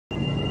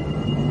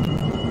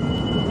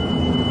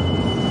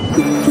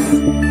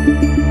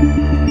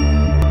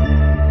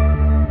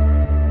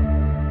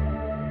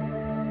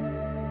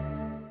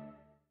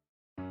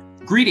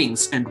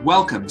Greetings and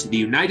welcome to the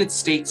United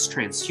States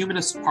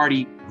Transhumanist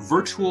Party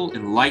Virtual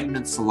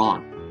Enlightenment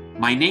Salon.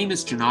 My name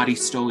is Gennady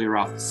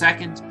Stolyarov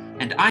II,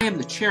 and I am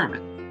the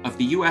chairman of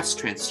the U.S.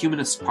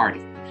 Transhumanist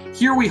Party.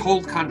 Here we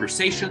hold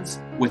conversations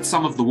with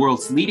some of the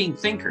world's leading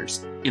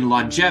thinkers in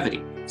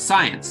longevity,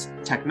 science,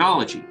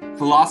 technology,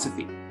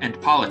 philosophy, and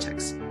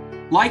politics.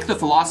 Like the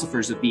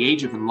philosophers of the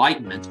Age of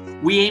Enlightenment,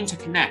 we aim to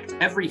connect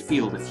every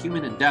field of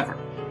human endeavor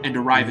and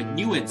arrive at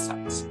new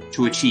insights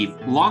to achieve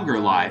longer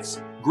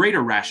lives,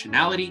 greater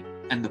rationality,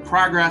 and the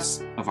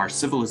progress of our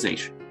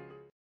civilization.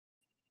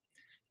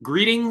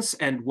 Greetings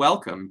and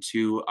welcome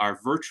to our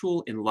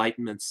virtual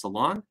Enlightenment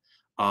Salon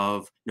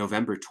of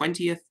November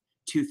 20th,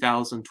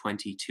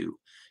 2022.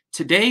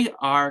 Today,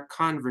 our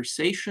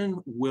conversation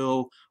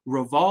will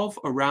revolve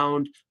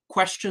around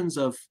questions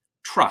of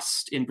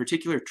trust, in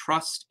particular,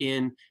 trust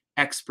in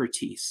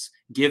expertise,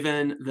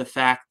 given the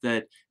fact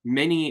that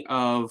many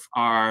of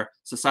our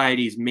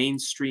society's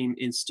mainstream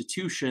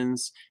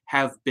institutions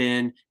have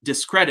been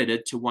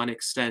discredited to one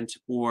extent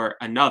or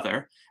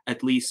another.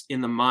 At least in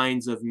the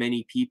minds of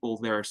many people,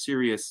 there are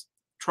serious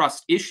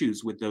trust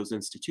issues with those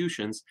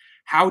institutions.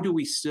 How do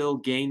we still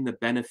gain the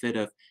benefit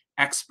of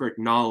expert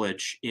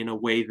knowledge in a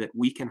way that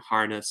we can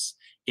harness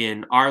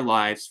in our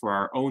lives for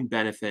our own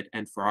benefit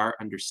and for our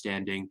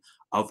understanding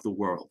of the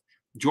world?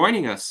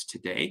 Joining us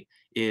today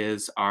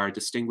is our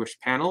distinguished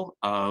panel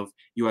of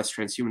U.S.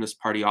 Transhumanist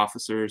Party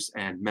officers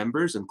and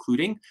members,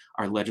 including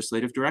our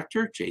Legislative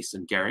Director,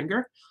 Jason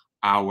Geringer,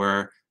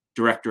 our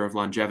Director of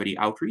Longevity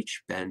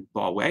Outreach, Ben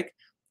Ballweg,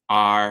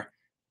 our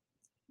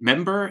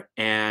member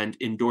and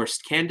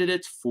endorsed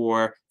candidate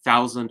for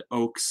Thousand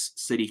Oaks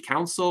City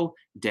Council,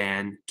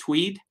 Dan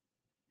Tweed,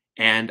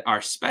 and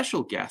our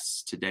special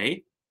guests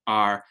today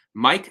are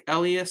Mike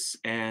Elias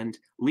and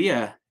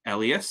Leah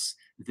Elias.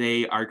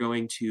 They are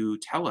going to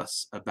tell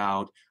us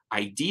about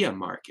idea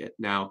market.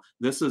 Now,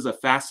 this is a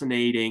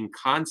fascinating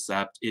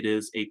concept. It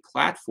is a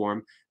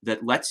platform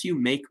that lets you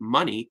make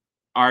money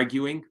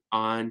arguing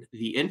on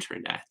the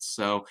internet.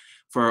 So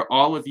for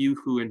all of you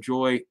who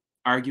enjoy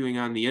arguing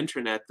on the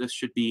internet, this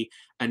should be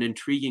an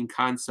intriguing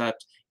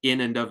concept in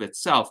and of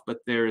itself, but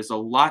there is a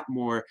lot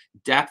more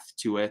depth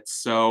to it.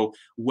 So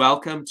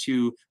welcome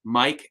to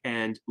Mike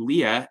and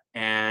Leah.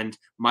 And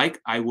Mike,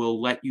 I will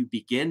let you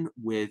begin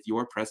with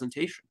your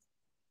presentation.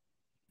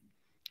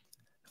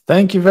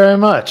 Thank you very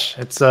much.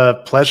 It's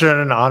a pleasure and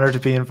an honor to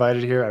be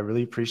invited here. I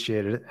really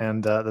appreciate it.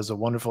 And there's a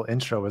wonderful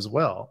intro as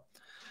well.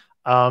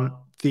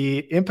 The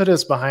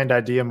impetus behind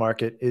Idea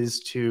Market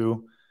is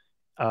to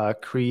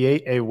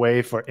create a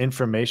way for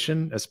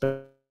information,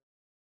 especially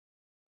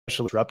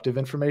disruptive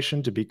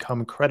information, to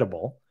become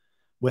credible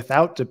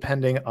without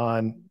depending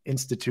on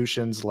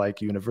institutions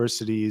like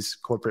universities,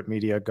 corporate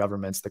media,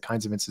 governments, the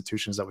kinds of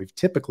institutions that we've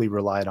typically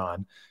relied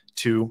on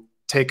to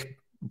take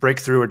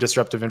breakthrough or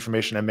disruptive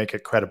information and make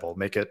it credible,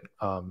 make it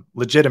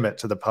legitimate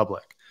to the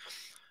public.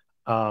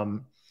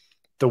 The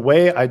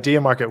way Idea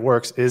Market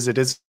works is it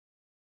is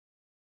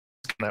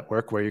a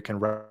network where you can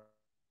run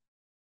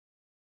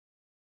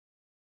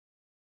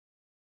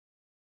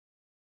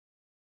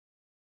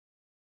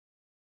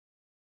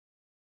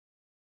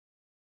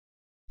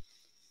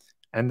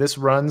and this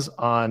runs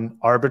on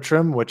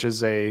Arbitrum, which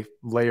is a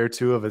layer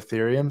 2 of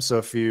Ethereum. So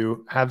if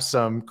you have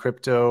some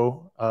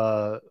crypto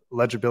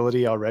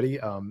legibility already,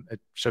 it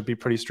should be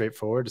pretty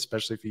straightforward,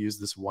 especially if you use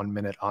this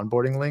 1-minute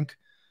onboarding link.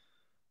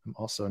 I'm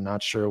also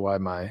not sure why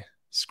my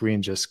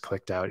screen just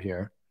clicked out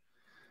here.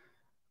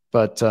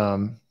 But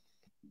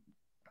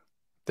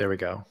there we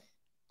go.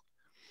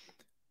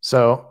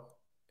 So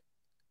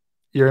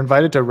you're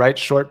invited to write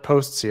short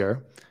posts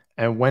here.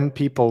 And when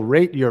people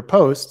rate your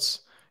posts,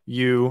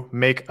 you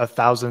make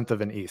 1,000th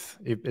of an ETH.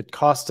 It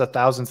costs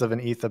 1,000th of an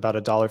ETH, about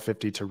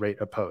 $1.50 to rate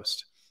a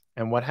post.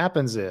 And what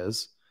happens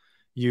is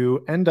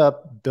you end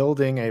up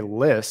building a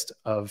list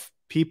of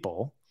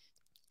people,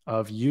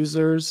 of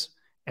users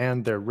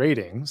and their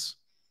ratings,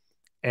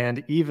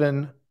 and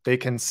even they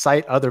can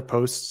cite other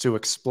posts to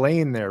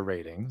explain their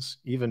ratings,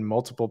 even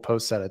multiple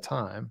posts at a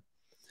time.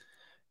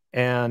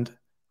 And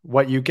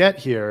what you get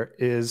here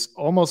is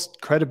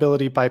almost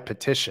credibility by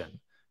petition.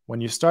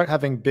 When you start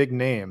having big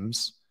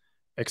names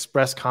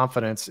express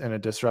confidence in a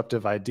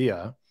disruptive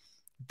idea,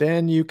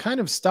 then you kind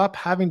of stop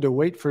having to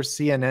wait for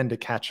CNN to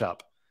catch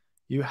up.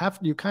 You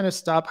kind of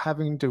stop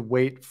having to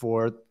wait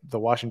for the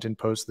Washington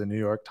Post, the New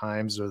York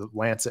Times, or the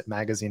Lancet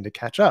magazine to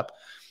catch up.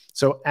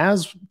 So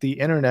as the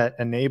internet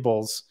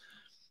enables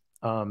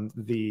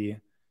the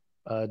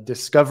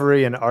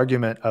discovery and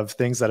argument of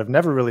things that have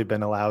never really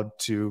been allowed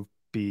to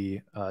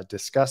be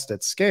discussed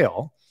at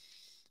scale,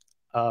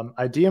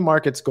 Idea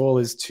Market's goal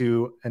is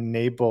to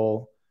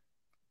enable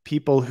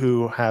people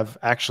who have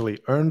actually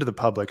earned the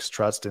public's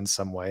trust in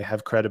some way,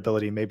 have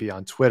credibility maybe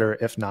on Twitter,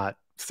 if not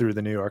through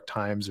the New York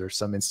Times or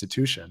some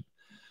institution,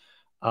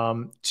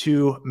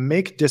 to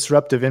make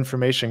disruptive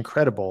information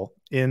credible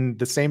in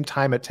the same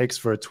time it takes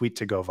for a tweet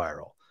to go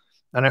viral.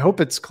 And I hope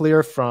it's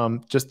clear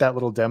from just that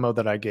little demo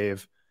that I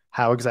gave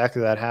how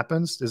exactly that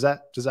happens. Does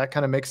that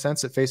kind of make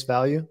sense at face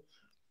value?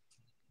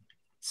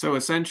 So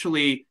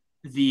essentially,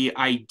 the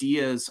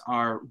ideas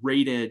are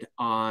rated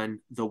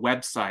on the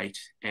website,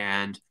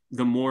 and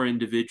the more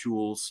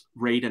individuals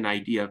rate an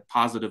idea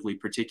positively,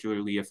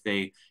 particularly if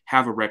they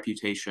have a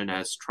reputation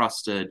as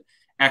trusted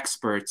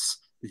experts,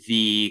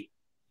 the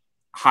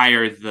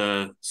higher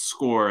the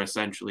score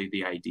essentially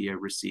the idea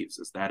receives.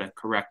 Is that a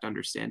correct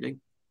understanding?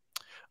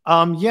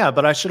 Yeah,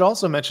 but I should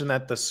also mention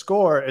that the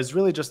score is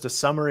really just a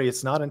summary.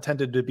 It's not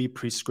intended to be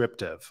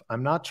prescriptive.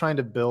 I'm not trying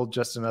to build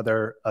just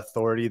another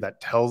authority that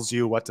tells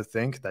you what to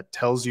think, that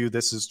tells you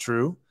this is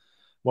true.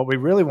 What we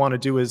really want to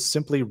do is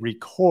simply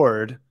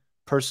record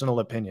personal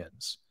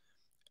opinions.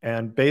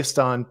 And based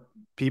on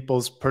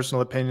people's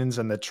personal opinions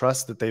and the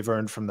trust that they've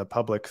earned from the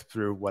public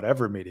through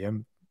whatever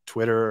medium,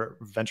 Twitter,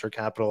 venture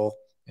capital,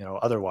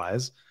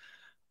 otherwise,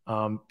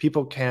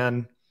 people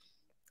can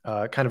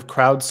kind of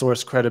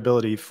crowdsource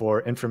credibility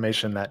for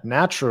information that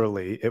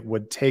naturally it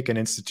would take an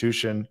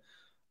institution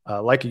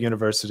like a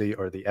university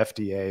or the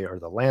FDA or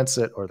the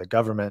Lancet or the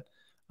government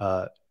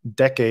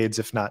decades,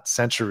 if not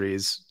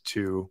centuries,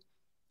 to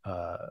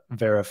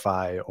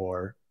verify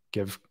or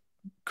give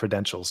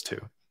credentials to.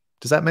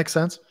 Does that make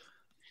sense?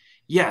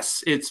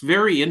 Yes, it's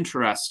very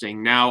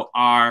interesting. Now,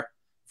 our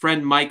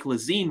friend Mike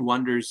Lazine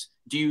wonders,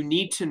 do you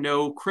need to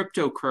know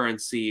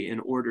cryptocurrency in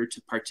order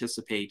to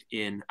participate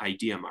in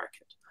Idea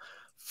Market?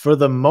 For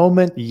the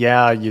moment,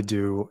 yeah, you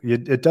do. You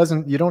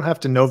don't have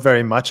to know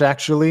very much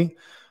actually,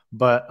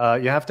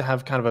 but you have to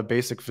have kind of a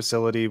basic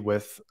facility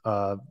with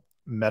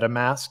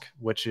MetaMask,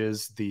 which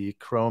is the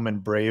Chrome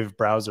and Brave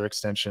browser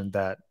extension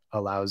that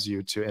allows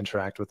you to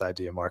interact with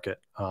Idea Market.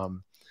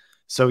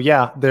 So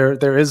yeah,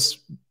 there is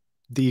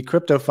the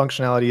crypto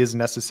functionality is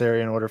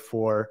necessary in order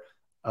for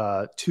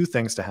two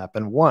things to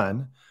happen.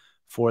 One,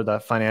 for the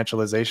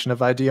financialization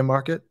of Idea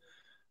Market,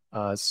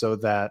 so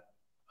that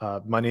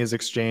money is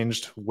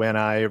exchanged when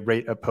I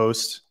rate a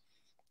post.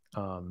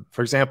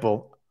 For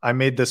example, I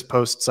made this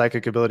post,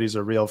 "Psychic abilities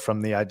are real,"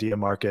 from the Idea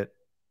Market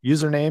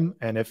username.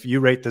 And if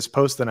you rate this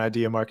post, then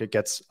Idea Market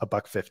gets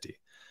 $1.50.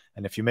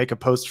 And if you make a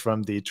post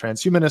from the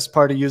Transhumanist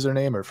Party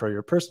username or for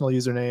your personal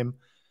username,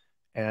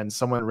 and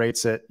someone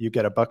rates it, you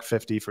get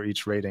 $1.50 for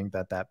each rating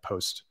that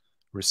post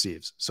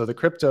receives. So the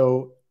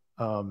crypto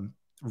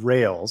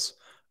rails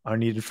are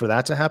needed for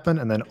that to happen.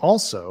 And then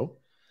also,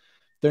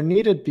 they're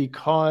needed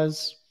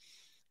because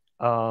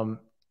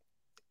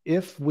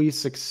if we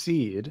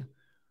succeed,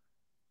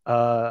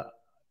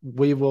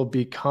 we will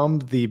become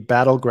the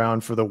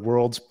battleground for the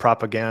world's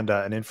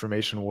propaganda and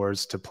information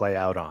wars to play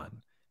out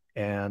on.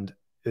 And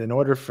in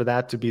order for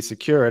that to be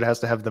secure, it has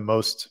to have the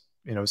most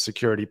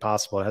security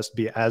possible. It has to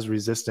be as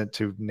resistant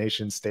to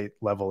nation state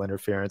level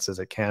interference as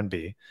it can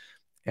be.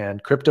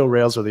 And crypto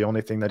rails are the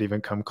only thing that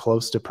even come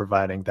close to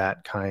providing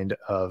that kind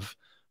of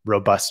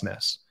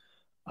robustness.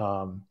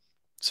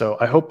 So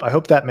I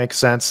hope that makes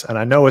sense. And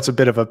I know it's a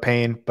bit of a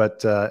pain,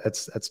 but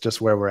it's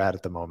just where we're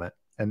at the moment.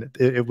 And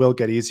it will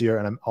get easier.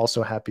 And I'm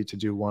also happy to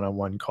do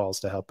one-on-one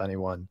calls to help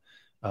anyone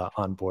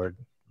on board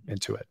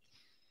into it.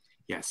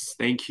 Yes,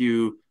 thank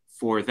you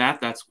for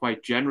that. That's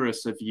quite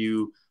generous of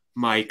you,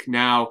 Mike.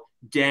 Now,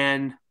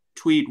 Dan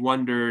Tweed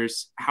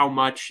wonders, how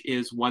much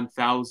is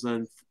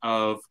 1,000th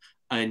of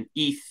an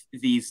ETH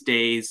these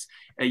days?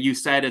 You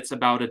said it's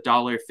about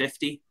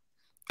 $1.50.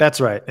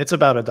 That's right. It's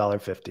about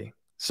 $1.50.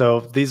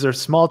 So these are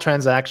small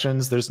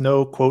transactions. There's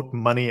no, quote,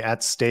 money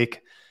at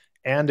stake.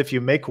 And if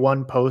you make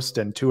one post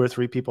and 2 or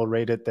 3 people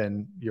rate it,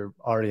 then you're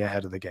already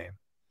ahead of the game.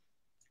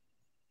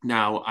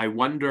 Now, I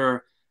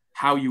wonder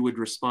how you would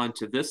respond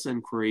to this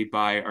inquiry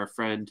by our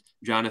friend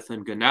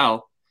Jonathan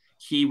Gunnell.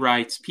 He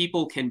writes,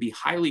 people can be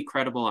highly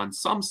credible on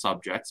some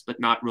subjects,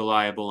 but not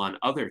reliable on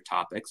other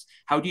topics.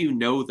 How do you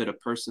know that a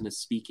person is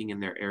speaking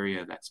in their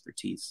area of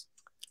expertise?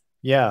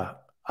 Yeah.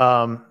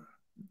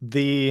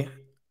 The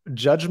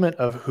judgment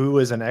of who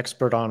is an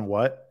expert on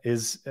what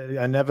is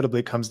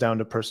inevitably comes down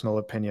to personal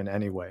opinion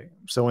anyway.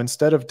 So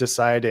instead of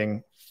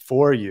deciding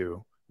for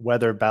you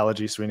whether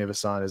Balaji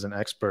Srinivasan is an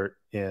expert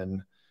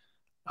in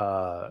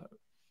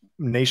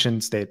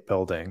nation state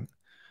building,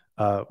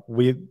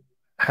 we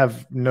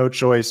have no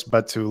choice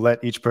but to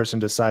let each person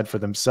decide for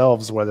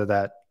themselves whether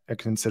that a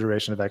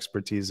consideration of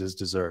expertise is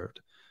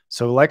deserved.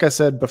 So like I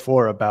said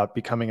before about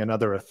becoming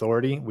another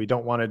authority, we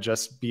don't want to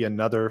just be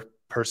another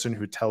person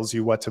who tells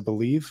you what to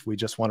believe. We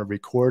just want to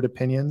record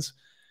opinions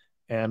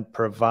and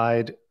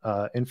provide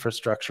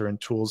infrastructure and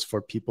tools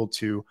for people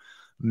to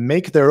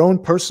make their own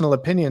personal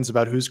opinions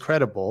about who's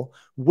credible,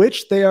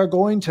 which they are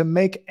going to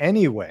make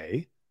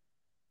anyway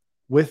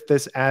with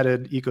this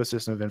added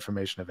ecosystem of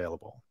information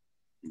available.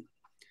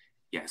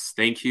 Yes,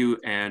 thank you.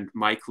 And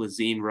Mike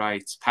Lazine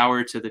writes,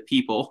 power to the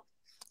people.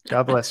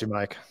 God bless you,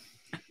 Mike.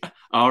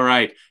 All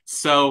right.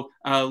 So,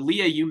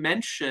 Leah, you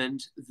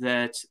mentioned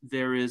that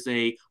there is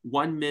a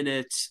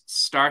 1-minute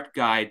start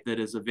guide that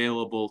is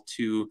available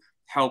to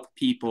help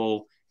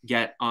people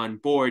get on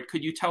board.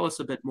 Could you tell us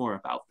a bit more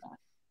about that?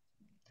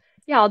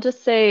 Yeah, I'll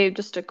just say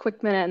just a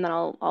quick minute and then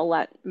I'll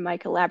let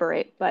Mike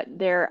elaborate. But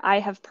there, I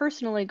have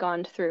personally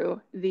gone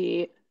through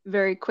the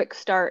very quick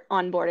start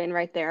onboarding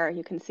right there.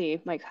 You can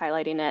see Mike's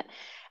highlighting it.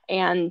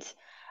 And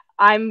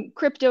I'm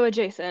crypto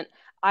adjacent.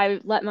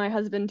 I let my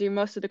husband do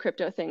most of the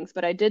crypto things,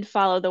 but I did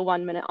follow the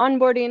 1 minute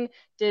onboarding,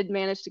 did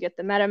manage to get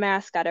the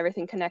MetaMask, got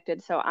everything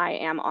connected, so I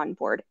am on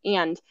board.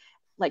 And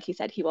like he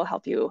said, he will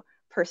help you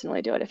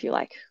personally do it if you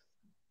like.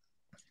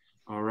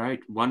 All right,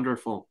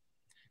 wonderful.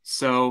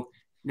 So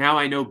now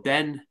I know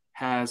Ben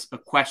has a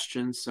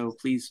question, so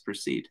please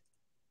proceed.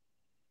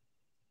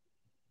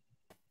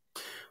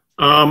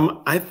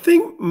 I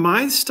think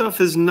my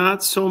stuff is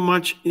not so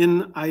much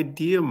in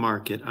Idea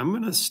Market. I'm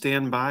going to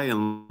stand by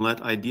and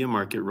let Idea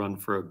Market run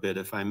for a bit,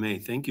 if I may.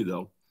 Thank you,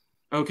 though.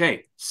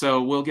 Okay,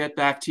 so we'll get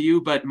back to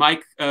you, but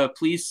Mike,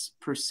 please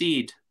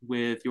proceed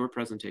with your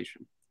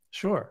presentation.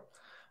 Sure.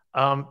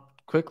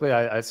 Quickly,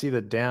 I see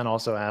that Dan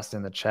also asked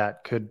in the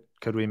chat,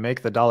 could we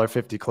make the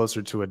 $1.50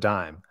 closer to a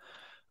dime?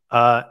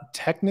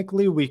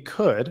 Technically, we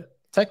could.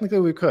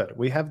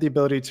 We have the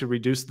ability to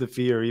reduce the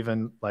fee or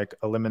even like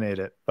eliminate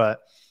it,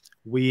 but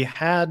we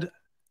had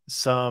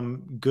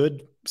some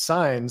good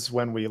signs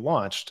when we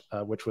launched,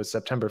 which was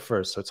September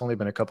 1st. So it's only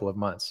been a couple of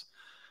months.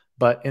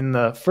 But in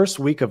the first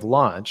week of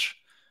launch,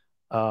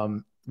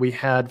 we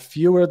had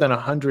fewer than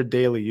 100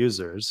 daily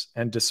users.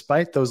 And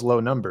despite those low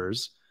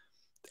numbers,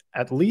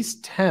 at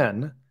least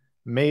 10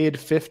 made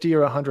 $50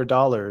 or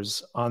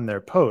 $100 on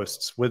their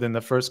posts within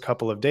the first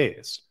couple of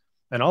days.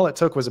 And all it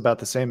took was about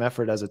the same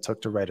effort as it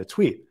took to write a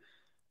tweet.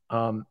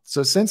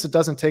 So since it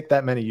doesn't take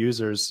that many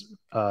users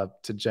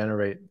to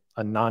generate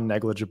a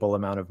non-negligible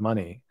amount of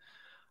money,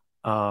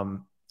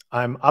 I'm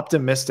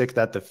optimistic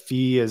that the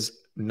fee is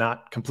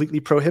not completely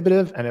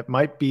prohibitive, and it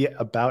might be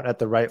about at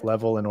the right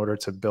level in order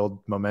to build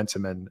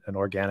momentum and an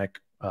organic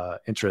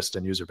interest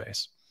and user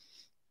base.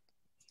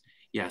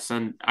 Yes,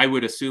 and I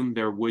would assume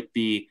there would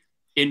be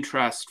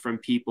interest from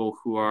people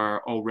who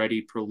are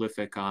already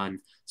prolific on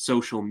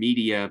social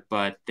media,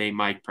 but they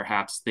might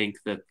perhaps think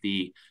that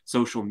the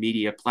social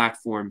media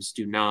platforms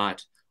do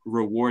not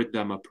reward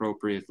them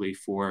appropriately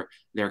for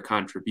their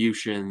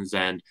contributions,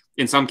 and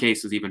in some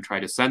cases even try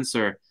to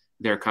censor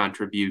their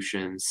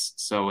contributions.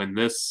 So in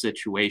this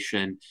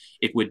situation,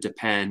 it would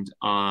depend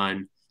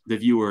on the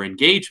viewer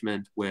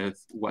engagement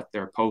with what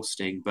they're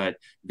posting, but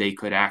they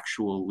could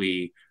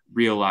actually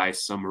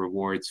realize some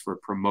rewards for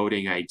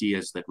promoting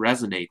ideas that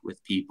resonate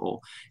with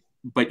people.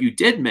 But you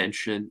did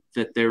mention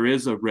that there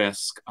is a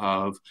risk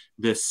of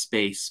this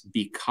space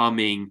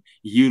becoming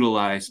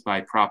utilized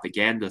by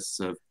propagandists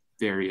of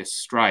various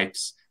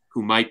stripes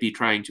who might be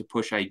trying to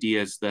push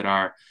ideas that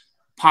are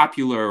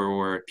popular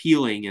or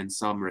appealing in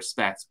some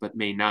respects, but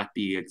may not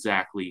be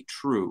exactly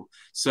true.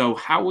 So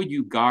how would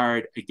you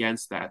guard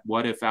against that?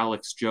 What if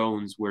Alex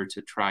Jones were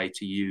to try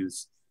to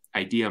use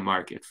Idea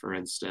Market, for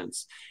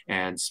instance,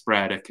 and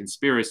spread a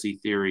conspiracy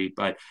theory,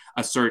 but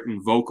a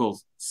certain vocal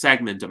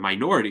segment, a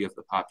minority of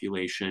the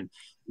population,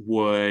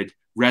 would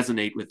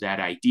resonate with that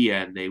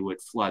idea and they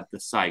would flood the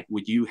site?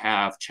 Would you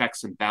have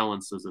checks and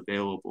balances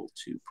available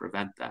to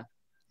prevent that?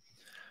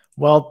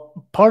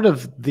 Well, part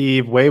of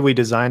the way we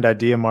designed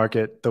Idea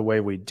Market the way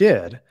we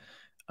did,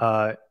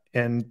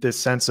 in this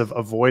sense of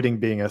avoiding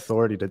being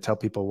authority to tell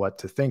people what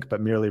to think,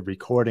 but merely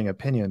recording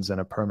opinions in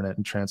a permanent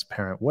and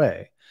transparent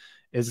way,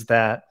 is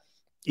that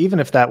even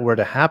if that were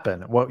to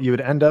happen, what you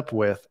would end up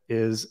with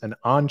is an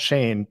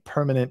on-chain,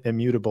 permanent,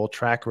 immutable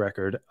track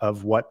record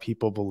of what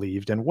people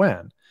believed and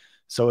when.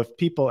 So if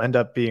people end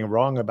up being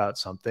wrong about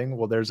something,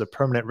 well, there's a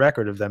permanent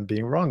record of them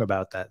being wrong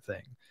about that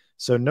thing.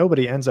 So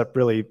nobody ends up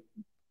really,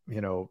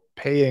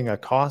 paying a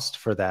cost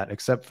for that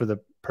except for the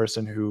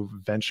person who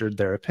ventured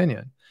their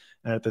opinion.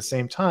 And at the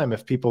same time,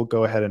 if people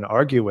go ahead and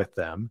argue with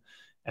them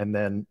and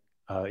then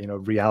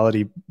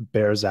reality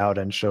bears out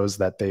and shows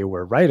that they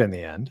were right in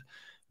the end,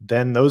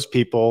 then those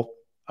people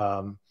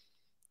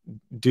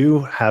do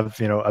have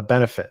a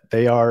benefit.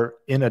 They are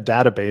in a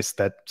database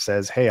that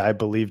says, hey, I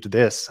believed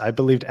this, I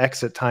believed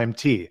X at time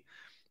T.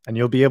 And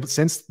you'll be able,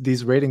 since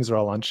these ratings are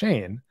all on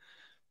chain,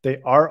 they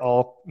are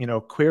all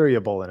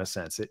queryable in a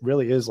sense. It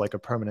really is like a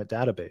permanent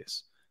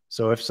database.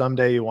 So if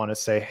someday you want to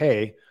say,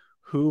 hey,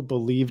 who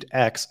believed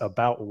X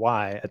about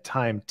Y at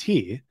time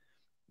T,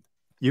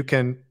 you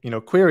can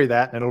query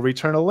that and it'll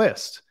return a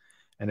list.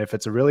 And if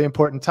it's a really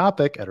important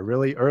topic at a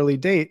really early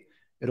date,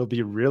 it'll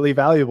be really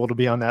valuable to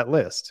be on that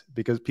list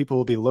because people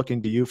will be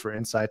looking to you for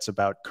insights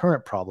about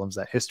current problems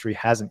that history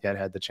hasn't yet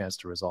had the chance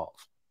to resolve.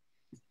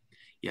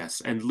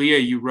 Yes, and Leah,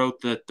 you wrote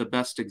that the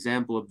best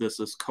example of this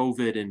is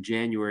COVID in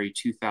January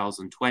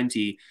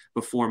 2020,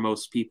 before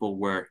most people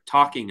were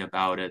talking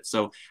about it.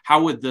 So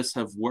how would this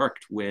have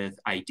worked with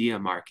Idea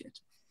Market?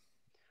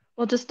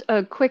 Well, just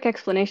a quick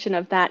explanation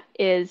of that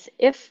is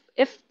if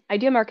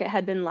Idea Market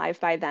had been live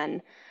by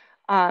then,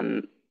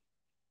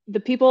 the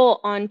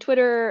people on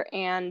Twitter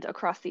and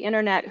across the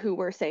internet who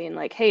were saying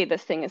like, hey,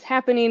 this thing is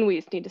happening, we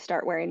just need to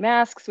start wearing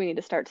masks, we need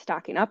to start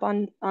stocking up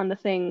on the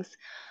things.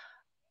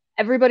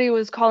 Everybody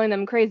was calling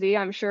them crazy.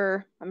 I'm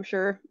sure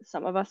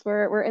some of us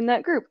were in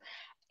that group.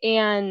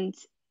 And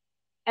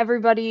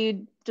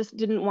everybody just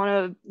didn't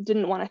want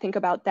to think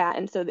about that.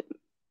 And so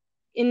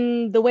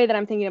in the way that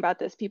I'm thinking about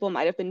this, people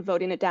might have been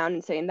voting it down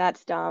and saying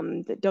that's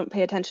dumb, that don't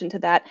pay attention to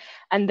that.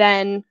 And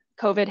then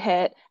COVID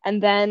hit,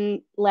 and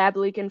then lab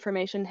leak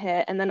information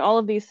hit, and then all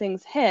of these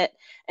things hit,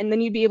 and then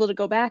you'd be able to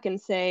go back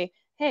and say,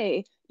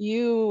 hey,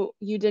 you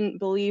didn't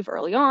believe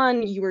early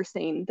on, you were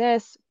saying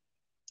this.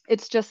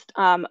 It's just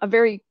a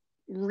very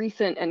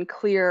recent and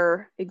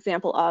clear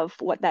example of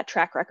what that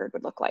track record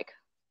would look like.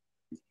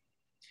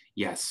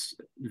 Yes,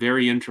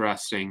 very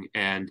interesting.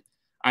 And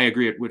I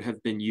agree, it would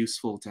have been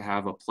useful to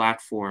have a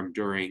platform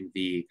during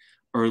the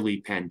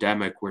early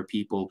pandemic where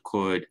people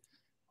could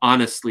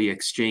honestly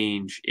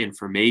exchange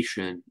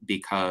information,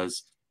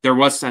 because there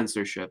was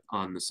censorship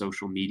on the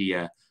social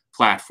media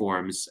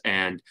platforms.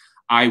 And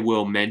I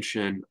will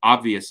mention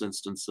obvious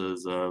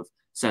instances of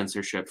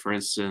censorship. For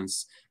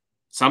instance,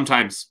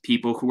 sometimes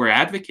people who were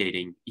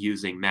advocating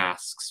using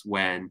masks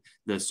when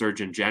the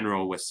Surgeon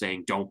General was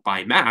saying don't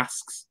buy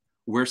masks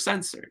were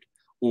censored,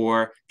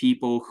 or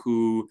people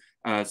who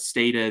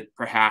stated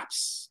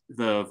perhaps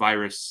the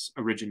virus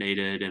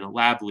originated in a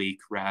lab leak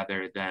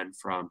rather than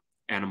from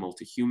animal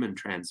to human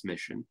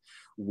transmission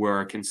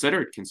were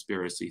considered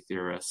conspiracy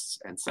theorists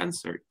and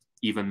censored,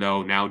 even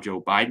though now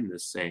Joe Biden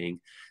is saying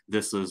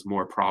this is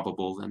more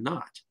probable than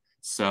not.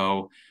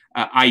 So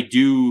I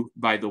do,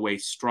 by the way,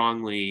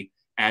 strongly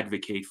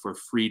advocate for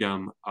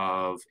freedom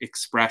of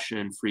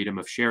expression, freedom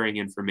of sharing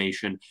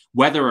information,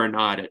 whether or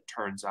not it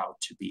turns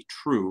out to be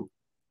true.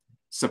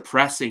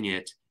 Suppressing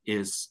it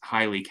is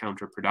highly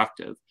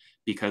counterproductive,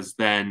 because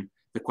then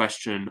the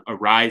question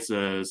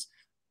arises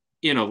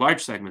in a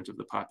large segment of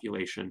the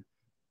population,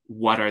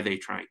 what are they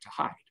trying to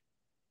hide?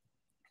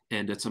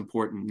 And it's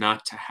important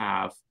not to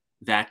have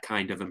that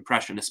kind of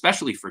impression,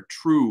 especially for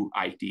true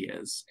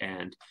ideas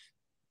and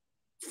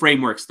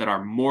frameworks that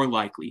are more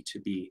likely to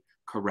be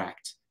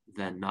correct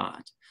than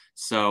not.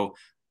 So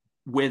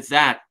with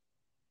that,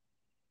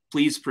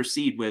 please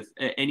proceed with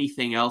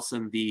anything else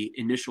in the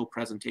initial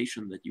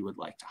presentation that you would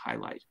like to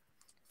highlight.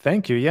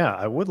 Thank you. Yeah,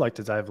 I would like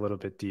to dive a little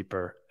bit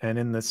deeper. And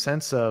in the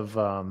sense of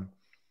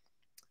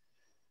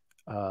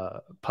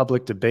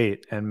public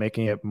debate and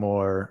making it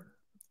more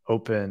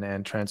open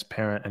and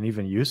transparent and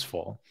even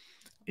useful,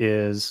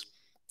 is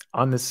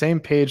on the same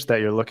page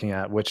that you're looking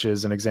at, which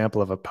is an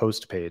example of a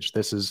post page.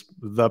 This is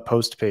the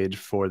post page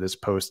for this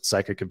post,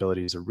 Psychic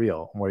Abilities Are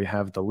Real, where you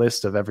have the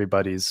list of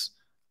everybody's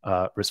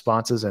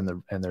responses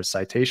and their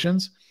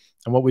citations.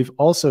 And what we've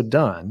also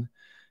done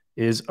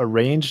is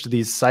arranged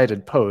these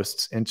cited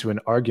posts into an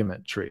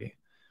argument tree.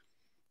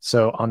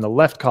 So on the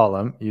left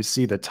column, you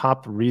see the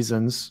top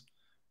reasons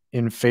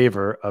in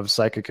favor of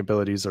psychic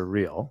abilities are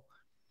real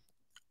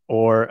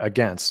or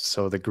against.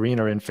 So the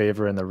green are in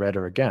favor and the red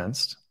are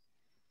against.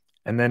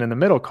 And then in the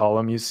middle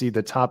column, you see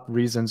the top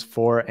reasons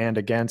for and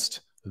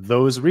against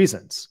those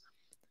reasons.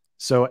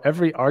 So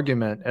every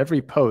argument,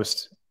 every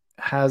post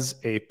has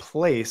a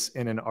place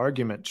in an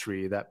argument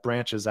tree that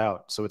branches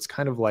out. So it's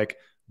kind of like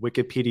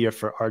Wikipedia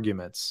for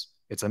arguments.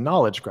 It's a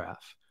knowledge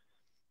graph.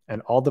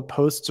 And all the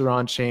posts are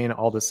on chain,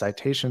 all the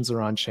citations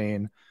are on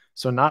chain.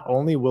 So not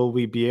only will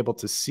we be able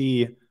to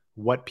see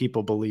what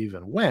people believe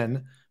and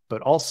when,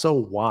 but also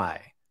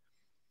why.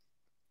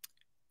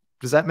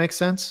 Does that make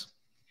sense?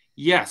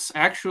 Yes,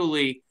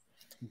 actually,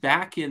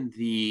 back in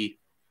the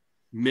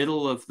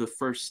middle of the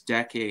first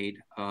decade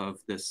of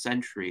the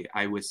century,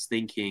 I was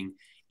thinking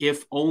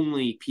if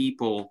only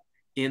people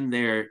in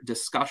their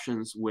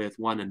discussions with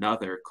one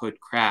another could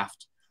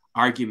craft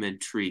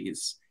argument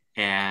trees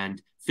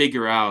and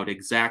figure out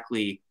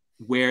exactly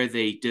where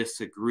they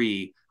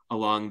disagree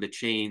along the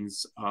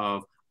chains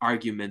of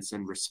arguments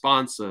and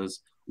responses,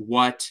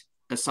 what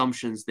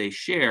assumptions they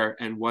share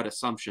and what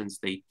assumptions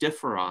they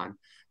differ on,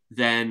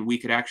 then we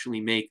could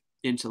actually make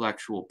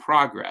intellectual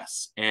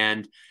progress.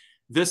 And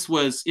this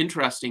was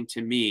interesting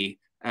to me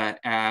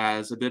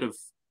as a bit of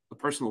a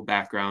personal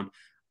background.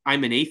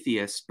 I'm an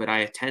atheist, but I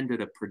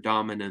attended a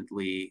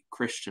predominantly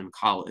Christian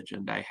college,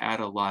 and I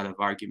had a lot of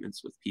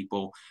arguments with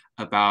people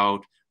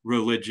about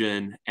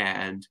religion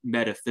and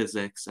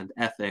metaphysics and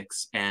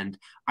ethics. And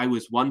I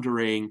was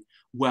wondering,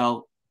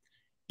 well,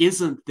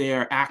 isn't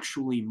there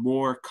actually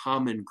more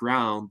common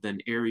ground than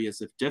areas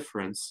of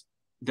difference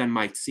than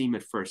might seem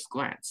at first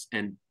glance?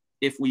 And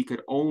if we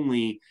could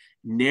only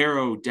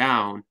narrow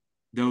down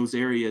those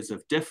areas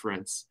of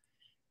difference,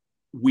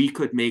 we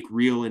could make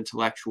real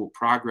intellectual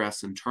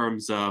progress in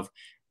terms of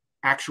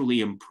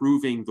actually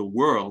improving the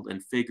world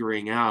and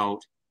figuring out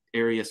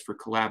areas for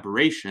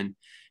collaboration,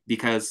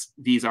 because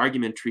these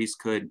argument trees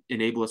could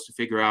enable us to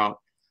figure out,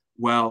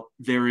 well,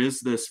 there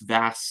is this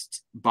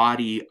vast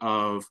body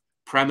of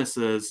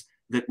premises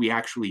that we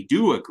actually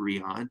do agree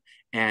on,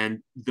 and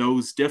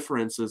those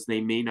differences,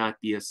 they may not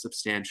be as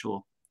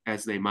substantial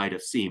as they might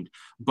have seemed.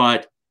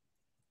 But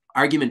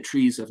argument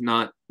trees have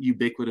not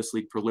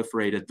ubiquitously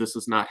proliferated. This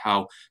is not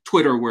how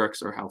Twitter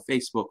works or how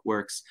Facebook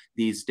works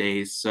these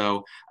days.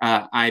 So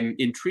I'm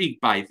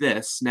intrigued by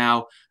this.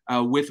 Now,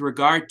 with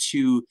regard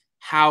to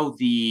how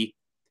the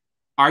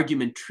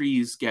argument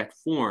trees get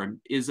formed,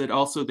 is it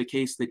also the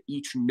case that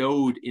each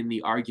node in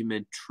the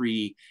argument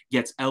tree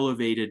gets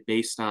elevated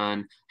based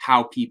on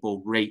how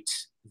people rate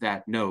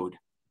that node?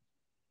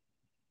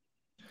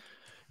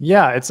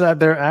 Yeah, it's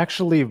they're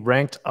actually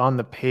ranked on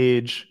the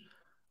page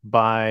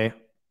by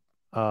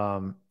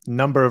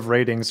number of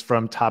ratings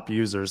from top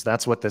users.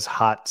 That's what this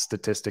hot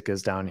statistic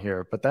is down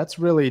here. But that's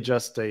really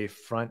just a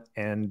front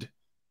end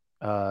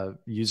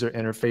user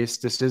interface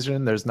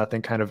decision. There's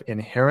nothing kind of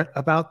inherent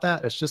about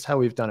that. It's just how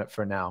we've done it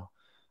for now.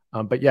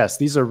 But yes,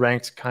 these are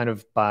ranked kind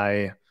of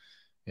by,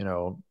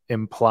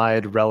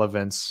 implied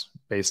relevance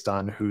based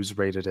on who's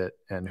rated it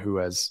and who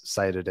has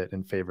cited it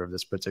in favor of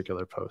this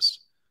particular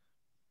post.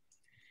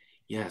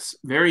 Yes,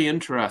 very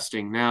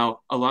interesting.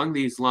 Now, along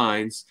these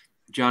lines,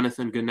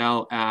 Jonathan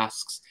Gunnell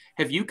asks,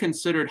 have you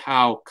considered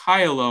how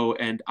Kylo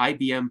and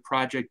IBM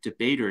Project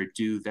Debater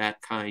do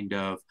that kind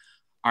of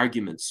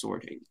argument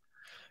sorting?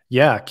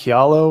 Yeah,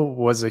 Kyalo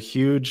was a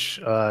huge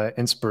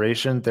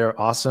inspiration. They're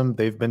awesome.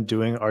 They've been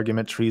doing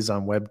argument trees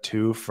on Web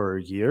 2 for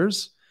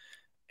years,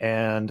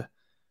 and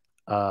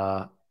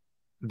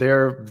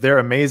they're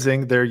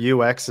amazing. Their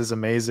UX is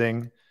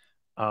amazing.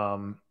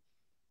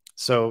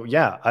 So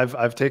yeah,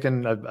 I've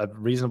taken a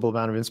reasonable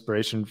amount of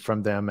inspiration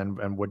from them,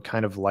 and would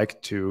kind of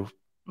like to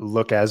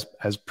look as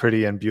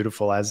pretty and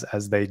beautiful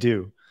as they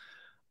do.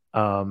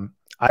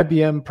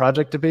 IBM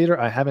Project Debater,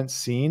 I haven't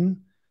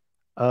seen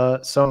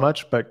so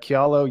much, but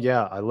Kyalo,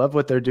 yeah, I love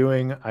what they're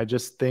doing. I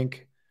just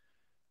think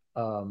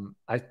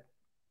I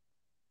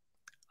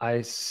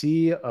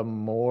see a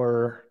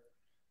more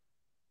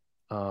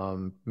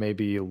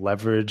maybe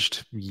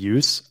leveraged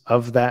use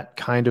of that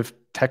kind of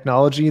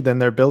technology than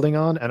they're building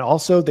on. And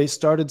also they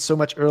started so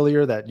much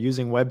earlier that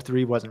using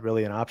Web3 wasn't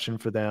really an option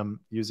for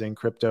them. Using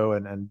crypto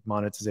and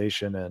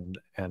monetization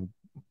and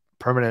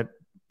permanent,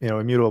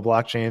 immutable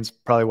blockchains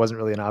probably wasn't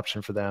really an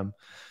option for them.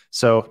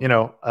 So,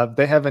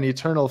 they have an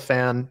eternal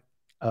fan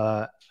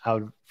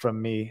out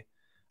from me.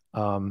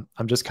 I'm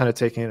just kind of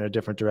taking it in a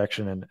different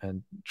direction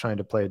and trying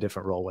to play a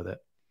different role with it.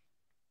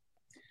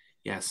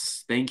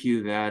 Yes, thank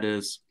you. That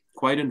is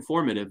quite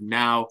informative.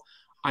 Now,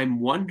 I'm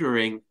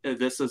wondering,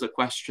 this is a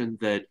question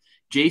that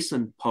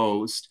Jason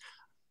posed,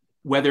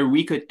 whether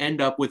we could end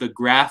up with a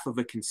graph of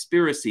a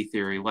conspiracy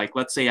theory. Like,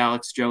 let's say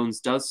Alex Jones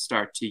does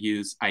start to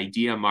use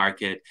Idea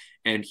Market,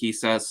 and he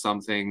says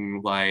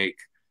something like,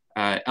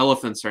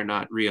 elephants are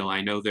not real.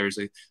 I know there's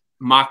a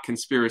mock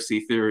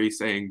conspiracy theory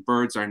saying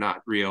birds are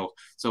not real.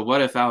 So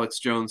what if Alex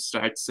Jones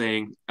starts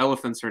saying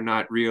elephants are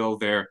not real?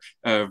 They're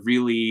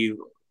really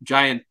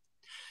giant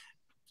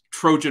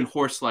Trojan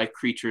horse-like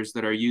creatures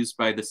that are used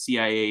by the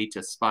CIA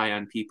to spy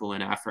on people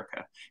in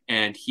Africa.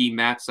 And he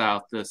maps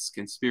out this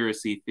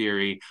conspiracy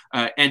theory,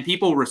 and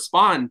people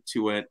respond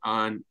to it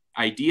on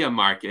Idea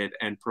Market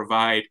and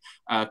provide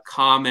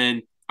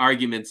common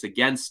arguments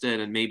against it.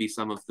 And maybe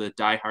some of the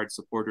diehard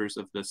supporters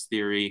of this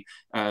theory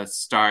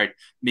start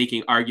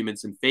making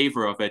arguments in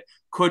favor of it.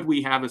 Could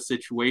we have a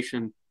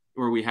situation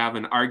where we have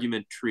an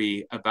argument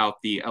tree about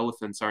the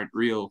elephants aren't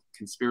real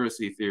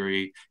conspiracy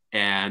theory,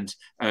 and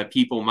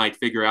people might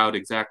figure out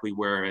exactly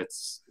where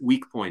its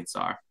weak points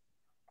are?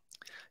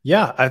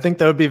 Yeah, I think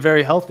that would be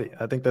very healthy.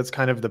 I think that's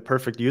kind of the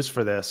perfect use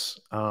for this.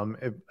 I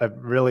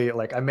really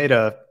I made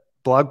a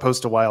blog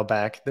post a while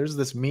back. There's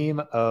this meme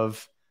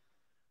of,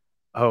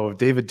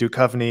 David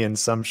Duchovny in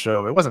some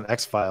show. It wasn't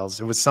X-Files.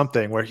 It was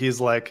something where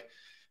he's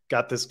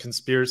got this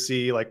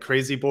conspiracy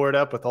crazy board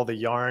up with all the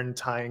yarn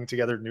tying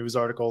together news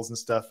articles and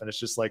stuff, and it's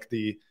just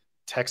the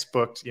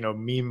textbook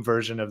meme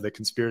version of the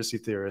conspiracy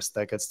theorist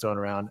that gets thrown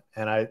around.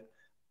 And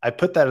I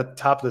put that at the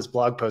top of this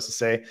blog post to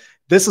say,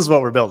 this is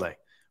what we're building.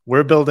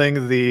 We're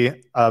building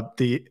the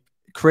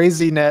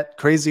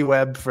crazy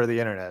web for the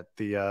internet,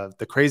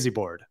 the crazy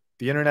board,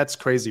 the internet's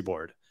crazy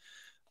board,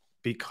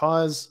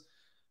 because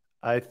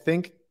I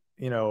think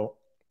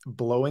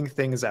blowing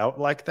things out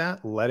like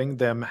that, letting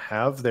them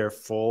have their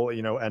full,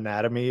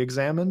 anatomy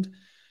examined,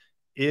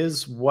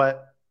 is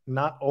what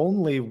not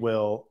only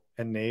will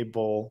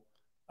enable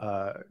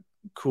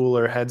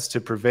cooler heads to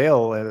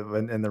prevail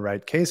in the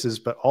right cases,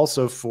 but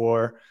also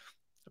for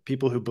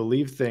people who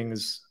believe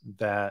things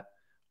that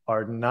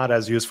are not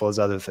as useful as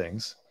other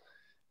things,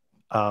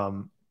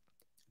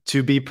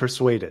 to be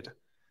persuaded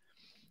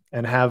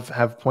and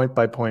have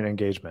point-by-point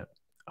engagement.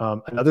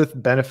 Another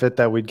benefit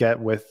that we'd get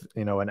with,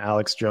 an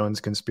Alex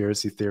Jones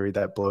conspiracy theory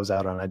that blows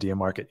out on Idea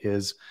Market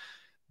is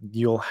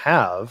you'll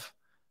have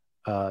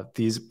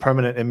these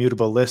permanent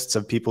immutable lists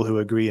of people who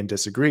agree and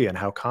disagree, and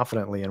how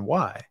confidently and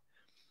why.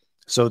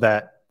 So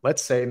that,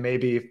 let's say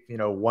maybe,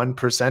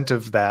 1%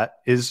 of that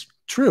is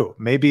true.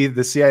 Maybe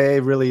the CIA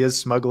really is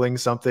smuggling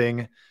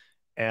something,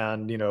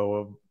 and,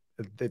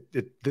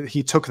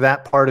 he took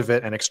that part of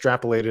it and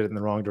extrapolated it in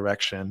the wrong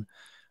direction.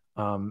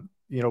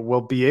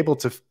 We'll be able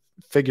to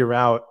figure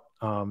out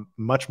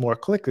much more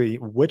quickly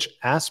which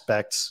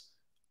aspects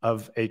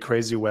of a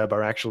crazy web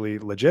are actually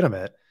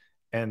legitimate,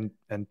 and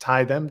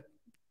tie them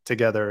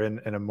together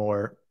in a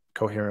more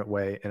coherent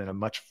way and in a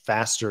much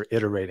faster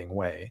iterating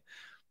way.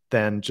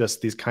 than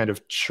just these kind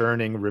of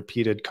churning,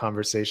 repeated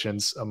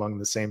conversations among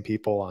the same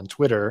people on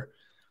Twitter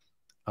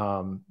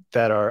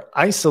that are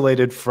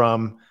isolated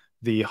from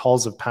the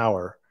halls of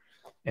power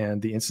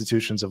and the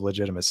institutions of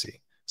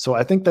legitimacy. So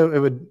I think that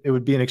it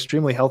would be an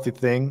extremely healthy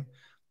thing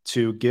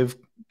to give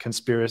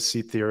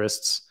conspiracy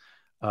theorists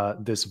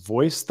this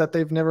voice that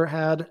they've never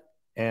had,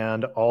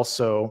 and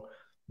also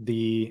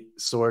the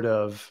sort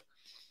of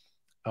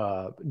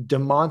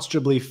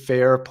demonstrably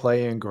fair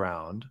playing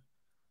ground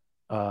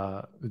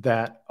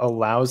that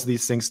allows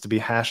these things to be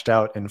hashed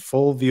out in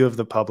full view of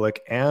the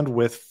public and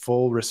with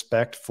full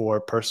respect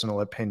for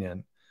personal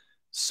opinion,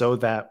 so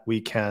that we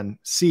can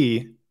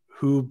see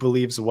who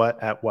believes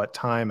what at what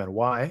time and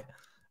why,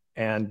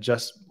 and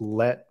just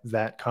let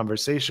that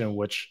conversation,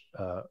 which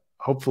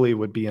hopefully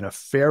would be in a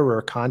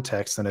fairer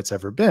context than it's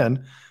ever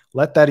been,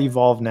 let that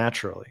evolve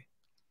naturally.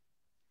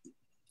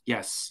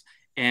 Yes.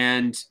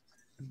 And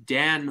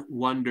Dan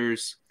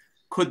wonders,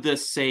 could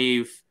this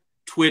save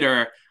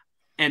Twitter?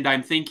 And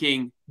I'm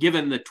thinking,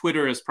 given that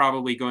Twitter is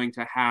probably going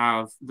to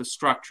have the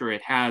structure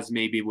it has,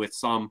 maybe with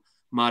some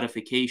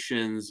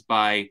modifications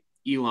by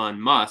Elon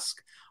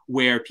Musk,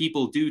 where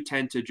people do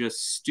tend to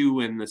just stew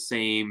in the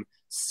same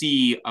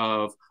sea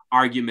of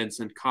arguments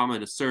and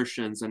common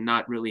assertions and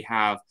not really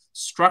have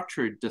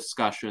structured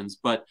discussions.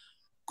 But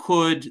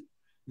could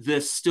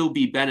this still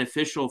be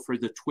beneficial for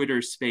the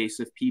Twitter space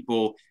if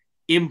people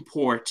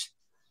import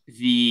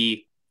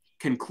the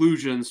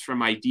conclusions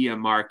from Idea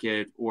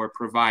Market or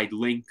provide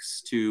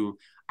links to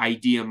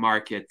Idea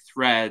Market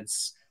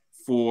threads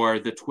for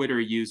the Twitter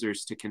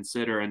users to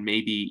consider and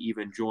maybe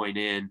even join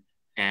in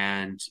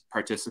and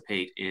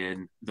participate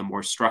in the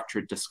more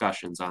structured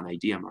discussions on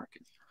Idea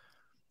Market?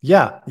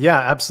 Yeah,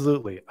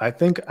 absolutely. I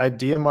think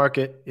Idea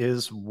Market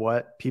is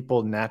what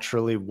people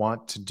naturally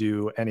want to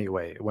do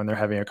anyway when they're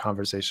having a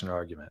conversation or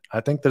argument. I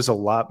think there's a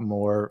lot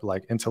more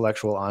like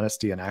intellectual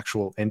honesty and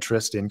actual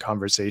interest in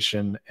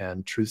conversation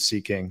and truth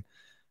seeking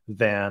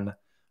than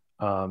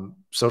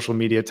social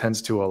media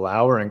tends to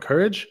allow or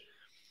encourage.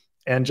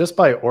 And just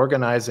by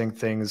organizing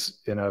things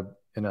in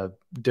a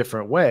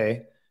different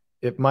way,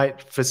 it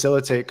might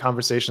facilitate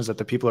conversations that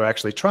the people are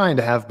actually trying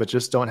to have, but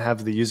just don't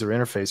have the user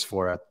interface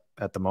for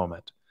at the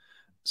moment.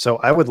 So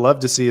I would love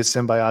to see a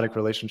symbiotic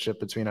relationship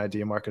between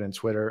Idea Market and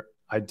Twitter.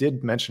 I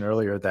did mention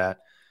earlier that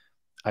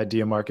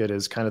Idea Market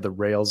is kind of the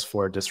rails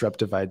for a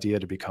disruptive idea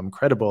to become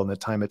credible in the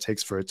time it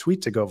takes for a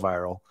tweet to go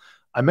viral.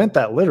 I meant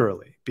that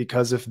literally,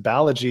 because if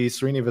Balaji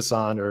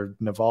Srinivasan or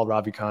Naval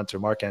Ravikant or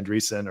Mark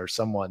Andreessen or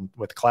someone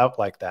with clout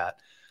like that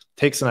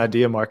takes an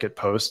Idea Market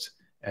post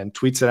and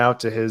tweets it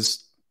out to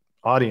his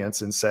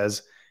audience and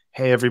says,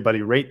 hey,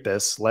 everybody rate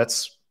this,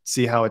 let's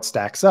see how it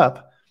stacks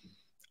up,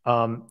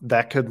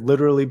 that could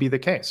literally be the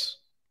case.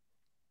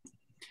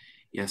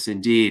 Yes,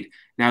 indeed.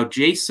 Now,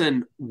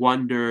 Jason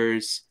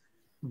wonders,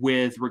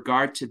 with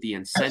regard to the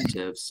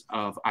incentives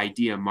of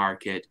Idea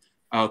Market,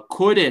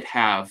 could it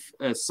have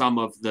some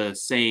of the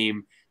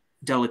same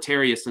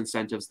deleterious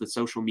incentives that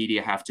social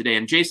media have today?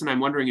 And Jason, I'm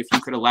wondering if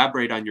you could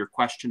elaborate on your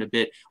question a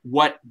bit.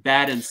 What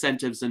bad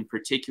incentives in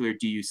particular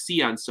do you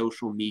see on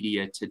social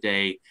media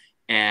today?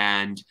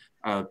 And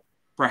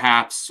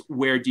perhaps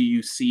where do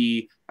you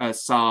see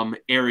some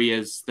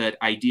areas that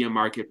Idea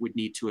Market would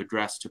need to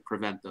address to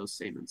prevent those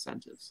same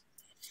incentives?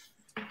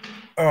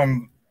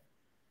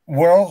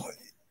 Well,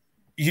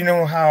 you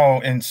know how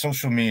in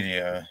social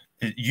media,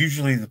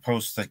 usually the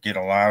posts that get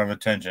a lot of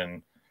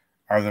attention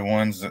are the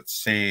ones that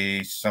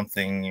say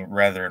something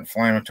rather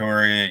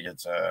inflammatory. It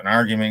gets an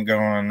argument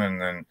going, and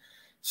then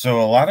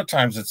so a lot of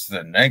times it's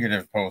the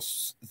negative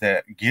posts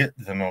that get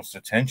the most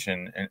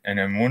attention. And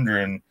I'm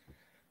wondering,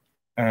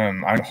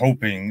 I'm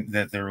hoping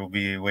that there will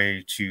be a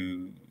way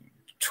to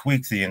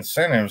tweak the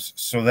incentives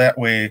so that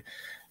way,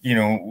 you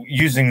know,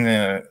 using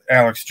the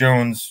Alex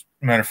Jones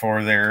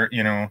metaphor there,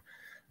 you know,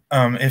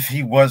 if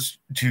he was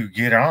to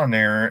get on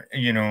there,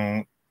 you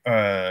know,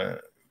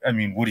 I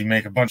mean, would he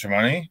make a bunch of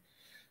money?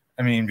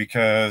 I mean,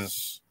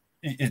 because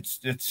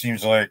it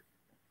seems like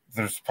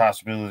there's a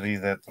possibility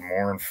that the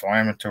more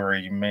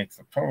inflammatory you make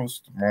the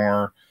post, the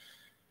more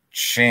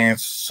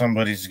chance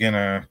somebody's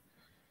gonna,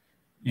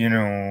 you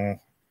know,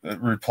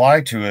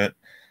 reply to it.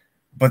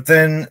 But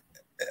then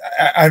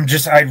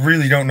I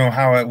really don't know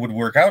how it would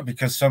work out,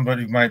 because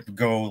somebody might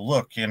go,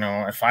 look, you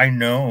know, if I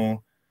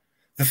know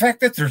the fact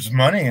that there's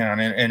money on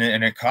it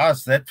and it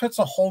costs, that puts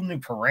a whole new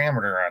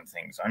parameter on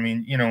things. I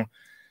mean, you know,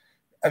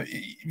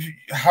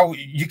 how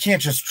you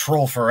can't just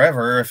troll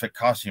forever if it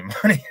costs you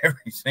money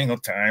every single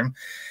time.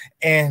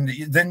 And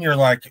then you're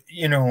like,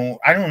 you know,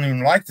 I don't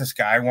even like this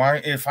guy. Why,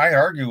 if I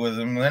argue with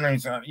him, then I'm,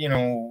 you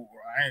know,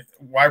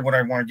 why would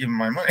I want to give him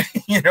my money?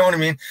 You know what I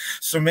mean?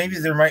 So maybe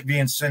there might be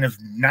incentive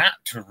not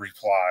to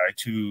reply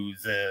to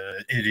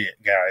the idiot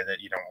guy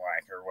that you don't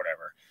like or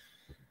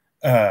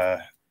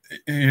whatever.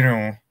 You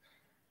know,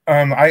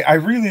 I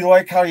really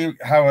like how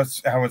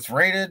it's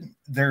rated.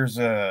 There's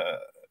a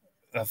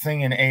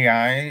thing in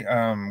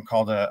AI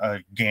called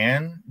a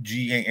GAN,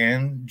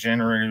 G-A-N,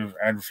 Generative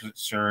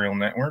Adversarial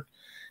Network,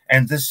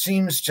 and this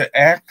seems to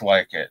act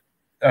like it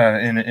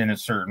in a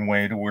certain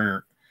way, to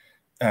where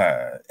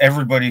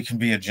everybody can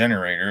be a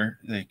generator.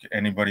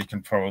 Anybody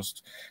can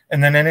post,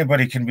 and then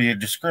anybody can be a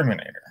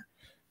discriminator.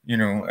 You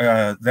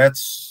know,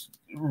 that's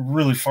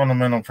really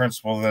fundamental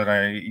principle that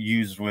I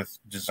used with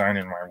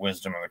designing my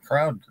Wisdom of the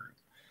Crowd group.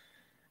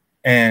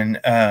 And,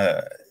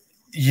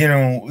 you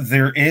know,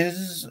 there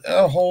is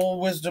a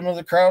whole Wisdom of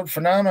the Crowd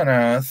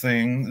phenomena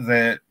thing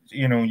that,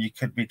 you know, you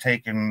could be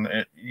taking,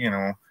 you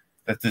know,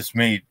 that this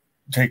may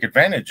take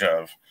advantage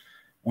of,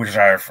 which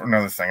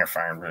another thing I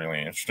find really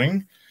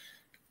interesting.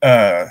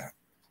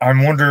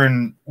 I'm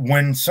wondering,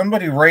 when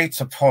somebody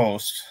rates a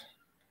post,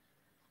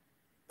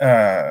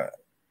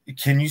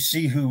 can you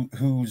see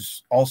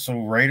who's also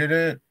rated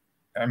it?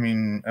 I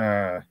mean,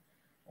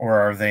 or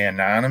are they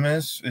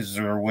anonymous? Is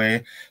there a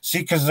way? See,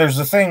 because there's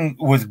a thing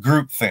with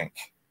groupthink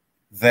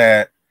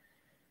that,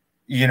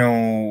 you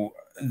know,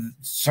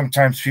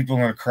 sometimes people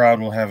in a crowd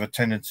will have a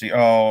tendency,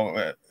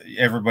 oh,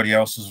 everybody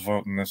else is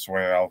voting this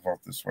way, I'll vote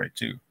this way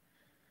too.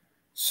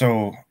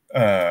 So,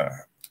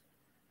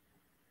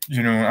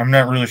 you know, I'm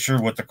not really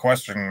sure what the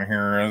question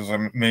here is.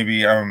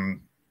 Maybe I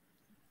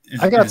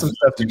got some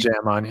stuff to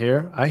jam on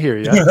here. I hear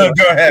you.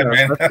 Go ahead,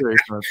 man.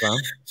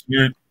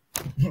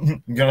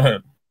 Go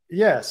ahead.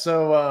 Yeah.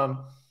 So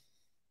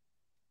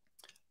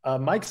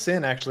Mike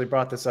Sin actually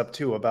brought this up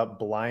too, about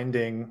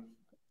blinding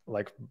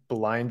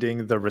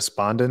the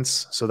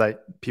respondents so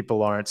that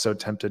people aren't so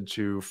tempted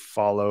to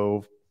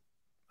follow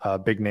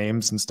big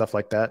names and stuff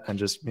like that and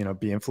just, you know,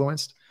 be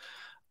influenced.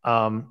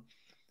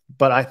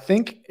 But I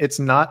think it's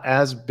not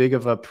as big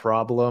of a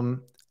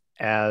problem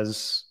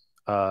as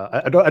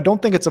I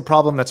don't think it's a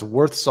problem that's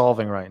worth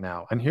solving right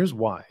now. And here's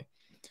why.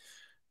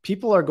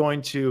 People are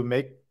going to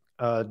make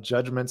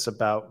judgments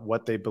about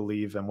what they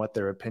believe and what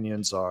their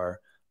opinions are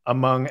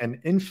among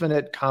an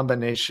infinite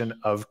combination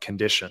of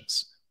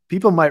conditions.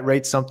 People might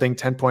rate something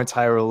 10 points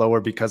higher or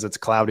lower because it's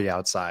cloudy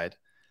outside.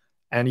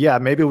 And yeah,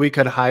 maybe we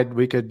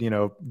could, you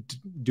know,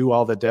 do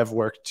all the dev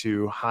work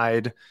to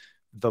hide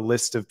the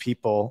list of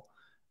people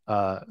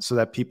so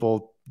that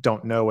people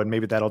don't know, and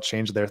maybe that'll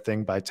change their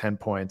thing by 10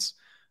 points.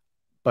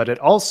 But it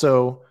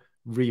also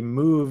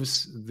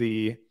removes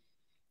the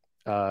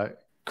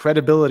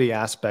credibility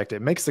aspect.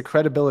 It makes the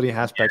credibility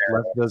aspect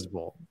less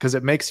visible because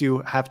it makes you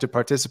have to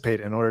participate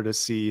in order to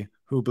see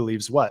who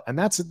believes what. And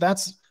that's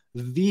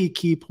the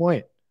key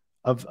point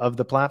of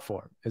the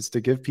platform, is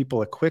to give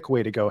people a quick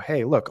way to go,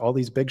 hey, look, all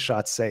these big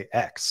shots say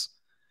X.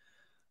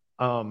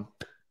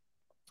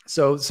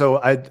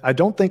 So I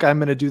don't think I'm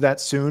going to do that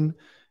soon.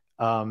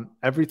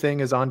 Everything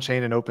is on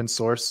chain and open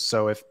source.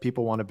 So if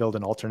people want to build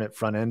an alternate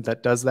front end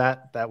that does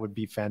that, that would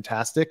be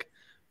fantastic.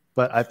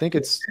 But I think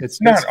it's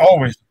not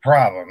always the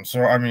problem.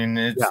 So, I mean,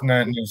 it's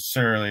not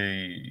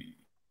necessarily.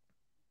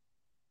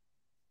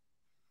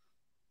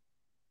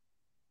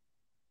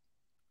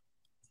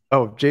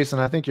 Oh, Jason,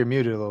 I think you're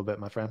muted a little bit,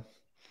 my friend.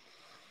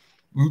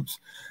 Oops.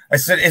 I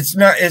said it's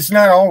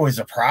not always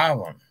a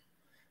problem.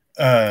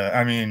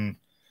 I mean,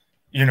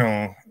 you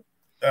know,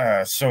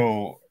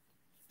 so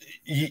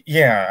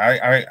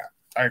yeah,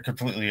 I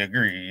completely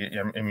agree.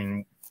 I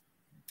mean,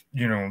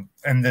 you know,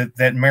 and that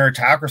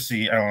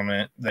meritocracy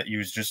element that you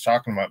was just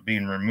talking about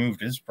being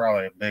removed is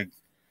probably a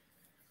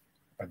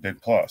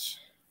big plus,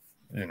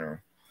 you know.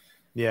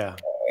 Yeah.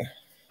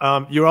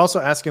 You're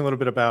also asking a little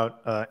bit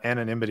about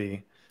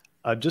anonymity.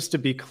 Just to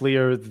be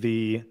clear,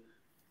 the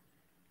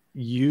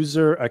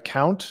user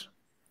account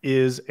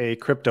is a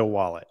crypto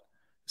wallet.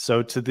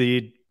 So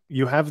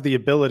you have the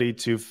ability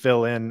to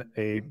fill in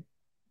a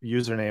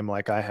username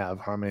like I have,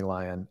 Harmony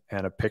Lion,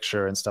 and a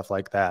picture and stuff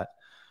like that.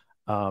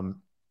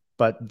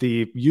 But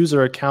the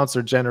user accounts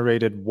are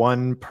generated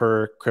one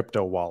per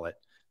crypto wallet.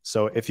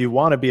 So if you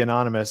want to be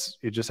anonymous,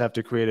 you just have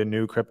to create a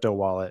new crypto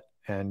wallet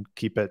and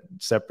keep it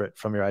separate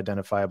from your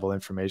identifiable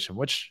information,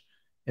 which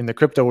in the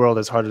crypto world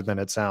is harder than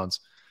it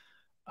sounds.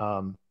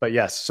 But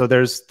yes, so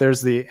there's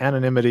the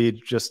anonymity,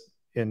 just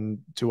to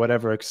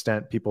whatever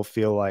extent people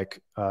feel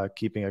like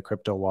keeping a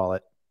crypto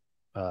wallet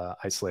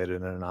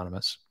isolated and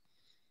anonymous.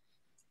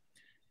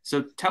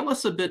 So tell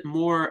us a bit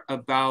more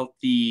about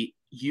the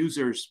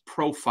user's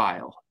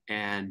profile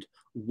and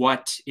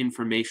what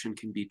information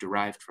can be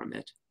derived from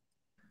it.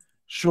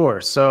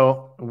 Sure.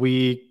 So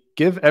we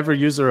give every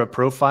user a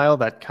profile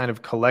that kind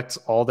of collects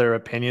all their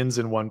opinions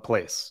in one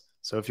place.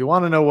 So if you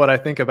want to know what I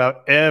think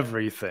about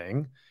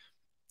everything,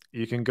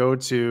 you can go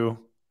to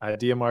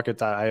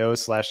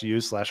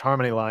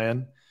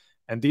ideamarket.io/u/HarmonyLion,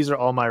 and these are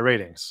all my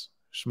ratings.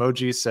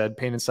 Shmoji said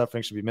pain and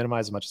suffering should be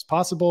minimized as much as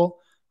possible.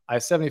 I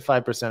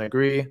 75%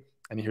 agree,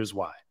 and here's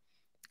why.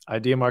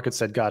 Idea Market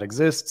said God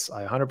exists.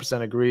 I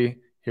 100%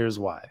 agree. Here's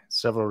why.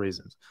 Several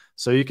reasons.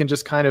 So you can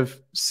just kind of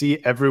see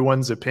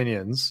everyone's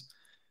opinions,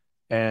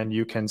 and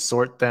you can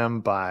sort them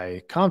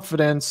by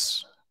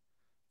confidence,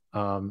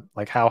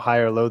 like how high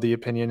or low the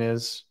opinion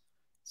is.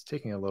 It's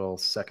taking a little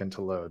second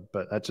to load,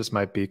 but that just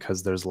might be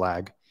because there's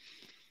lag.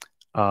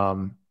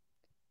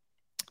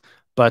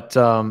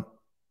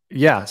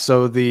 Yeah,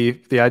 so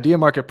the Idea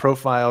Market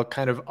profile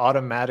kind of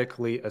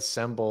automatically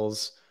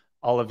assembles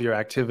all of your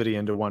activity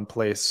into one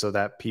place so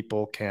that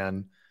people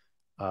can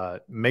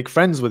make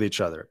friends with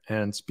each other.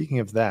 And speaking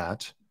of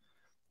that,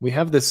 we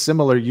have this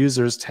similar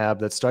users tab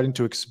that's starting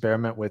to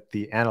experiment with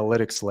the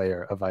analytics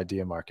layer of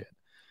Idea Market.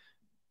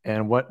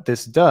 And what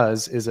this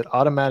does is it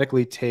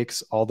automatically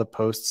takes all the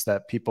posts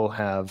that people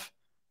have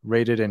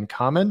rated in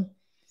common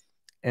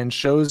and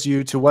shows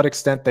you to what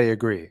extent they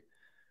agree.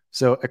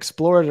 So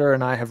Explorator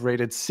and I have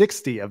rated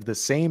 60 of the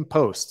same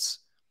posts,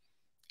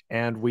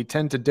 and we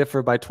tend to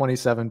differ by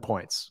 27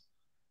 points,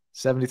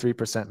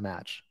 73%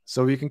 match.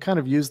 So you can kind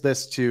of use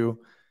this to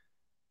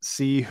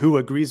see who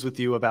agrees with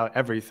you about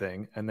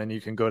everything, and then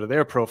you can go to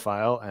their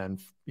profile and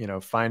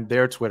find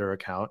their Twitter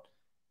account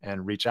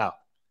and reach out.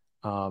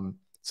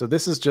 So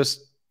this is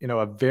just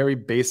a very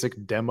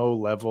basic demo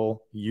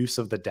level use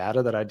of the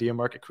data that Idea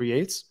Market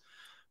creates.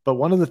 But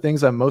one of the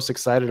things I'm most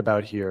excited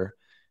about here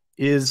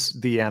is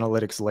the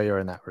analytics layer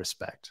in that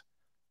respect.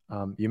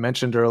 You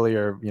mentioned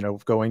earlier,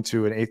 going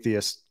to an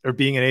atheist or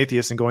being an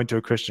atheist and going to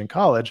a Christian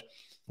college.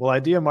 Well,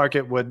 Idea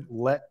Market would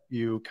let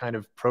you kind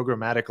of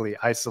programmatically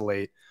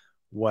isolate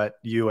what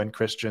you and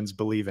Christians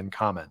believe in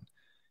common.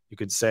 You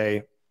could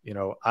say,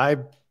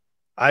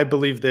 I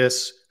believe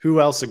this,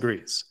 who else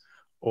agrees?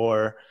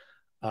 Or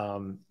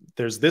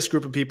there's this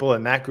group of people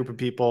and that group of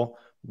people,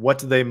 what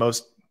do they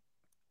most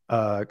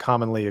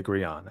commonly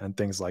agree on, and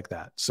things like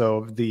that.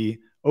 So the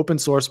open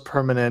source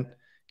permanent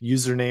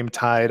username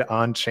tied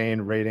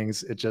on-chain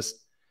ratings, it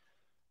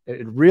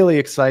really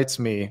excites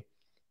me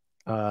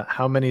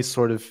how many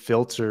sort of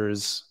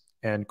filters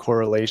and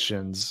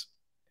correlations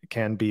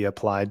can be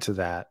applied to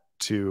that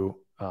to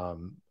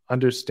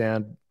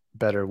understand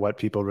better what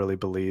people really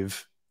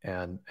believe,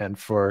 and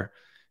for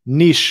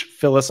niche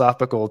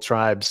philosophical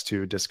tribes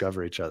to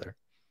discover each other.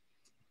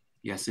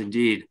 Yes,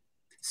 indeed.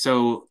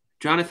 So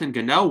Jonathan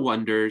Gannell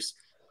wonders,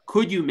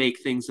 could you make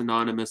things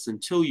anonymous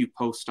until you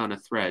post on a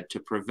thread to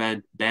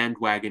prevent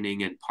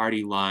bandwagoning and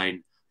party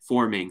line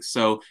forming?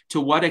 So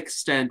to what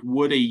extent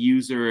would a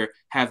user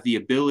have the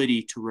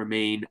ability to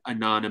remain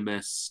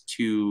anonymous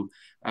to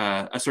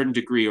a certain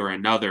degree or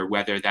another,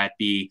 whether that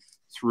be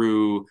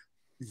through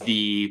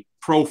the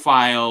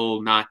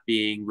profile not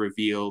being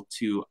revealed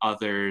to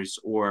others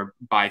or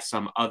by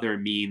some other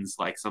means,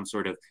 like some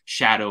sort of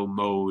shadow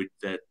mode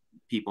that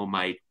people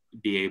might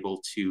be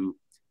able to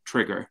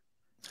trigger?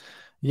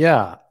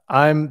 Yeah,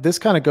 this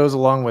kind of goes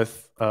along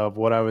with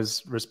what I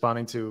was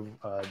responding to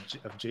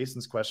of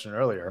Jason's question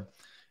earlier.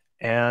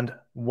 And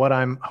what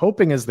I'm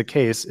hoping is the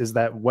case is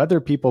that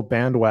whether people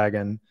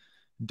bandwagon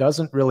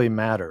doesn't really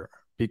matter,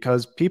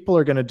 because people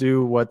are going to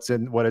do what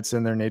it's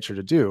in their nature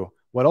to do.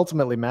 What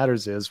ultimately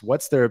matters is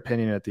what's their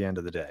opinion at the end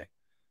of the day,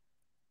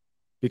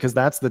 because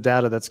that's the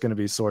data that's going to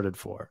be sorted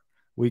for.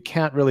 We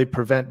can't really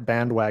prevent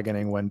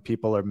bandwagoning when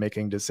people are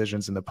making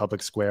decisions in the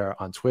public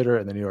square on Twitter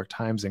and the New York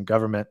Times and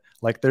government.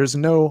 Like, there's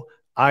no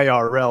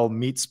IRL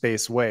meat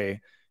space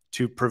way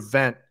to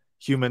prevent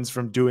humans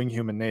from doing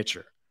human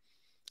nature.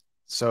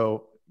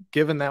 So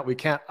given that we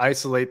can't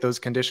isolate those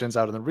conditions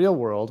out in the real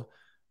world,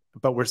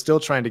 but we're still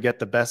trying to get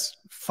the best,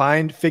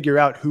 figure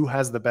out who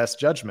has the best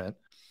judgment,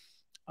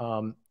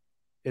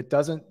 it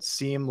doesn't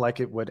seem like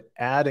it would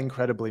add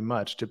incredibly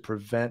much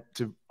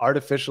to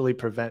artificially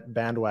prevent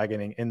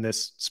bandwagoning in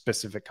this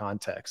specific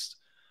context.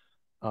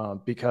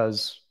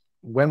 Because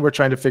when we're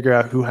trying to figure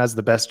out who has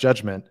the best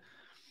judgment,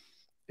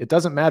 it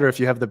doesn't matter if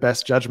you have the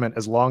best judgment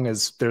as long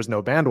as there's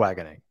no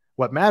bandwagoning.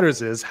 What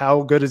matters is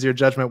how good is your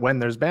judgment when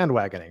there's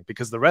bandwagoning,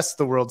 because the rest of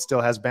the world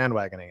still has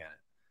bandwagoning in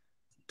it.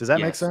 Does that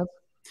make sense?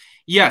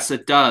 Yes,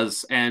 it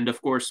does. And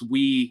of course,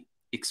 we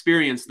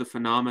experience the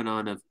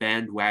phenomenon of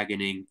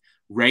bandwagoning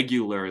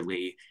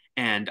regularly.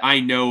 And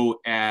I know,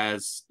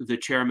 as the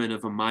chairman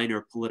of a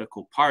minor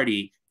political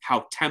party,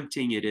 how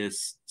tempting it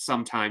is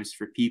sometimes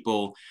for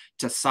people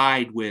to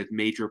side with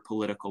major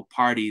political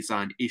parties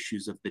on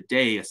issues of the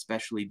day,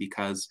 especially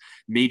because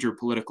major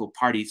political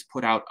parties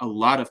put out a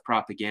lot of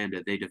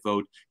propaganda. They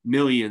devote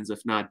millions,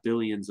 if not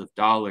billions of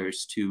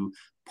dollars to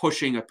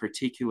pushing a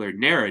particular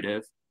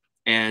narrative.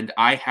 And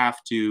I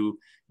have to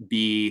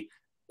be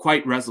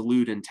quite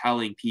resolute in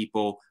telling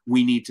people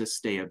we need to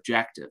stay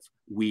objective.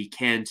 We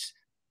can't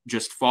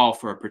just fall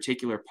for a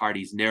particular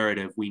party's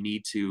narrative. We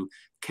need to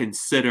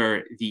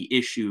consider the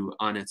issue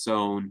on its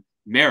own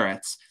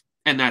merits.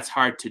 And that's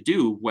hard to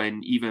do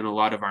when even a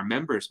lot of our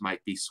members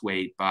might be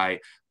swayed by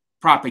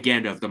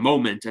propaganda of the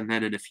moment. And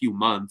then in a few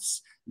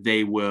months,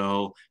 they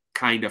will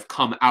kind of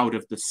come out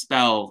of the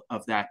spell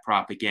of that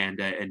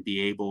propaganda and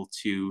be able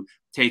to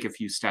take a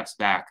few steps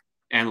back,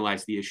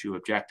 analyze the issue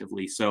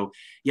objectively. So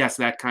yes,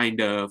 that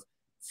kind of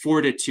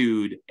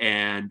fortitude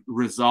and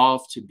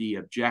resolve to be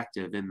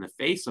objective in the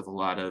face of a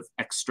lot of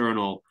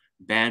external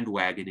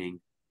bandwagoning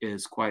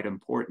is quite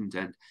important.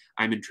 And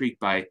I'm intrigued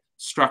by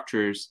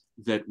structures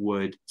that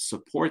would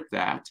support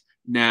that.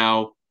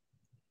 Now,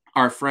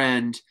 our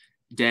friend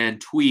Dan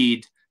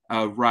Tweed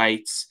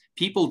writes,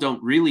 people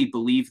don't really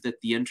believe that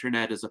the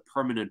internet is a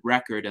permanent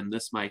record, and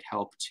this might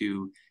help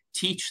to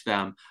teach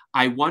them.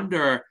 I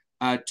wonder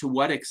to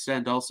what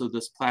extent also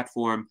this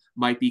platform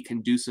might be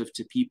conducive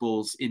to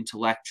people's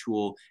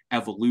intellectual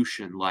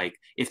evolution. Like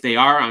if they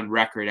are on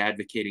record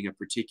advocating a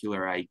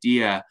particular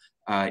idea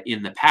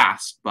in the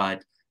past,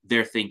 but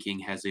their thinking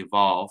has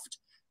evolved,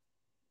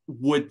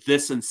 would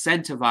this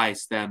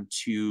incentivize them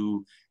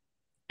to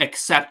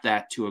accept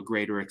that to a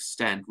greater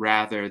extent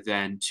rather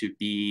than to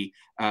be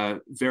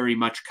very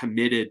much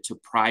committed to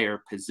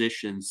prior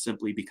positions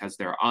simply because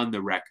they're on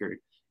the record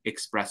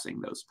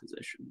expressing those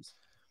positions?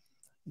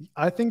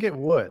 I think it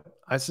would.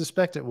 I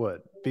suspect it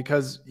would,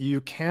 because you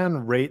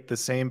can rate the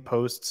same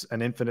posts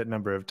an infinite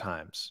number of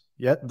times.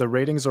 Yet the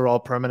ratings are all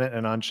permanent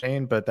and on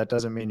chain, but that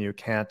doesn't mean you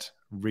can't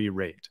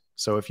re-rate.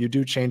 So if you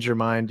do change your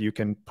mind, you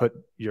can put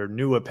your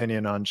new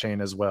opinion on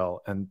chain as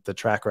well, and the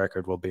track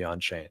record will be on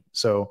chain.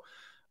 So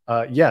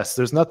yes,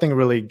 there's nothing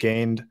really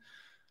gained.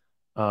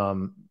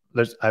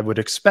 I would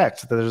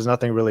expect that there's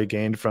nothing really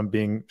gained from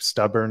being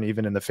stubborn,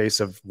 even in the face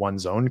of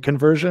one's own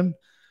conversion.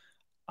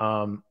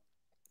 And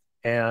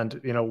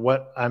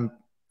what I'm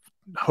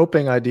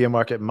hoping Idea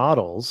Market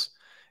models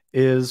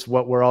is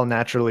what we're all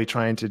naturally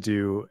trying to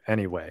do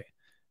anyway,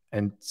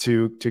 and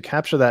to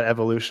capture that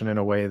evolution in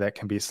a way that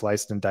can be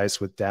sliced and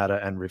diced with data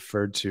and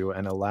referred to,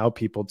 and allow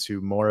people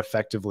to more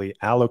effectively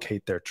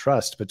allocate their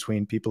trust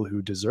between people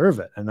who deserve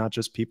it and not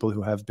just people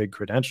who have big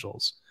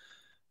credentials,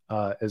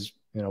 is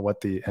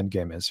what the end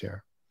game is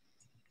here.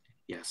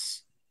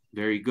 Yes,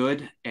 very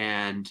good.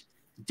 And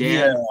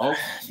Dan,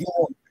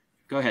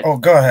 go ahead. Oh,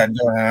 go ahead.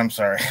 Go ahead. I'm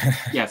sorry.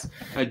 Yes.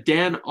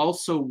 Dan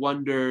also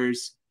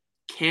wonders,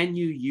 can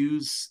you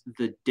use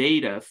the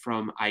data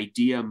from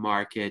Idea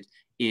Market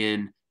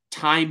in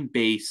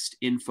time-based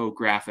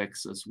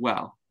infographics as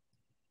well?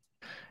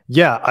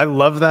 Yeah, I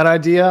love that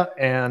idea.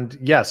 And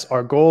yes,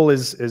 our goal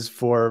is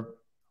for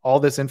all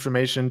this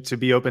information to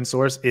be open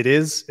source. It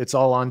is. It's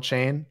all on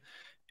chain.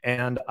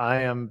 And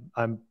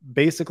I'm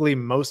basically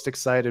most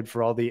excited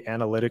for all the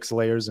analytics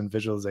layers and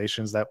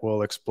visualizations that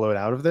will explode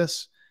out of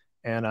this.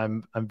 And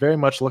I'm very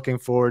much looking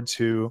forward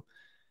to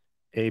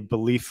a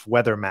belief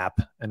weather map,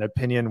 an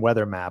opinion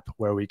weather map,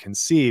 where we can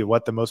see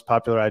what the most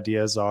popular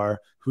ideas are,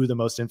 who the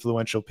most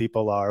influential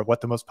people are, what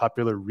the most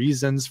popular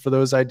reasons for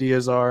those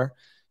ideas are,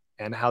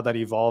 and how that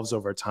evolves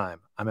over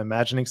time. I'm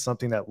imagining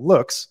something that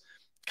looks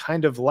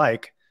kind of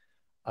like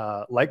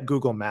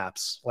Google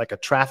Maps, like a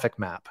traffic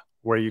map,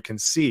 where you can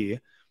see,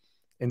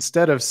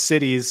 instead of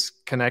cities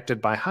connected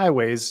by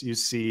highways, you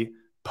see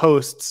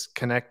posts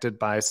connected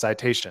by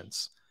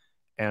citations.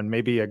 And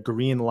maybe a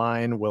green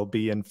line will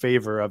be in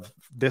favor of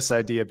this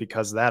idea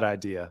because that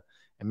idea.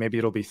 And maybe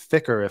it'll be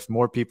thicker if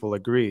more people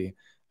agree.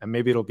 And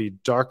maybe it'll be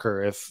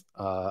darker if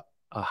a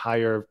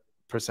higher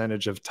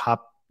percentage of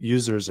top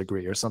users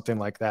agree, or something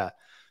like that.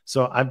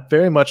 So I'm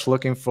very much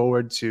looking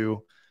forward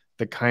to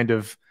the kind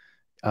of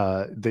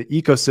the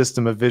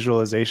ecosystem of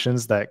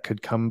visualizations that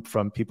could come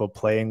from people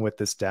playing with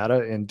this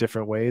data in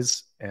different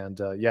ways.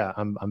 And yeah,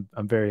 I'm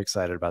very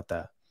excited about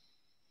that.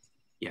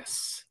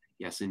 Yes,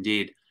 yes,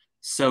 indeed.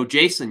 So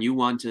Jason, you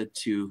wanted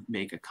to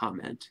make a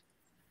comment.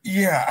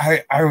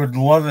 Yeah, I would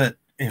love it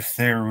if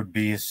there would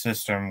be a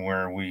system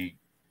where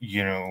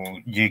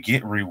you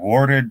get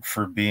rewarded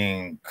for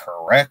being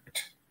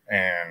correct,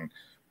 and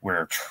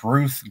where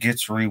truth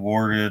gets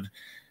rewarded,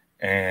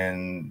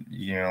 and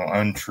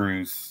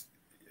untruth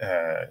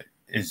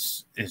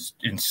is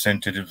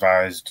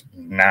incentivized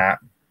not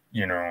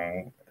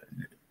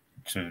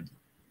to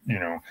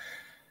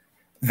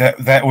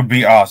that would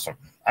be awesome.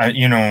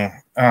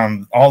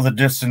 All the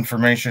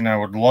disinformation, I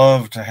would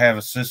love to have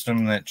a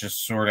system that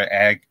just sort of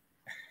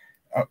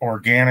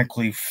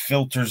organically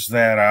filters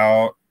that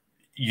out,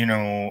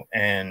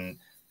 and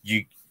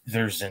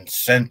there's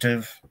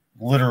incentive,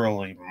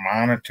 literally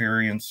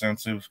monetary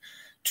incentive,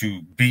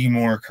 to be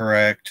more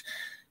correct.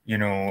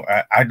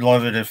 I'd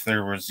love it if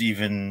there was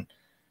even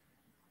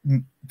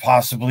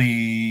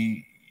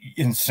possibly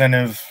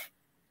incentive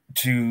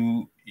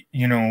to,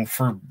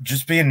 for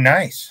just being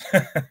nice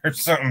or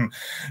something.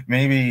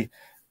 Maybe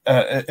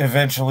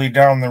eventually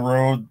down the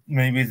road,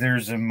 maybe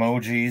there's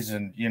emojis,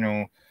 and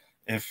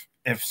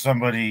if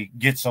somebody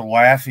gets a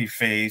laughy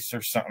face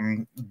or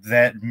something,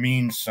 that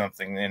means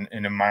something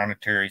in a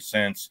monetary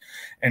sense.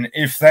 And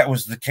if that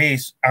was the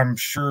case, I'm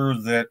sure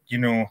that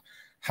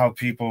how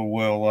people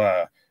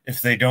will,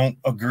 if they don't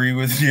agree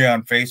with you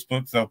on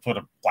Facebook, they'll put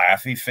a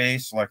laughy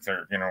face, like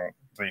they're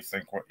they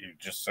think what you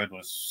just said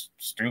was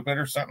stupid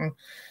or something.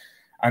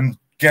 I'm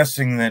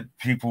guessing that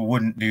people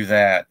wouldn't do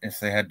that if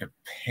they had to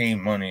pay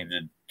money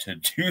to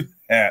do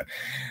that.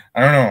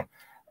 I don't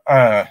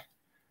know.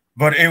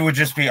 But it would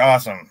just be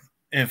awesome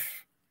if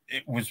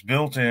it was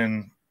built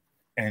in,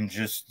 and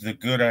just the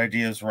good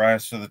ideas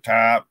rise to the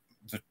top.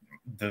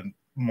 The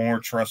more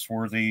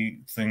trustworthy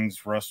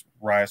things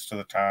rise to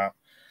the top.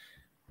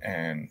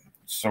 And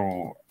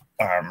so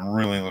I'm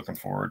really looking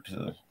forward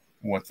to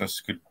what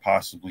this could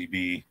possibly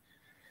be.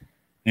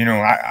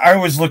 I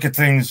always look at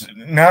things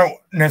not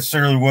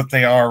necessarily what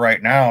they are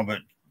right now, but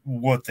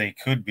what they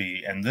could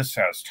be. And this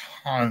has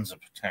tons of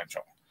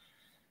potential.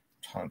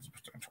 Tons of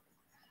potential.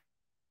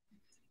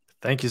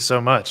 Thank you so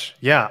much.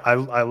 Yeah, I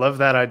love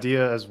that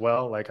idea as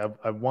well. Like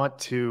I want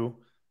to,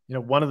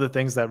 one of the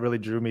things that really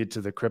drew me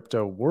to the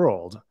crypto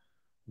world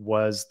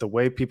was the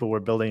way people were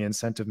building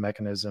incentive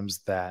mechanisms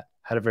that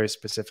had a very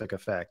specific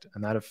effect.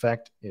 And that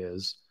effect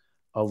is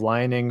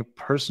aligning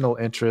personal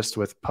interest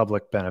with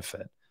public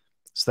benefit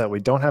so that we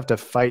don't have to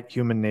fight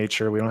human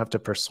nature. We don't have to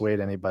persuade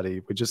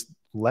anybody. We just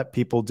let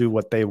people do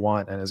what they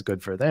want and is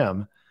good for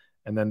them.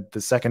 And then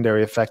the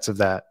secondary effects of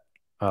that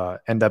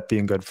end up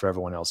being good for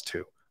everyone else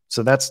too.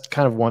 So that's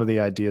kind of one of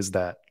the ideas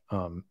that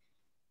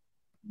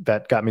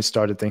that got me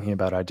started thinking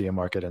about idea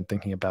market and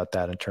thinking about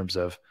that in terms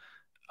of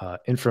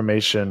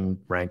information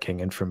ranking,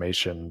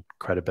 information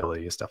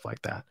credibility, stuff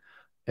like that.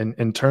 And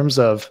in terms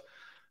of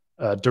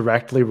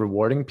directly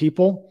rewarding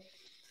people,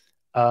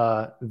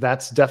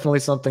 that's definitely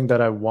something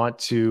that I want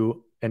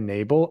to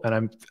enable,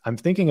 and I'm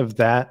thinking of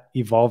that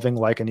evolving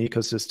like an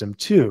ecosystem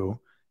too,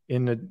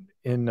 in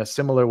a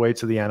similar way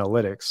to the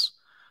analytics,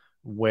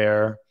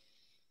 where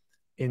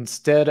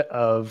instead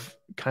of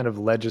kind of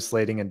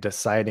legislating and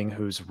deciding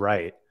who's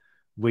right,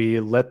 we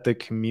let the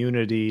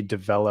community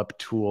develop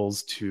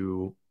tools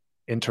to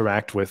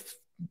interact with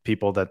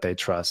people that they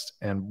trust.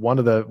 And one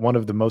of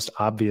the most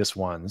obvious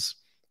ones,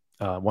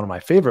 one of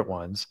my favorite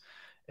ones,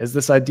 is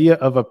this idea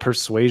of a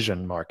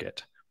persuasion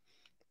market.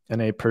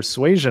 And a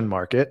persuasion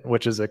market,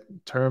 which is a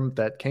term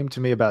that came to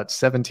me about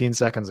 17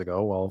 seconds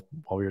ago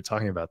while we were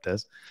talking about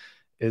this,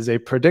 is a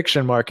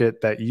prediction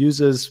market that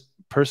uses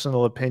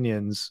personal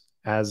opinions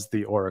as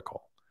the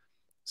oracle.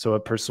 So a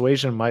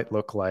persuasion might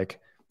look like,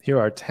 here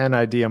are 10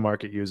 idea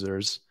market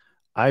users.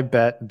 I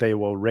bet they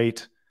will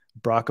rate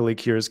broccoli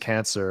cures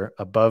cancer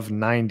above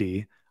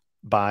 90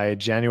 by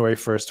January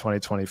 1st,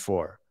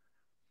 2024.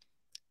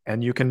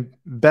 And you can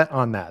bet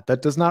on that.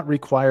 That does not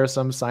require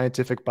some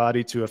scientific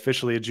body to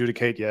officially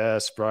adjudicate,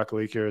 yes,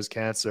 broccoli cures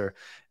cancer.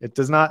 It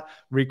does not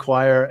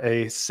require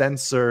a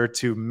sensor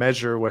to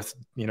measure with,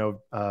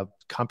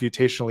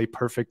 computationally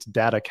perfect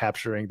data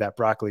capturing that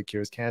broccoli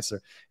cures cancer.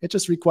 It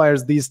just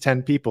requires these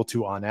 10 people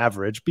to, on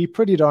average, be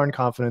pretty darn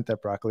confident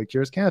that broccoli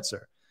cures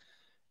cancer.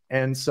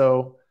 And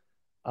so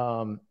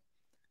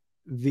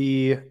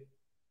the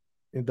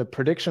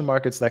prediction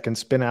markets that can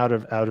spin out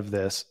of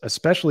this,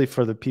 especially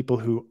for the people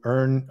who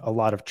earn a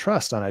lot of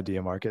trust on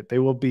idea market, they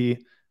will be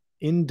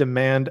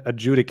in-demand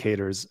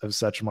adjudicators of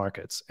such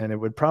markets. And it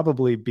would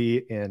probably be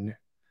in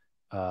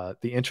the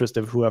interest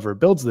of whoever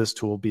builds this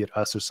tool, be it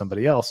us or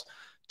somebody else,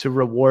 to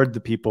reward the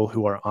people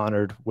who are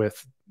honored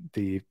with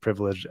the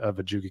privilege of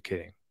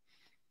adjudicating.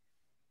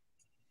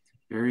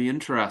 Very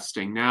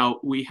interesting. Now,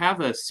 we have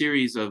a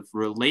series of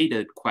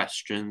related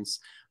questions.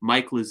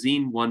 Mike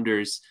Lazine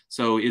wonders,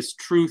 so is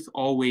truth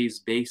always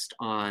based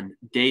on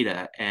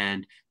data?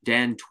 And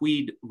Dan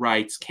Tweed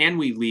writes, can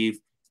we leave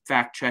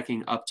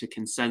fact-checking up to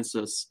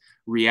consensus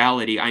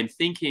reality? I'm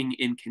thinking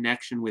in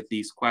connection with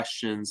these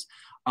questions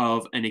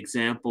of an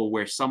example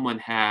where someone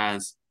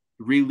has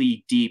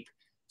really deep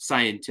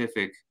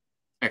scientific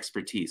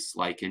expertise,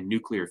 like in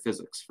nuclear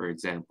physics, for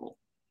example.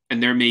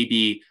 And there may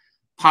be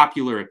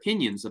popular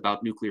opinions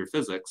about nuclear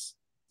physics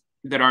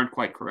that aren't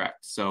quite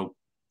correct. So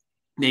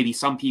maybe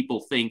some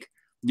people think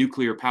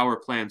nuclear power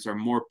plants are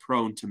more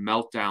prone to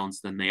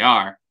meltdowns than they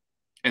are.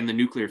 And the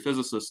nuclear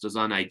physicist is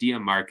on idea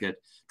market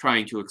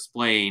trying to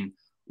explain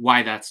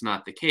why that's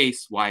not the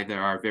case, why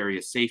there are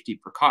various safety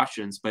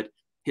precautions, but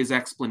his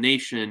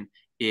explanation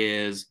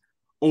is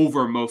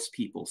over most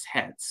people's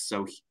heads.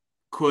 So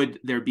could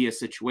there be a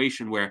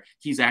situation where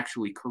he's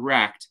actually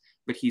correct,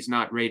 but he's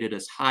not rated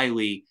as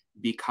highly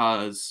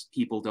because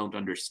people don't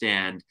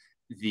understand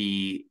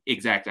the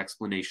exact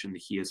explanation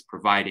that he is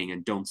providing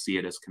and don't see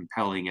it as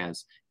compelling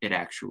as it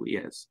actually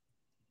is?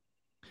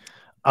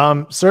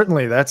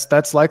 Certainly,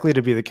 that's likely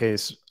to be the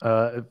case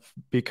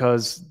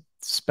because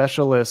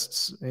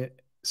specialists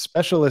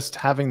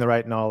having the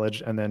right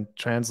knowledge and then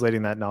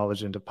translating that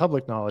knowledge into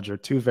public knowledge are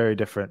two very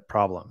different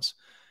problems.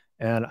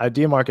 And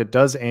idea market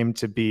does aim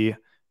to be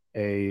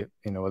a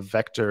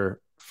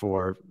vector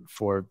for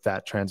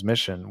that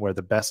transmission where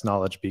the best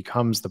knowledge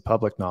becomes the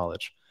public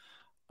knowledge.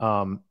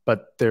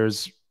 But there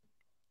is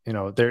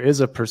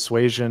a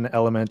persuasion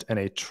element and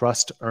a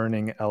trust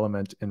earning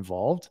element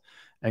involved.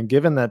 And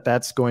given that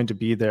that's going to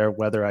be there,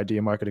 whether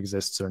idea market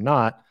exists or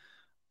not,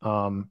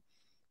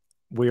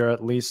 we are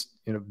at least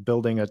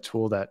building a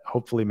tool that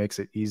hopefully makes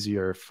it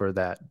easier for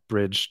that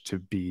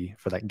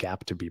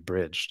gap to be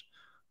bridged.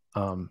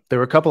 There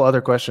were a couple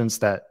other questions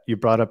that you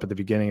brought up at the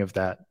beginning of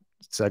that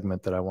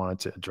segment that I wanted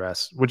to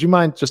address. Would you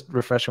mind just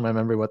refreshing my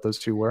memory what those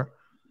two were?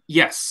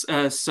 Yes.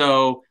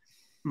 So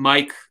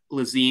Mike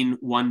Lazine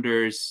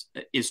wonders,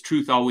 is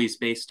truth always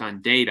based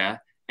on data?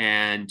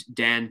 And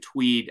Dan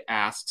Tweed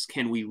asks,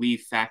 can we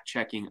leave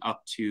fact-checking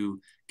up to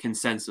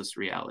consensus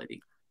reality?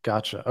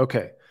 Gotcha.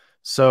 Okay.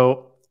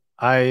 So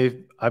I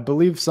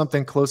believe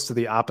something close to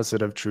the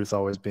opposite of truth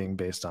always being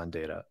based on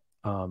data.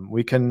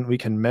 We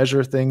can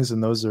measure things,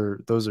 and those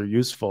are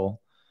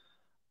useful.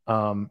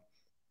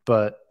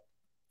 But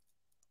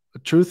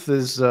truth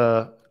is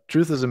a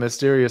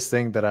mysterious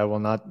thing that I will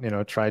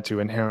not try to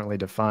inherently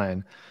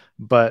define.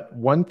 But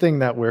one thing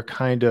that we're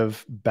kind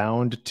of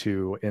bound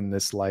to in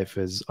this life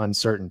is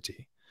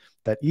uncertainty.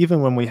 That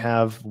even when we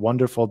have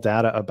wonderful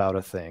data about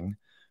a thing,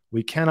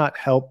 we cannot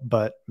help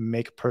but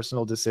make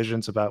personal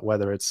decisions about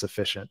whether it's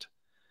sufficient.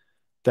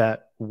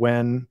 That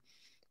when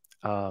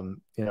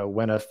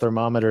when a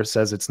thermometer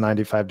says it's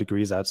 95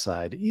 degrees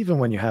outside, even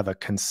when you have a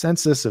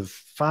consensus of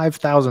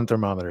 5,000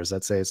 thermometers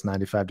that say it's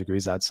 95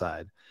 degrees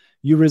outside,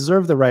 you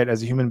reserve the right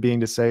as a human being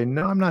to say,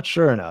 no, I'm not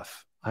sure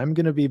enough. I'm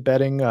going to be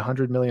betting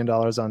 $100 million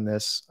on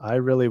this. I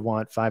really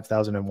want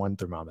 5,001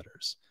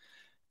 thermometers.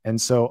 And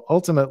so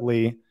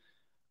ultimately,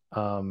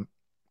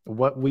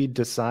 what we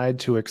decide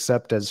to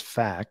accept as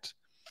fact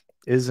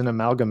is an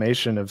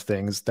amalgamation of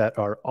things that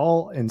are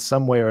all in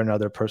some way or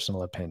another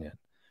personal opinion.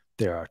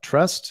 There are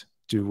trust.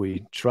 Do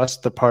we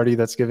trust the party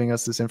that's giving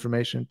us this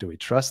information? Do we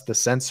trust the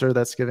censor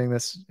that's giving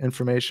this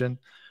information?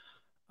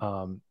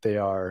 They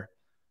are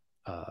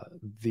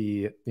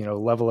the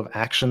level of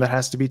action that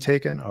has to be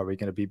taken. Are we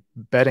going to be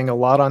betting a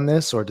lot on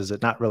this, or does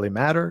it not really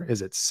matter?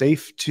 Is it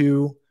safe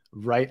to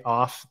write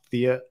off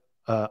the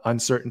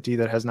uncertainty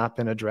that has not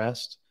been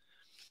addressed?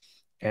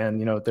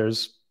 And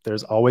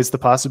there's always the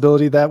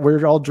possibility that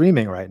we're all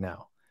dreaming right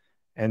now.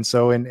 And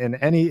so in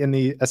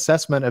the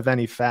assessment of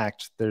any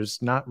fact,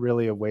 there's not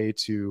really a way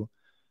to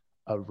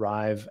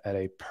arrive at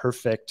a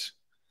perfect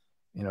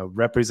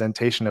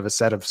representation of a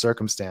set of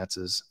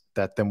circumstances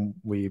that then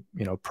we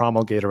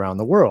promulgate around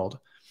the world.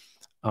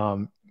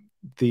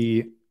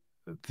 The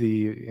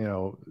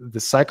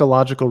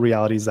psychological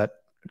realities that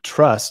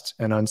trust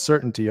and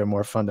uncertainty are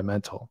more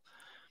fundamental.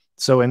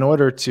 So in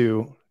order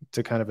to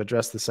kind of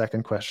address the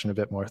second question a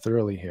bit more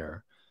thoroughly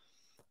here,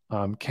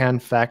 can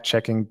fact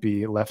checking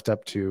be left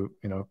up to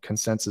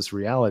consensus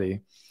reality?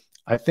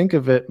 I think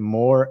of it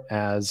more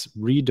as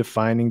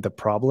redefining the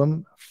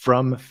problem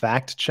from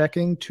fact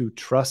checking to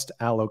trust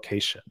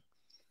allocation.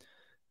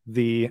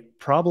 The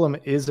problem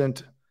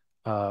isn't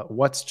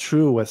what's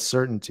true with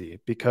certainty,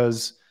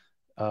 because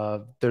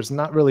there's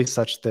not really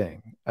such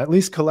thing, at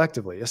least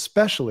collectively,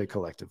 especially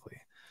collectively.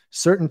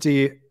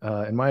 Certainty,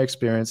 in my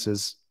experience,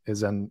 is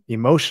an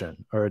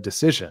emotion or a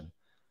decision.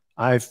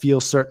 I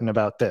feel certain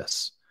about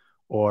this,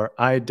 or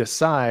I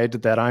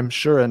decide that I'm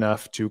sure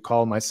enough to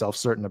call myself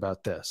certain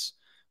about this.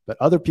 But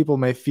other people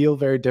may feel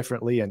very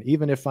differently, and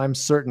even if I'm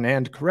certain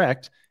and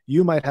correct,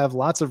 you might have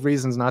lots of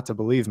reasons not to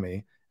believe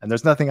me, and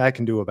there's nothing I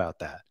can do about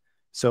that.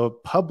 So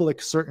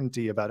public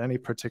certainty about any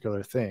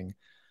particular thing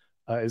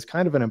is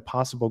kind of an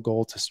impossible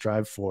goal to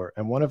strive for.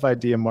 And one of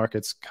Idea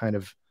Market's kind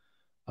of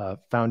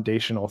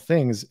foundational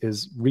things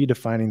is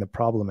redefining the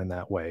problem in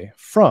that way,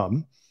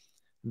 from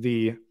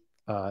the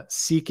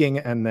seeking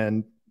and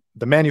then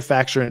the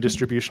manufacture and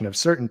distribution of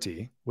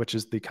certainty, which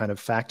is the kind of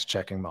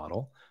fact-checking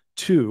model,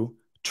 to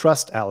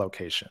trust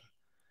allocation.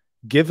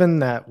 Given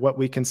that what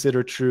we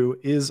consider true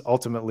is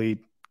ultimately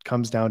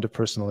comes down to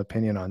personal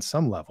opinion on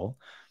some level,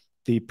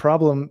 the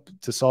problem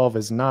to solve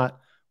is not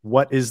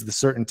what is the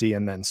certainty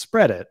and then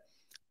spread it,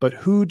 but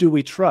who do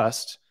we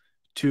trust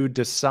to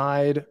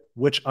decide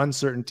which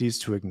uncertainties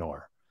to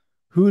ignore?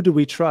 Who do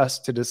we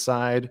trust to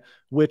decide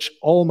which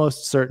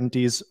almost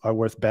certainties are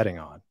worth betting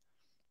on?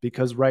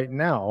 Because right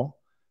now,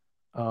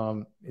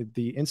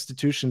 the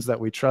institutions that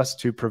we trust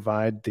to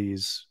provide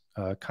these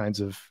kinds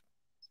of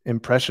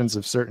impressions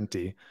of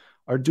certainty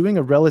are doing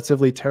a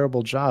relatively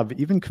terrible job,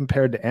 even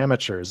compared to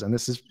amateurs. And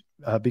this has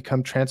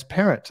become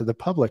transparent to the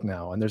public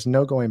now, and there's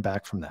no going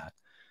back from that.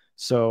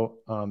 So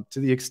to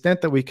the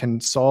extent that we can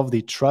solve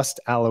the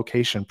trust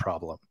allocation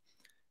problem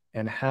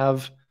and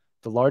have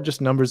the largest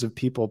numbers of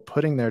people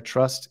putting their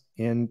trust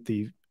in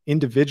the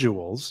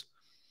individuals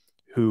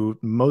who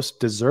most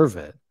deserve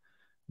it,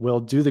 will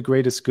do the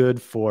greatest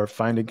good for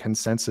finding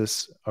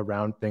consensus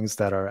around things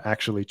that are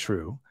actually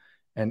true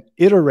and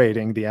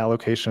iterating the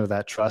allocation of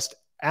that trust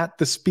at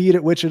the speed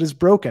at which it is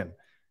broken,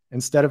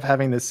 instead of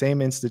having the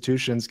same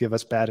institutions give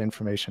us bad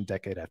information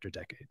decade after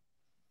decade.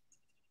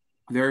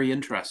 Very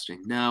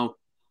interesting. Now,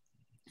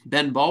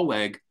 Ben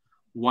Ballweg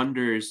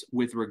wonders,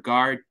 with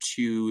regard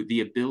to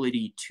the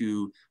ability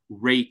to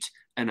rate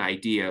an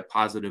idea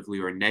positively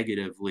or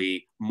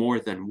negatively more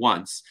than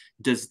once,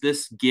 does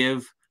this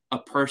give a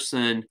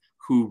person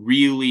who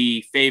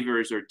really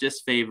favors or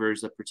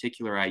disfavors a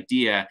particular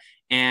idea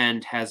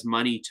and has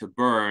money to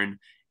burn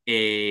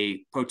a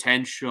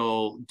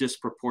potential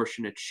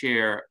disproportionate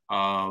share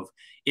of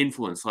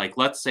influence? Like,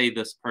 let's say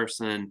this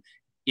person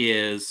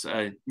is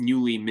a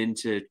newly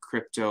minted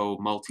crypto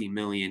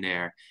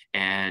multimillionaire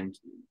and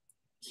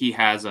he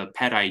has a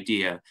pet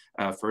idea.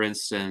 For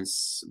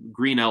instance,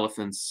 green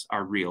elephants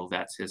are real.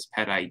 That's his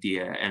pet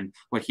idea. And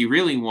what he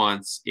really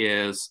wants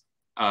is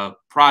a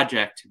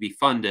project to be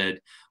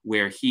funded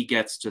where he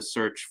gets to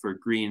search for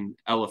green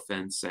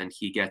elephants and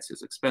he gets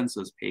his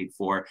expenses paid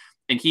for.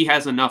 And he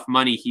has enough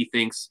money, he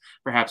thinks,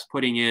 perhaps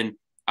putting in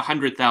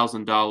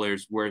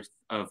 $100,000 worth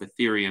of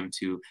Ethereum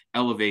to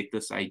elevate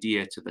this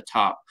idea to the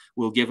top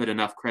will give it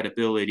enough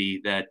credibility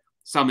that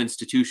some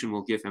institution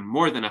will give him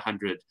more than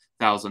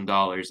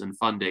 $100,000 in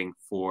funding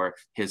for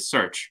his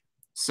search.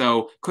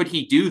 So could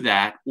he do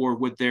that, or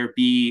would there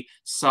be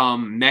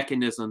some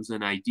mechanisms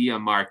in idea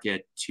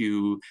market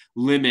to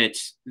limit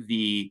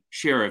the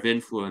share of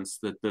influence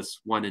that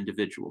this one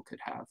individual could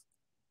have?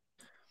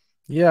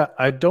 Yeah,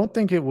 I don't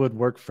think it would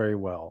work very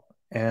well.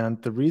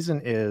 And the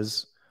reason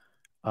is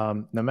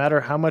no matter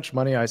how much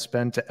money I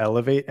spend to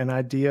elevate an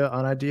idea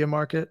on Idea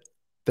Market,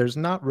 there's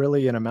not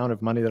really an amount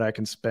of money that I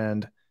can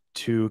spend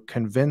to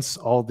convince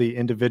all the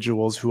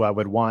individuals who I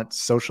would want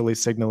socially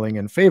signaling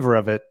in favor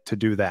of it to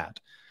do that.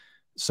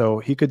 So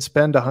he could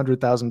spend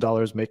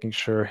 $100,000 making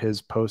sure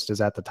his post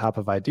is at the top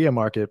of Idea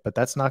Market, but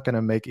that's not going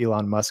to make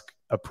Elon Musk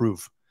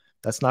approve.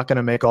 That's not going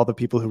to make all the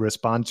people who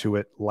respond to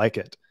it like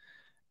it.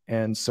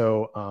 And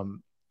so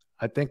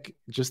I think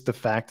just the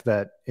fact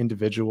that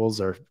individuals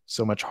are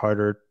so much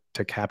harder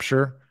to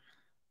capture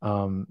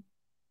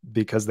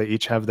because they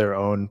each have their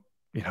own,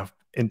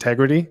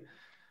 integrity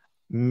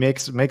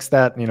makes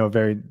that,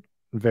 very,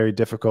 very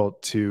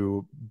difficult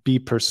to be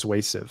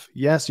persuasive.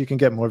 Yes, you can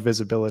get more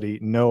visibility.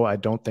 No, I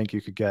don't think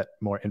you could get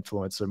more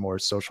influence or more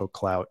social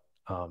clout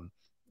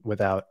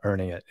without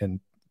earning it in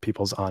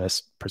people's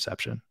honest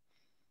perception.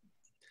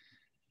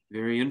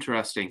 Very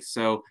interesting.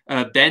 So,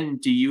 Ben,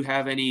 do you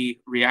have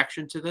any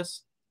reaction to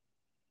this?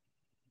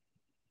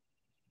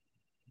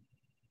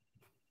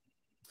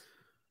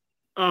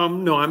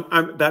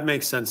 No, that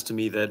makes sense to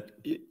me that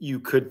you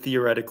could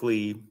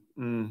theoretically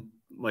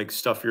like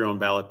stuff your own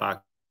ballot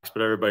box,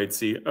 but everybody'd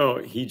see,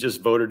 oh, he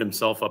just voted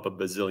himself up a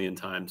bazillion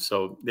times.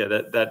 So yeah,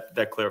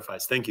 that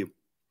clarifies. Thank you.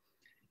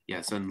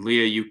 Yes, and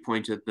Leah, you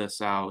pointed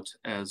this out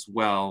as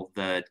well,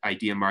 that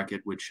Idea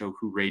Market would show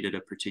who rated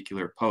a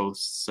particular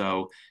post.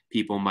 So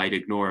people might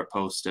ignore a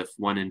post if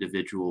one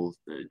individual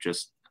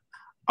just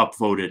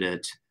upvoted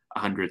it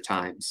 100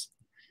 times.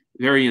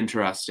 Very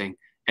interesting.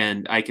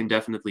 And I can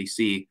definitely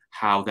see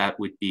how that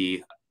would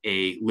be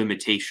a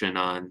limitation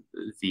on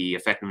the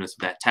effectiveness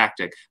of that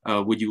tactic.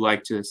 Would you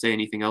like to say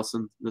anything else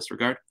in this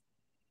regard?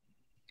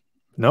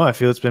 No, I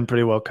feel it's been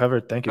pretty well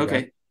covered. Thank you.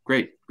 Okay, guys.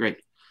 great.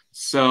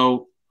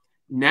 So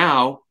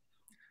now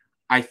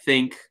I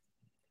think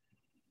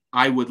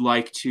I would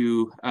like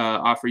to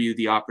offer you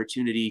the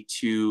opportunity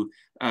to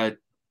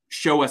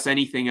show us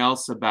anything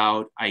else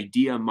about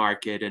Idea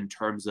Market in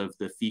terms of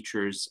the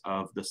features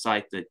of the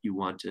site that you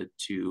wanted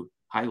to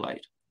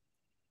highlight.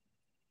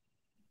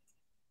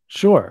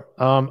 Sure.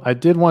 I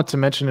did want to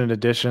mention in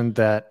addition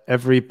that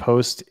every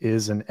post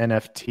is an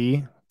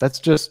NFT. That's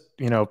just,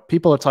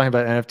 people are talking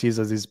about NFTs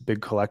as these big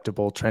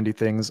collectible, trendy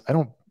things. I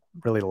don't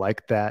really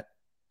like that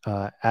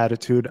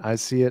attitude. I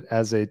see it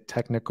as a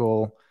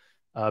technical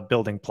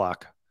building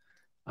block.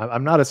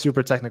 I'm not a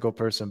super technical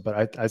person,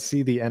 but I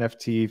see the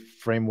NFT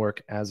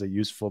framework as a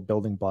useful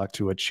building block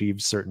to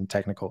achieve certain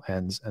technical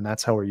ends. And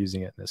that's how we're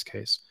using it in this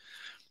case.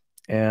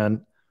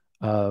 And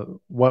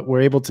what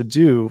we're able to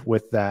do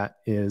with that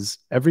is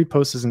every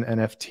post is an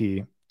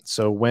NFT.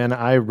 So when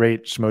I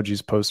rate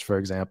Shmoji's post, for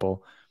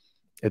example,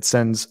 it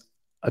sends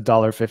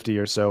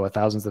 $1.50 or so, a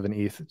thousandth of an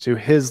ETH, to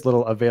his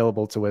little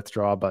available to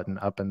withdraw button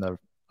up in the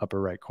upper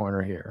right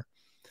corner here.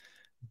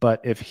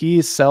 But if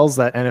he sells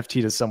that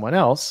NFT to someone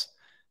else,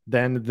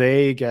 then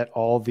they get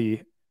all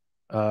the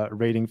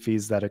rating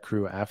fees that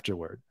accrue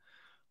afterward.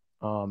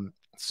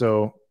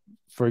 So,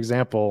 for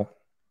example,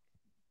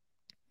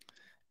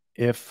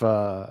 if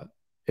a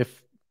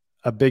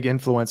big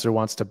influencer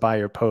wants to buy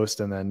your post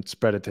and then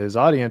spread it to his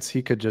audience,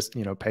 he could just,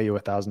 pay you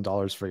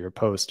 $1,000 for your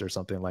post or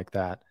something like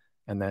that,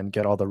 and then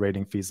get all the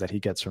rating fees that he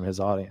gets from his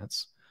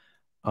audience.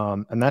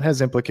 And that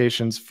has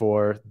implications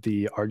for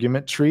the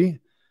argument tree,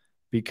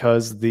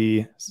 because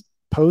the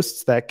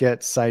posts that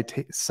get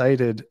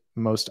cited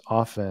most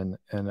often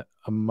and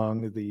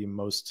among the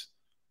most,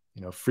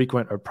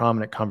 frequent or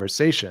prominent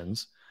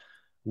conversations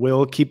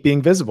will keep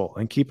being visible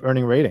and keep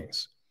earning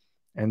ratings.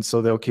 And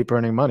so they'll keep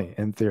earning money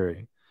in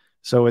theory.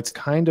 So it's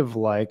kind of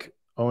like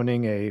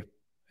owning a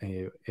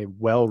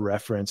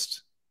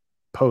well-referenced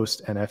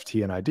post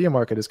NFT and Idea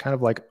Market is kind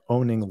of like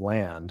owning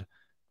land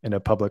in a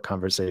public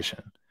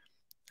conversation.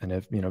 And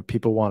if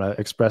people want to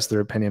express their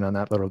opinion on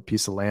that little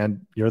piece of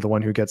land, you're the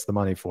one who gets the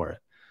money for it.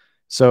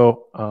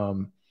 So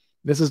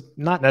this is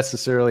not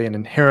necessarily an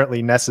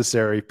inherently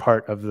necessary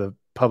part of the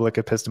public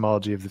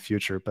epistemology of the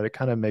future, but it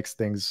kind of makes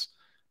things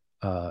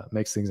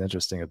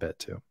interesting a bit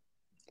too.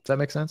 Does that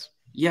make sense?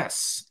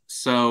 Yes.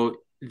 So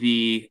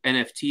the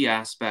NFT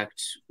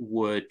aspect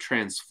would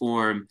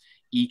transform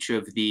each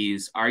of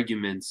these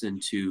arguments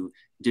into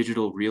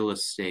digital real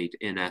estate,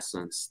 in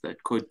essence,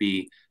 that could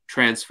be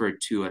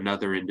transferred to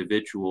another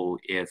individual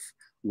if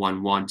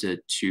one wanted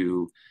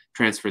to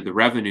transfer the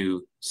revenue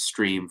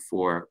stream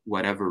for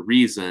whatever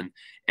reason.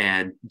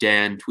 And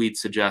Dan Tweed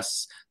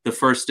suggests the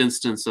first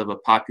instance of a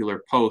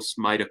popular post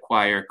might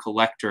acquire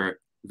collector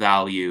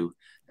value.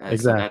 Exactly.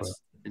 So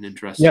that's an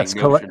interesting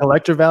notion.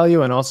 Collector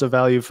value, and also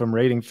value from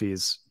rating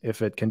fees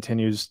if it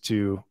continues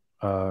to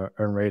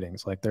earn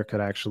ratings. Like there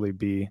could actually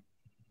be,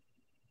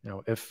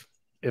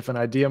 if an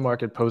Idea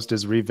Market post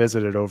is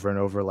revisited over and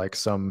over, like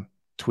some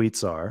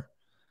tweets are,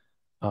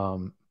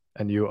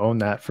 and you own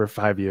that for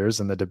 5 years,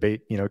 and the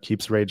debate,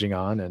 keeps raging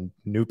on, and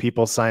new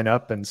people sign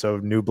up, and so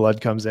new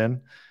blood comes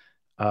in.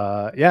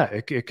 Yeah,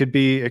 it could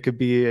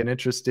be an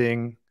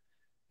interesting,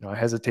 I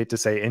hesitate to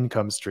say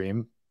income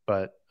stream,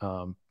 but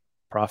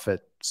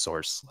profit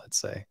source, let's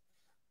say.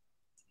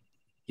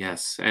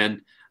 Yes,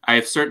 and I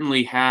have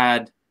certainly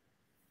had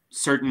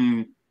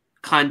certain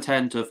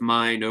content of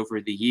mine over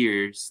the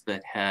years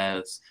that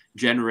has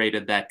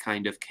generated that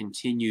kind of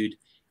continued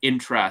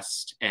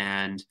interest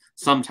and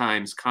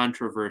sometimes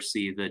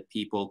controversy that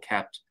people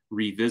kept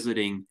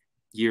revisiting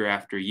year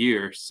after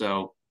year.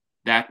 So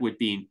that would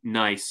be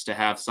nice to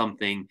have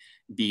something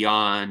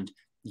beyond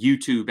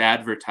YouTube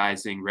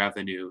advertising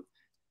revenue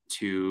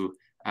to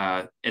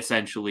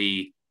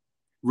essentially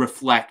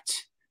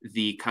reflect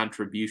the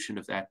contribution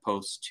of that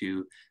post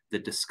to the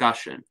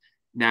discussion.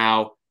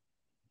 Now,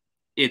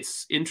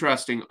 it's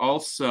interesting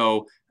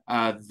also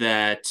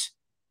that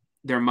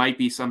there might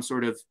be some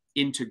sort of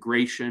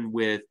integration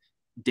with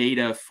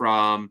data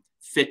from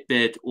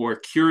Fitbit or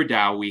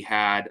CureDAO. We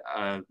had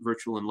a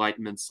virtual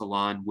Enlightenment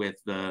Salon with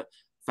the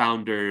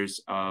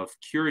founders of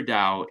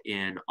CureDAO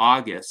in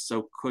August.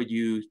 So could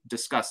you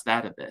discuss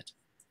that a bit?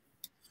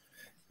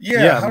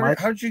 Yeah,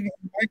 how'd you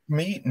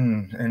meet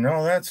and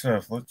all that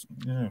stuff?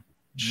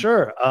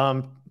 Sure.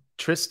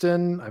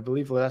 Tristan, I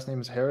believe the last name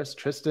is Harris.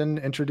 Tristan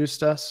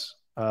introduced us.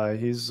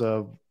 He's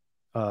kind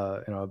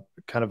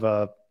of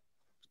a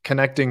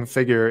connecting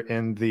figure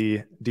in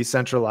the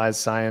decentralized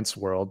science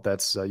world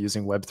that's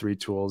using Web3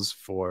 tools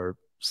for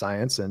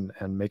science and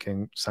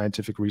making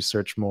scientific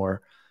research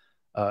more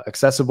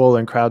accessible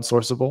and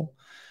crowdsourceable.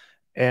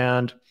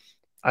 And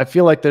I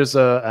feel like there's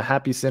a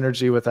happy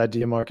synergy with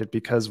Idea Market,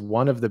 because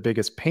one of the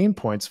biggest pain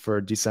points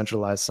for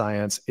decentralized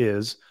science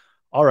is,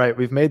 all right,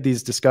 we've made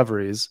these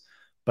discoveries,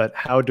 but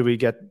how do we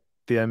get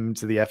them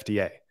to the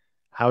FDA?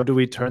 How do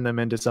we turn them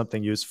into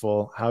something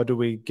useful? How do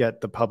we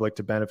get the public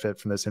to benefit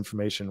from this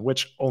information,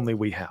 which only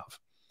we have?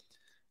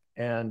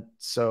 And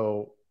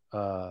so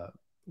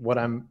what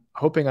I'm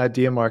hoping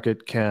Idea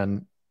Market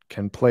can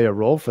play a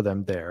role for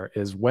them there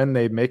is when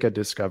they make a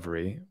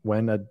discovery,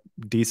 when a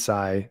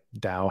DeSci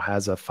DAO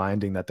has a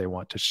finding that they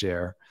want to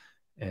share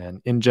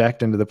and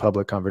inject into the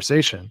public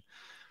conversation,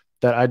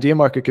 that Idea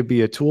Market could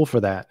be a tool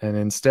for that. And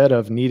instead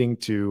of needing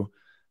to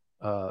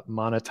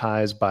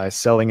monetize by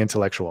selling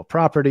intellectual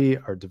property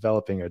or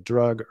developing a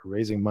drug or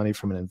raising money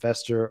from an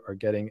investor or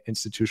getting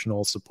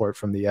institutional support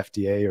from the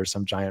FDA or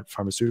some giant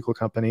pharmaceutical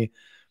company,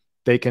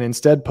 they can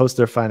instead post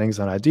their findings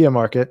on Idea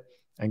Market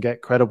and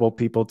get credible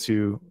people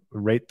to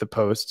rate the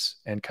posts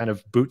and kind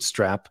of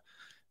bootstrap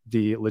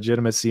the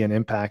legitimacy and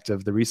impact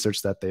of the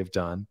research that they've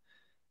done.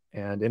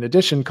 And in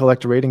addition,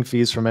 collect rating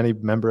fees from any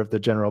member of the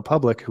general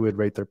public who would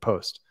rate their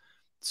post.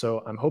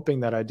 So I'm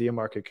hoping that Idea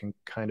Market can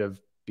kind of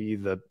be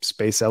the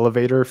space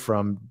elevator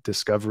from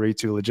discovery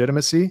to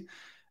legitimacy,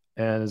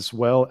 as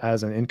well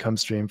as an income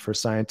stream for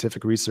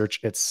scientific research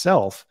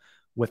itself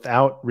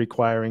without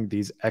requiring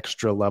these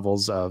extra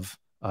levels of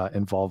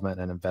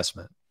involvement and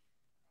investment.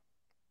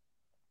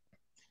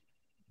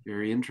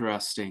 Very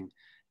interesting.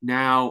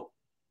 Now,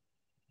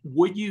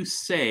 would you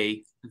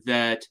say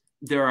that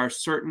there are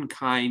certain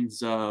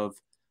kinds of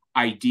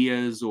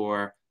ideas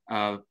or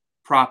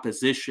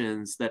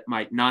propositions that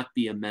might not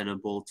be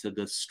amenable to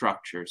this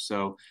structure?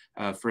 So,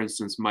 for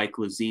instance, Mike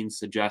Lezine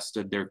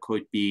suggested there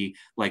could be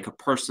like a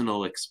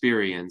personal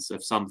experience.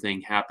 If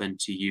something happened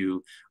to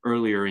you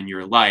earlier in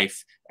your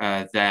life,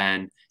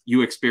 then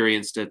you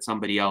experienced it,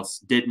 somebody else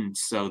didn't,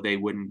 so they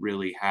wouldn't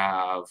really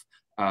have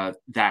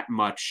that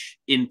much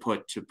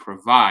input to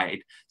provide.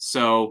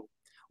 So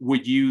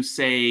would you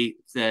say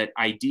that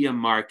Idea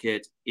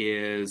Market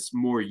is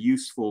more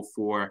useful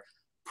for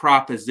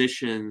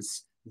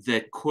propositions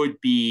that could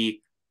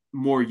be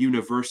more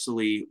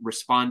universally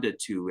responded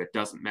to? It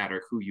doesn't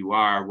matter who you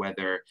are,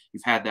 whether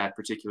you've had that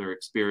particular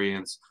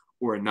experience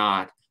or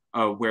not,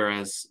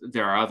 whereas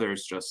there are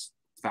others, just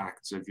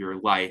facts of your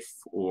life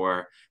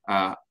or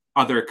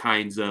other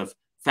kinds of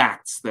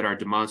facts that are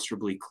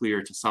demonstrably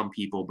clear to some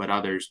people, but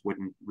others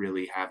wouldn't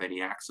really have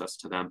any access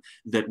to them,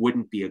 that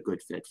wouldn't be a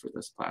good fit for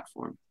this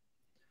platform.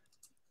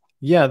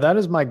 Yeah, that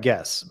is my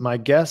guess. My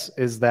guess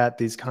is that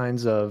these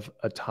kinds of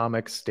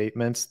atomic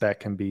statements that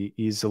can be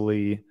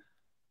easily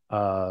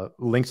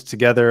linked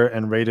together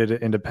and rated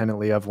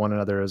independently of one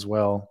another as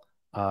well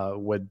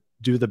would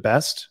do the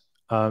best.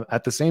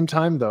 At the same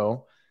time,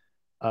 though,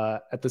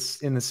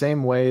 in the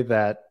same way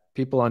that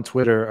people on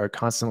Twitter are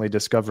constantly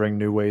discovering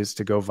new ways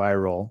to go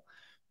viral,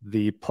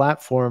 the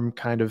platform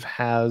kind of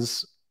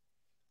has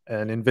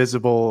an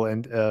invisible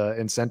and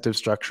incentive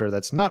structure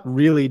that's not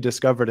really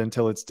discovered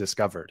until it's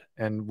discovered,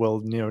 and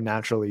will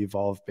naturally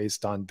evolve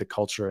based on the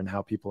culture and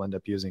how people end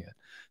up using it.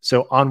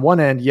 So on one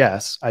end,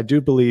 yes, I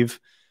do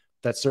believe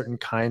that certain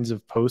kinds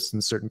of posts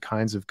and certain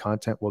kinds of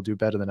content will do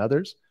better than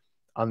others.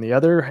 On the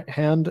other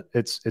hand,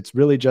 it's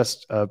really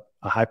just a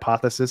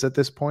hypothesis at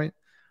this point.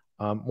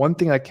 One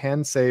thing I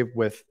can say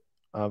with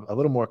a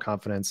little more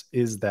confidence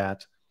is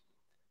that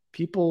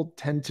people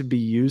tend to be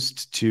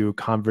used to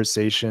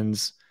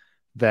conversations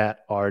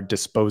that are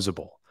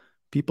disposable.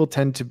 people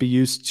tend to be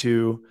used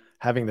to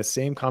having the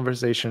same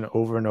conversation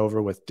over and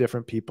over with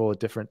different people at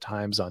different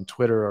times on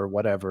Twitter or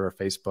whatever, or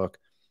Facebook.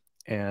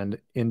 And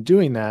in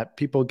doing that,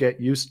 people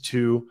get used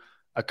to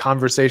a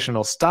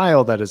conversational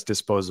style that is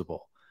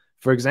disposable.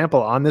 For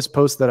example, on this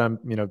post that I'm,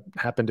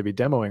 happen to be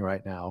demoing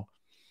right now,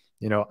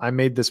 I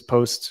made this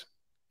post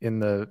in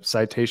the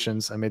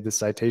citations. I made this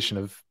citation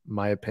of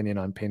my opinion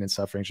on pain and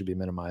suffering should be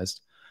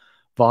minimized.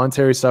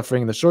 Voluntary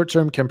suffering in the short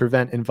term can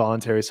prevent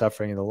involuntary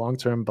suffering in the long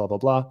term, blah, blah,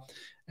 blah.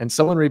 And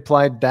someone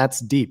replied, "That's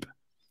deep."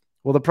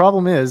 Well, the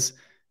problem is,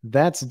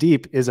 "That's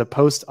deep" is a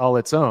post all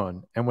its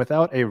own. And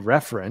without a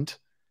referent,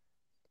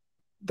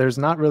 there's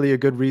not really a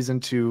good reason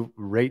to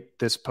rate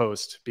this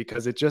post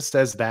because it just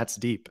says "that's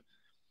deep."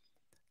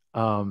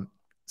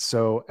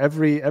 So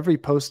every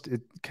post,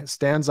 it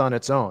stands on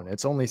its own.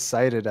 It's only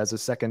cited as a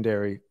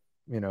secondary,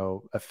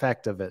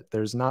 effect of it.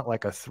 There's not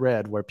like a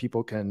thread where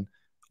people can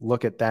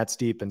look at "that's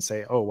deep" and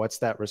say, "Oh, what's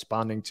that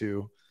responding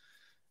to?"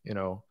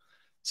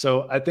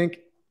 So I think,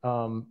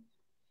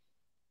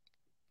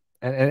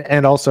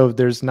 and also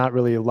there's not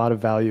really a lot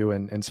of value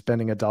in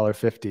spending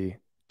 $1.50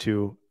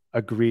 to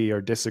agree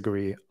or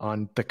disagree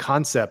on the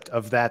concept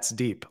of "that's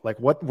deep." Like,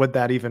 what would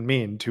that even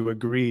mean, to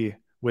agree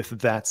with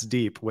 "that's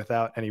deep"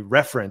 without any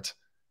referent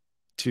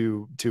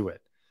to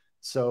it?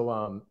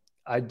 So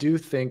I do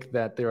think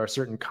that there are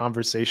certain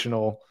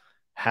conversational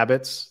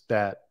habits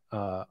that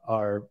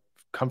are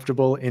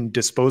comfortable in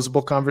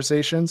disposable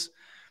conversations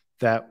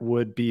that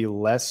would be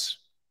less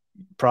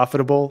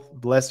profitable,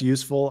 less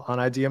useful on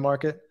Idea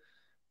Market.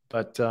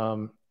 But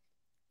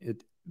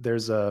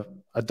there's a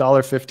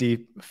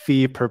 $1.50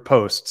 fee per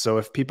post. So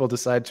if people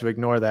decide to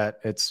ignore that,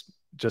 it's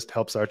just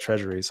helps our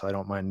treasury. So I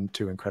don't mind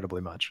too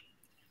incredibly much.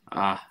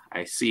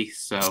 I see.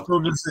 So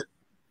does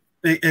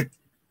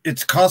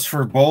it's cost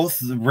for both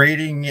the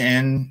rating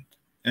and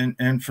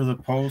for the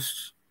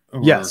post?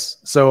 Or? Yes.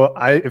 So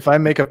if I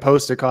make a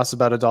post, it costs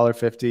about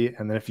 $1.50,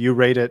 and then if you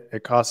rate it,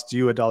 it costs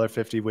you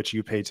 $1.50, which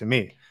you pay to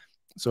me.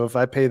 So if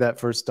I pay that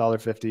first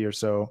 $1.50 or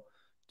so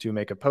to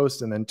make a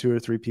post, and then 2 or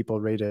 3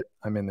 people rate it,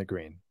 I'm in the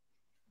green.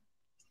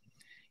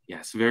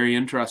 Yes, very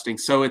interesting.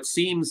 So it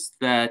seems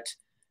that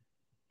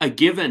a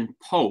given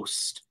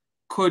post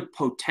could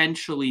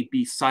potentially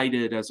be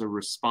cited as a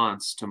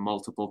response to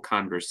multiple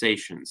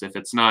conversations. If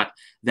it's not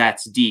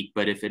 "that's deep,"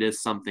 but if it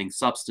is something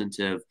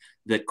substantive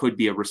that could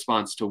be a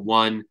response to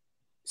one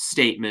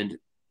statement,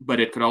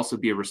 but it could also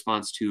be a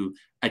response to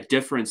a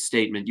different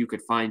statement, you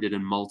could find it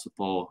in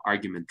multiple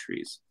argument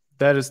trees.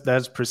 That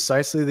is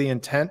precisely the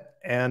intent,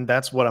 and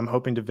that's what I'm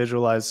hoping to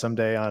visualize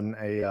someday on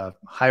a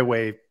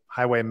highway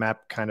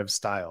map kind of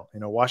style.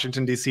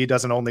 Washington, D.C.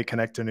 doesn't only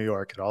connect to New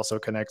York. It also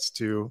connects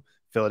to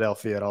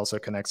Philadelphia. It also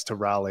connects to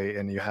Raleigh,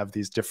 and you have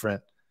these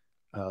different,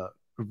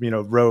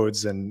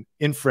 roads and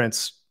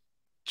inference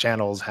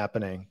channels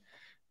happening.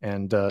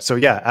 And so,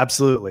 yeah,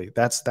 absolutely.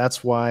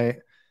 That's why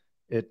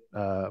it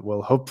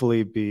will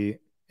hopefully be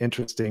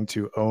interesting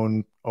to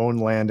own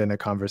land in a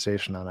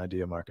conversation on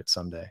Idea Market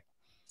someday.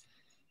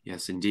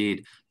 Yes,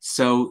 indeed.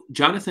 So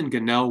Jonathan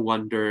Gannell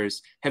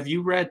wonders, have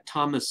you read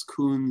Thomas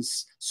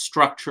Kuhn's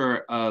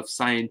Structure of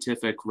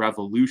Scientific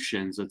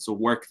Revolutions? It's a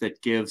work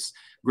that gives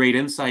great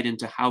insight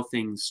into how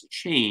things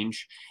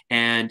change.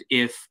 And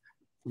if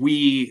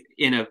we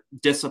in a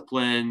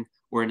discipline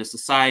or in a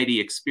society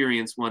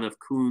experience one of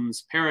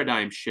Kuhn's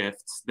paradigm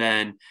shifts,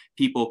 then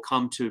people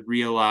come to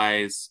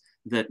realize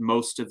that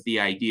most of the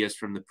ideas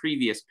from the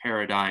previous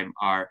paradigm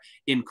are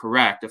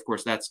incorrect. Of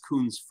course, that's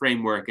Kuhn's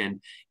framework,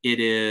 and it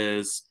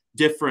is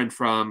different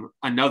from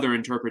another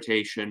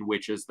interpretation,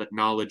 which is that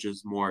knowledge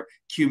is more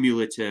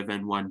cumulative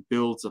and one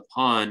builds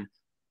upon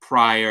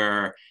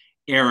prior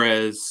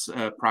eras,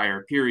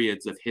 prior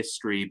periods of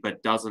history,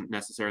 but doesn't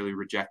necessarily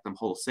reject them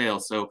wholesale.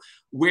 So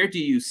where do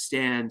you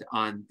stand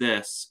on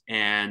this,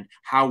 and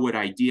how would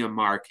Idea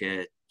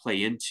Market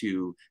play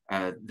into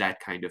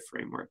that kind of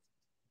framework?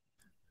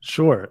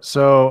 Sure.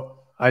 So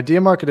Idea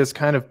Market is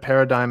kind of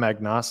paradigm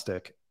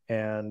agnostic,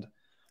 and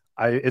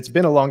it's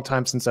been a long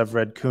time since I've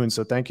read Kuhn,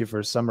 so thank you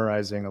for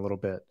summarizing a little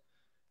bit.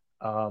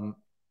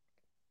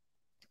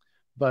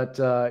 But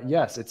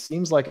yes, it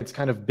seems like it's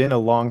kind of been a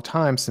long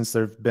time since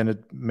there's been a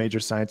major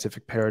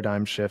scientific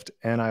paradigm shift.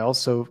 And I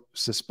also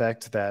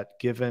suspect that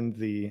given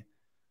the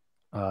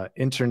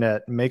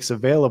internet makes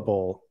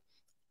available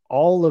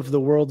all of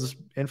the world's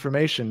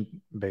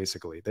information,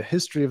 basically, the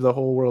history of the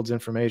whole world's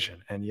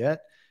information, and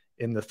yet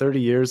in the 30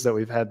 years that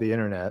we've had the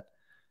internet,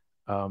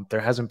 there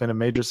hasn't been a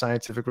major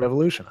scientific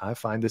revolution. I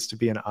find this to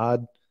be an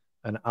odd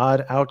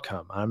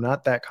outcome. I'm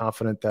not that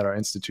confident that our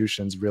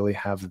institutions really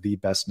have the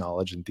best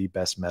knowledge and the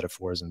best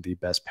metaphors and the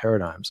best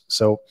paradigms.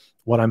 So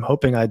what I'm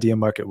hoping Idea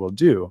Market will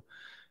do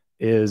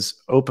is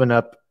open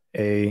up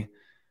a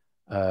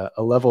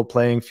level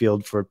playing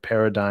field for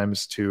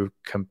paradigms to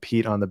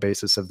compete on the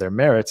basis of their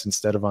merits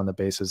instead of on the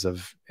basis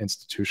of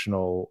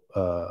institutional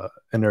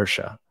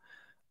inertia.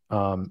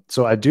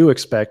 So I do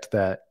expect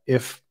that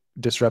if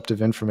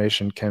disruptive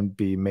information can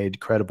be made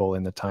credible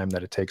in the time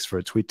that it takes for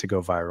a tweet to go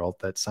viral,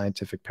 that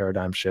scientific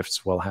paradigm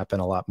shifts will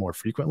happen a lot more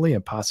frequently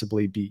and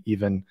possibly be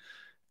even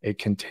a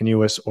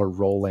continuous or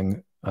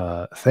rolling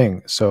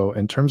thing. So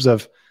in terms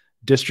of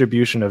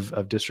distribution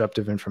of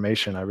disruptive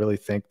information, I really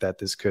think that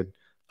this could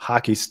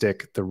hockey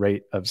stick the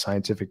rate of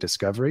scientific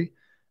discovery.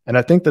 And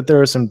I think that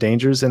there are some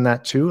dangers in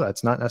that too.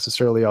 That's not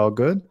necessarily all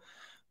good.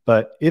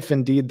 But if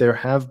indeed there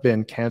have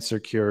been cancer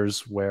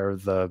cures where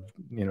the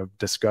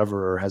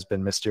discoverer has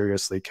been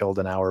mysteriously killed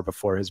an hour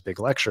before his big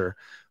lecture,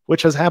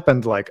 which has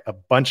happened like a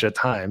bunch of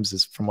times,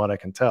 is from what I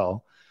can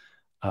tell,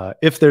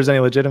 if there's any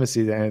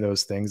legitimacy to any of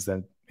those things,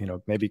 then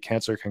maybe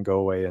cancer can go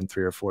away in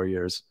 3 or 4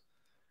 years.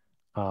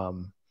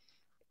 And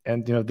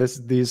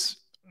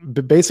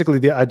basically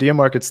the idea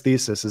market's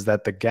thesis is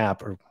that the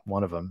gap, or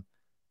one of them,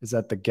 is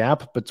that the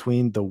gap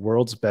between the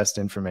world's best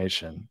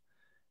information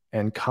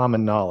and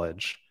common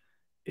knowledge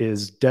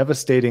is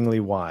devastatingly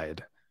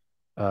wide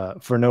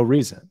for no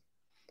reason.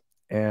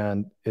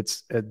 And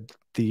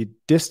the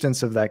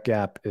distance of that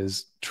gap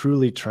is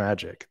truly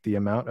tragic. The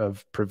amount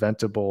of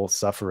preventable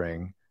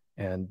suffering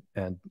and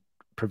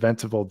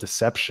preventable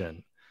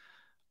deception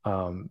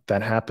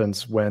that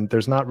happens when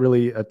there's not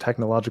really a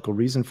technological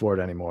reason for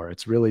it anymore.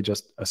 It's really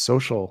just a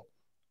social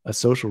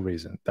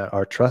reason that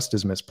our trust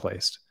is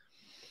misplaced.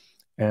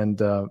 And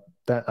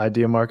that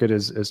idea market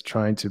is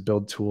trying to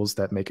build tools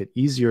that make it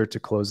easier to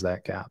close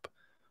that gap.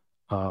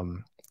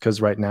 Because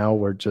right now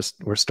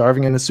we're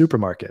starving in the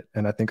supermarket.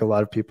 And I think a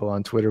lot of people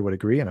on Twitter would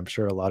agree, and I'm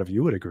sure a lot of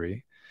you would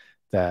agree,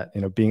 that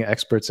being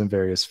experts in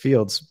various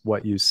fields,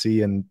 what you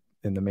see in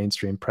the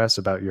mainstream press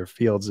about your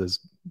fields is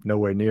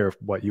nowhere near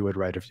what you would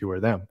write if you were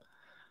them.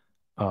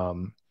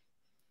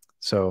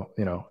 So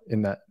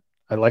in that,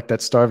 I like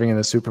that starving in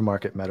the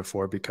supermarket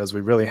metaphor, because we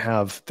really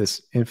have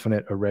this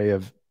infinite array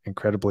of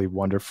incredibly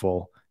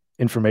wonderful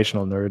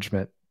informational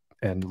nourishment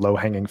and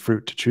low-hanging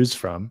fruit to choose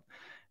from.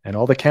 And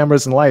all the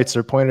cameras and lights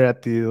are pointed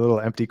at the little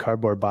empty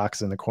cardboard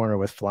box in the corner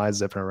with flies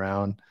zipping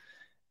around.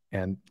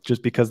 And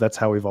just because that's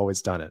how we've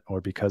always done it, or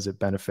because it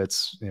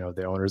benefits,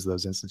 the owners of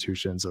those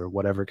institutions, or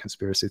whatever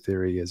conspiracy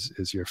theory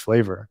is your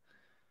flavor.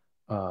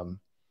 Idea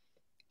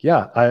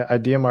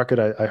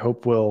market, I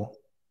hope will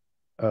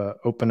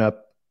open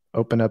up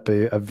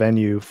a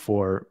venue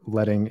for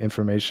letting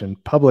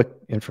public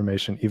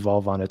information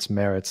evolve on its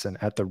merits and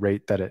at the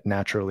rate that it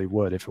naturally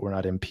would if it were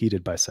not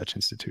impeded by such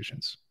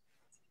institutions.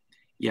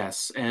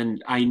 Yes,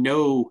 and I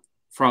know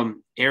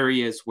from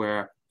areas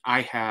where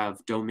I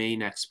have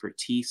domain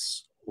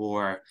expertise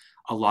or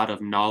a lot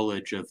of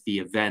knowledge of the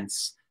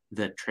events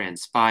that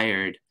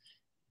transpired,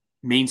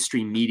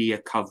 mainstream media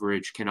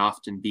coverage can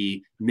often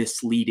be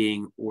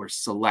misleading or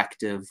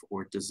selective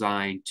or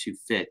designed to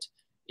fit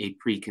a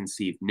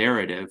preconceived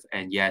narrative.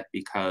 And yet,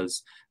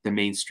 because the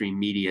mainstream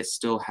media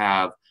still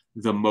have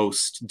the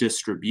most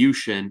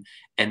distribution,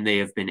 and they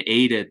have been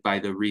aided by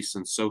the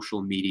recent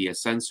social media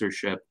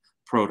censorship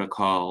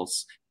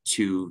protocols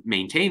to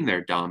maintain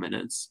their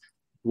dominance,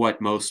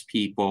 what most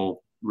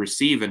people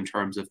receive in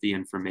terms of the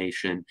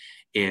information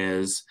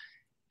is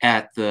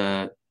at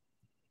the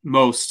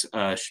most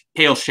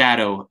pale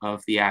shadow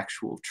of the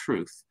actual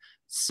truth.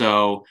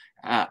 So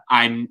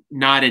I'm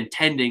not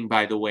intending,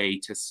 by the way,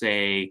 to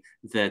say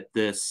that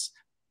this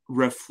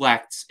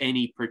reflects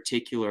any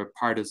particular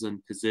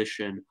partisan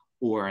position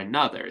or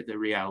another. The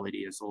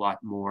reality is a lot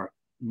more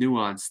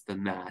nuanced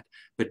than that.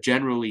 But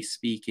generally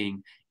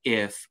speaking,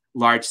 if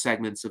large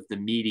segments of the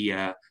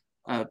media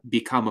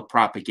become a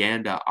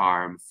propaganda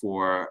arm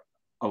for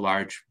a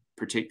large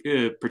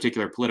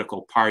particular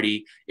political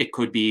party, it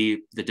could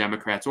be the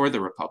Democrats or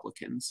the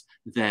Republicans,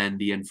 then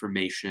the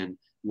information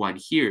one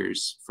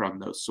hears from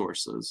those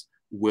sources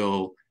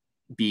will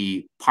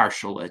be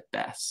partial at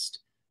best.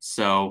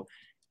 So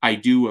I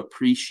do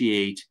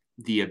appreciate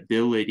the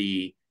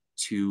ability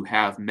to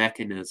have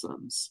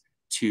mechanisms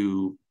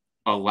to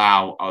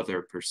allow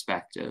other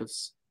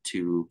perspectives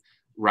to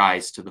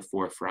rise to the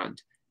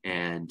forefront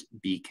and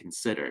be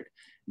considered.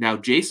 Now,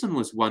 Jason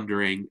was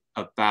wondering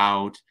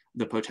about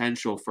the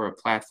potential for a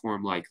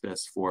platform like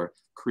this for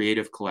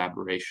creative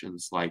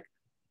collaborations, like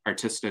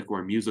artistic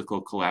or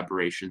musical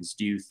collaborations.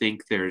 Do you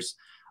think there's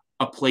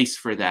a place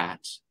for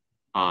that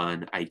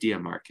on Idea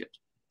Market?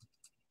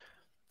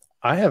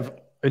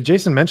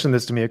 Jason mentioned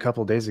this to me a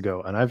couple of days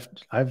ago, and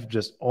I've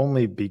just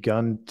only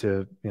begun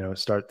to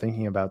start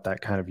thinking about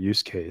that kind of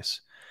use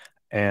case.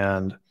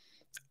 And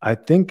I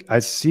think I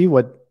see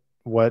what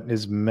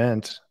is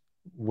meant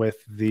with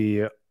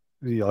the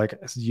like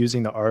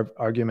using the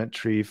argument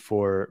tree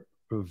for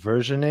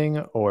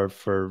versioning or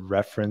for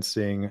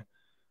referencing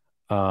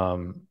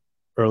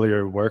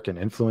earlier work and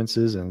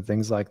influences and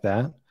things like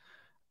that.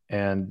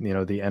 And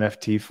the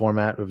NFT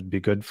format would be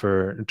good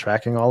for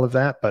tracking all of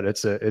that. But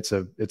it's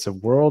a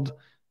world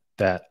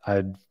that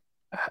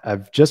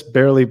I've just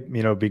barely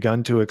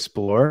begun to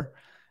explore.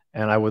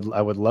 And I would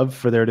love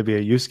for there to be a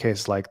use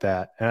case like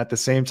that. And at the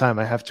same time,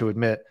 I have to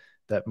admit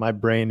that my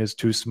brain is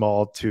too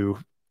small to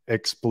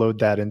explode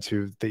that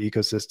into the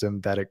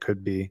ecosystem that it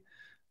could be,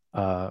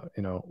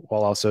 while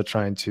also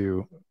trying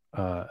to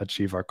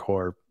achieve our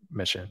core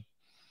mission.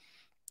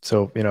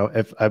 So,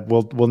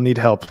 we'll need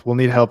help. We'll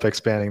need help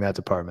expanding that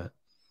department.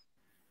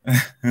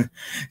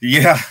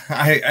 Yeah,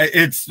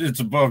 it's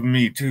above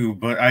me too,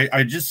 but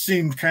I just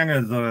seemed kind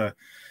of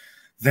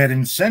that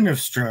incentive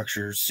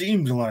structure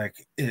seemed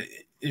like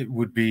it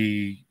would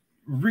be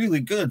really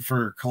good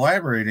for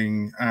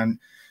collaborating on,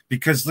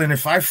 because then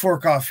if I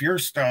fork off your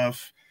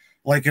stuff,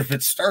 like if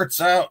it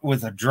starts out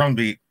with a drum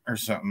beat or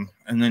something,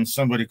 and then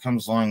somebody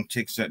comes along,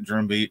 takes that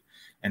drum beat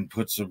and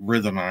puts a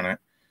rhythm on it,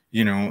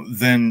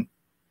 then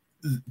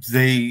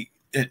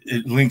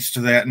it links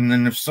to that. And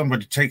then if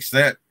somebody takes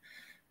that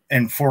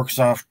and forks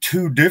off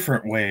two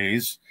different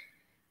ways,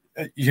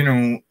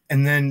 and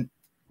then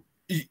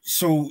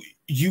so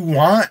you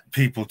want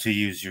people to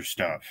use your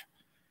stuff.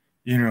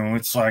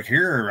 It's like,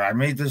 here, I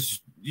made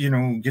this,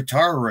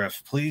 guitar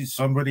riff. Please,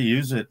 somebody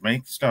use it,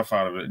 make stuff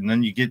out of it. And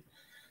then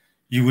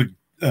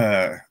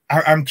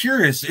I'm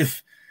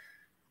curious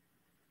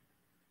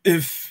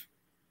if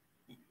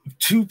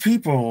two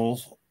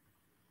people,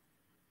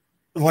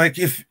 like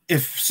if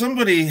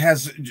somebody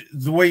has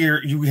the way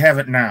you have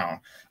it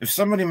now, if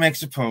somebody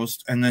makes a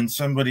post and then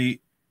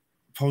somebody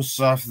posts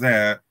off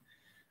that,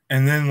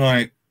 and then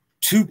like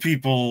two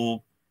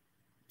people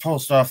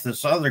post off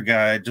this other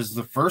guy, does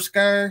the first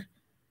guy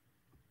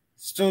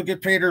still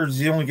get paid, or does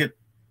he only get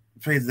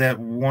paid that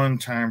one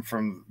time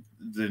from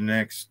the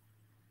next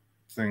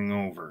thing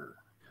over?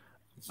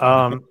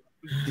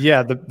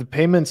 Yeah, the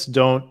payments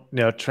don't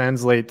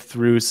translate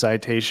through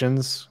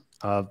citations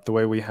the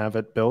way we have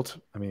it built.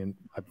 I mean,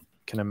 I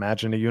can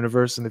imagine a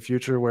universe in the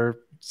future where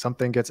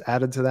something gets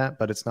added to that,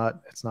 but it's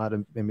not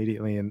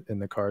immediately in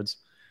the cards.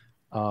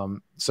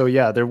 So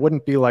yeah, there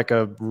wouldn't be like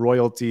a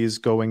royalties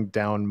going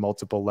down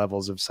multiple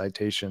levels of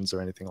citations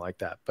or anything like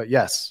that. But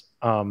yes,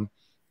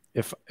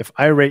 if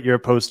I rate your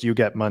post, you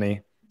get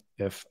money.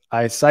 If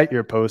I cite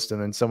your post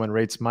and then someone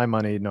rates my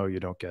money, no, you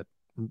don't get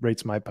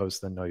rates my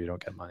post, then no, you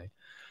don't get money.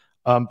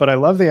 But I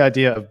love the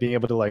idea of being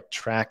able to like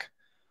track.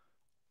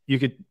 You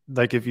could,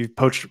 like, if you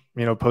post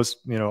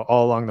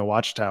all along the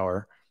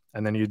Watchtower,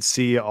 and then you'd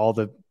see all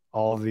the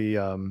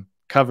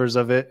covers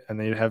of it, and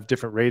then you'd have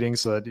different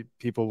ratings so that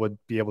people would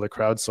be able to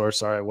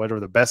crowdsource. All right, what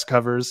are the best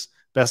covers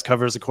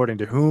according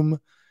to whom?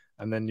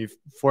 And then you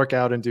fork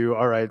out and do,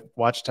 all right,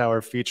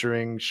 Watchtower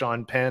featuring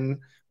Sean Penn,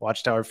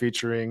 Watchtower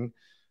featuring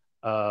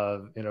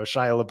Shia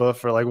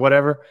LaBeouf, or like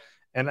whatever.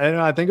 And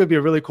I think it would be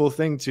a really cool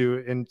thing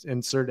to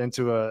insert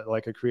into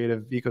a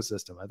creative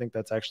ecosystem. I think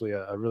that's actually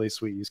a really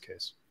sweet use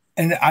case.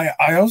 And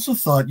I also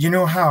thought,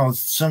 how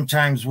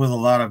sometimes with a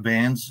lot of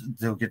bands,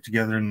 they'll get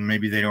together and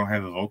maybe they don't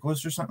have a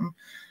vocalist or something.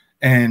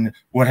 And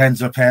what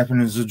ends up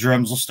happening is the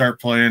drums will start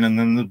playing, and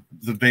then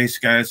the bass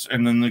guys,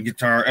 and then the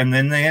guitar, and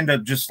then they end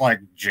up just like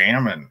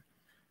jamming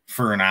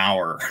for an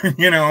hour,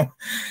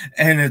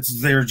 and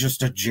they're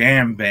just a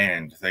jam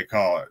band, they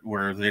call it,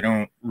 where they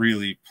don't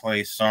really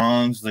play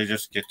songs. They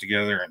just get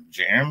together and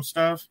jam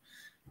stuff.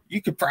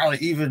 You could probably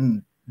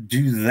even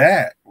do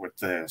that with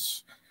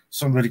this.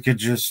 Somebody could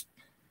just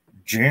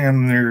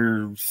jam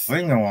their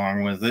thing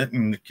along with it,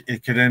 and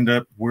it could end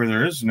up where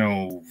there is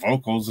no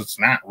vocals. It's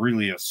not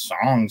really a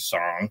song,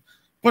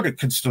 but it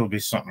could still be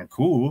something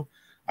cool.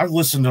 I've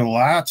listened to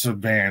lots of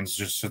bands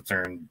just sit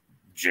there and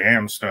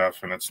jam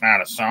stuff, and it's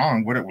not a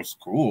song, but it was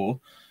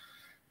cool.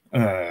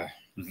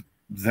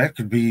 That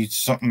could be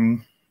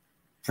something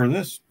for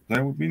this.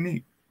 That would be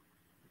neat.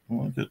 I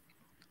like it.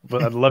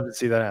 But I'd love to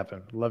see that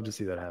happen. Love to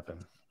see that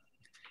happen.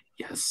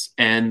 Yes,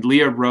 and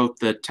Leah wrote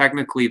that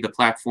technically the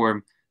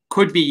platform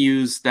could be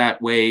used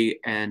that way,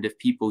 and if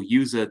people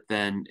use it,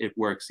 then it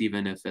works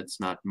even if it's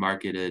not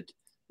marketed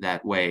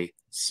that way.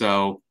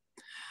 So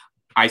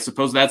I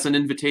suppose that's an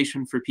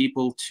invitation for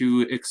people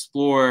to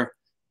explore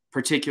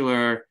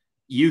particular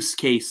use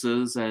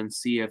cases and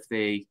see if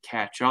they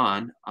catch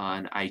on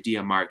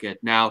Idea Market.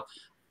 Now,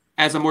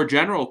 as a more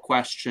general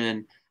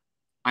question,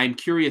 I'm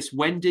curious,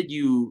 when did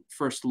you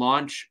first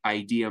launch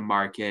Idea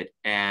Market,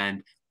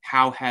 and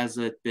how has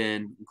it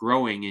been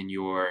growing in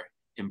your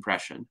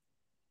impression?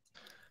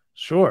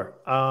 Sure.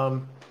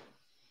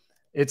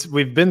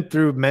 We've been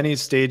through many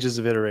stages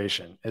of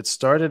iteration. It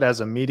started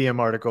as a Medium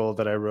article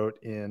that I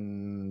wrote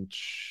in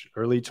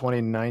early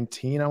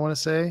 2019, I want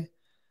to say.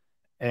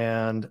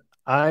 And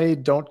I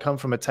don't come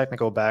from a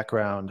technical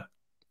background,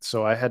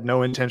 so I had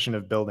no intention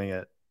of building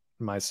it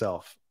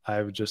myself.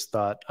 I just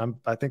thought,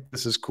 I think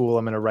this is cool.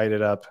 I'm going to write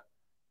it up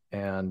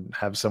and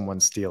have someone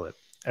steal it.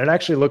 And it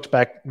actually looked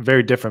back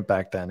very different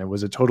back then. It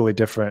was a totally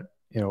different,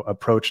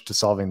 approach to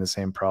solving the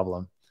same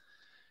problem.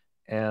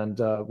 And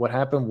what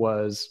happened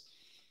was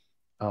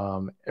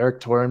Eric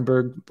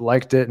Torenberg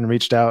liked it and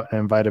reached out and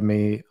invited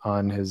me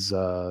on his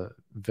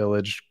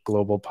Village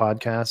Global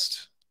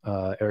podcast.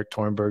 Eric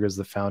Torenberg is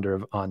the founder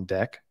of On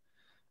Deck,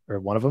 or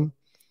one of them.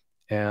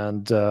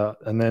 And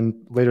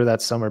then later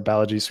that summer,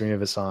 Balaji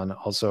Srinivasan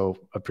also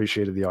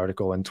appreciated the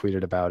article and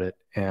tweeted about it.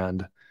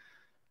 And,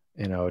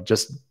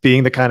 just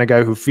being the kind of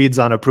guy who feeds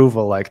on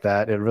approval like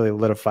that, it really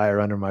lit a fire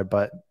under my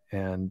butt.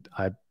 And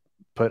I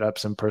put up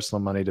some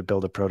personal money to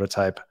build a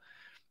prototype.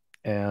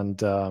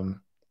 And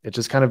it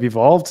just kind of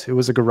evolved. It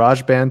was a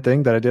garage band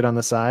thing that I did on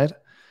the side.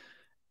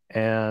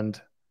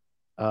 And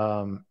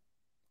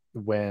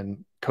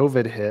when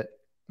COVID hit,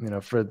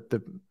 for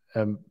the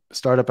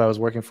startup I was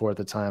working for at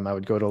the time, I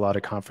would go to a lot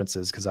of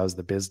conferences because I was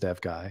the biz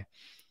dev guy.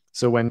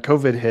 So when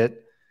COVID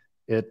hit,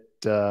 it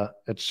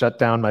shut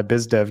down my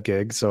biz dev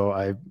gig. So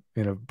I,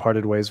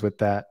 parted ways with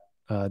that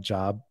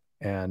job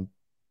and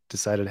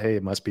decided, hey,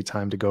 it must be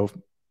time to go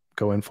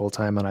in full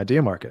time on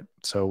Idea Market.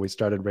 So we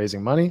started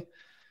raising money,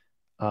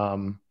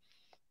 and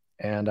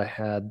I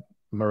had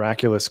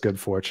miraculous good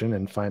fortune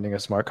in finding a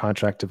smart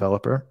contract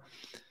developer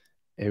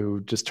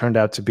who just turned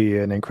out to be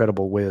an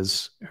incredible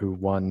whiz who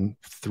won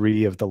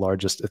 3 of the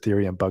largest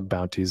Ethereum bug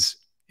bounties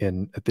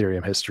in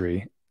Ethereum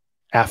history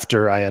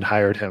after I had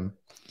hired him.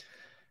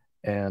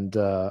 And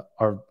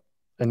our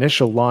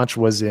initial launch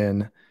was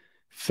in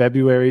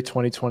February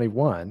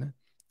 2021.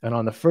 And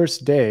on the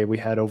first day, we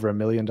had over $1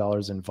 million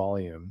in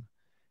volume.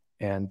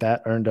 And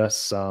that earned us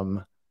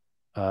some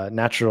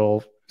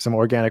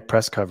organic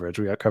press coverage.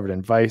 We got covered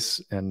in Vice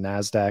and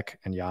NASDAQ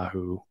and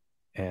Yahoo.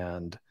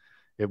 And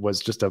it was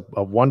just a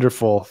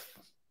wonderful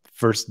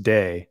first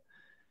day.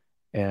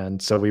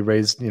 And so we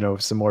raised,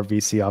 some more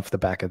VC off the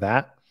back of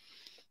that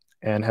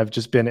and have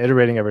just been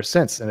iterating ever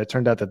since. And it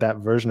turned out that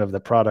version of the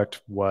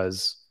product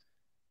was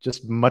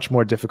just much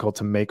more difficult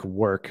to make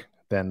work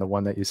than the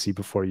one that you see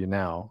before you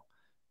now.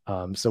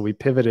 So we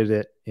pivoted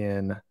it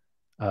in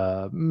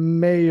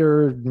May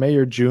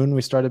or June.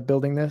 We started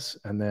building this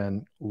and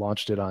then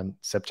launched it on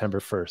September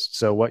 1st.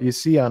 So what you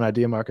see on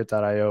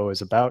ideamarket.io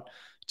is about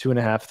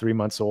 2.5, 3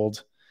 months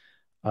old,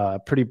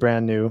 pretty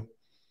brand new.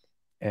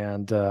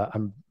 And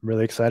I'm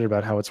really excited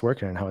about how it's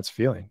working and how it's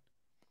feeling.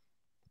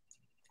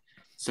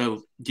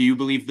 So do you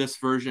believe this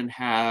version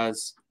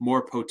has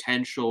more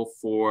potential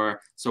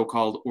for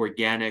so-called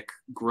organic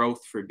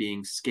growth, for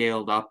being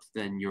scaled up,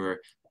 than your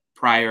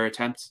prior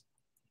attempts?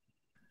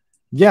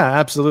 Yeah,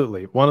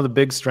 absolutely. One of the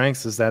big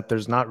strengths is that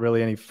there's not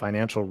really any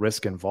financial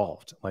risk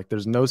involved. Like,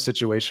 there's no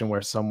situation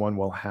where someone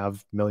will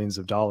have millions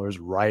of dollars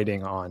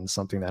riding on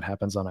something that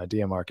happens on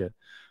Idea Market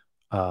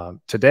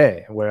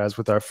today. Whereas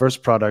with our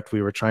first product,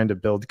 we were trying to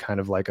build kind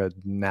of like a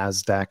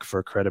NASDAQ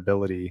for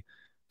credibility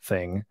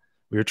thing.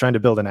 We were trying to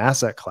build an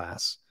asset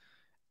class.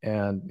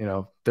 And,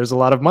 there's a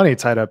lot of money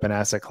tied up in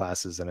asset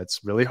classes, and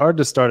it's really hard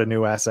to start a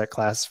new asset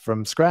class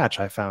from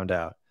scratch, I found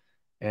out.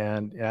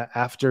 And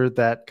after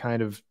that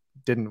kind of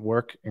didn't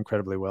work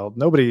incredibly well,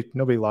 nobody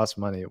lost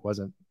money. It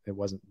wasn't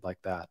like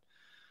that.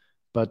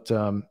 But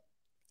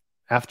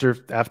after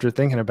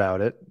thinking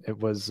about it, it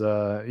was,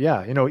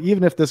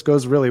 even if this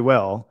goes really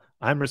well,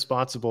 I'm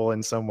responsible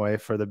in some way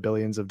for the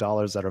billions of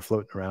dollars that are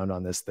floating around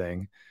on this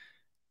thing.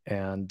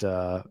 And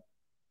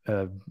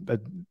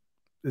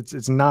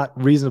it's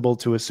not reasonable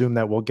to assume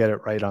that we'll get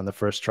it right on the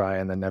first try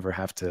and then never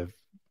have to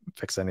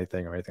fix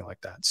anything or anything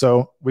like that.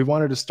 So we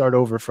wanted to start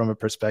over from a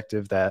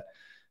perspective that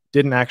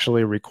didn't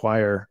actually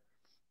require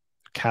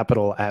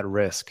capital at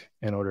risk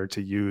in order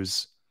to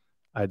use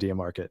Idea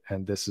Market.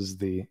 And this is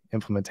the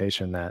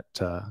implementation that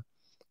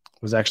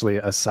was actually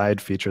a side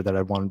feature that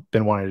I've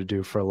been wanting to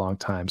do for a long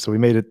time. So we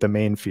made it the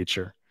main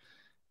feature,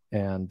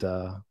 and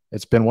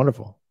it's been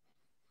wonderful.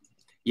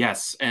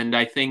 Yes, and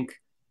I think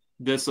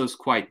this is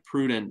quite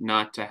prudent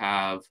not to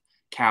have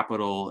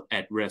capital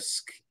at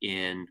risk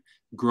in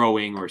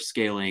growing or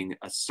scaling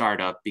a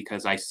startup,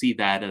 because I see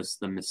that as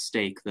the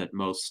mistake that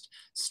most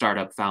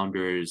startup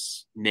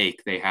founders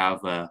make. They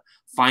have a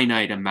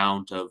finite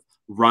amount of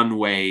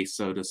runway,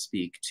 so to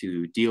speak,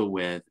 to deal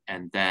with,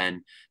 and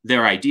then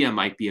their idea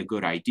might be a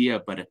good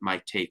idea, but it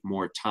might take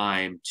more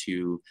time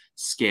to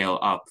scale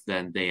up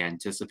than they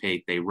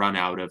anticipate. They run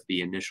out of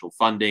the initial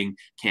funding,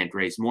 can't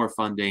raise more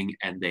funding,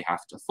 and they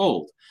have to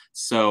fold.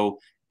 So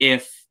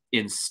if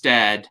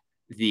instead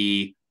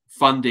the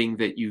funding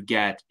that you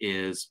get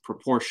is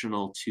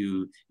proportional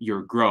to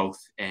your growth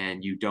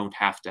and you don't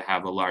have to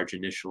have a large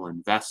initial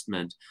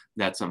investment,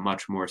 that's a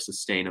much more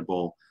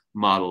sustainable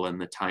model, and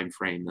the time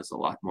frame is a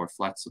lot more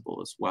flexible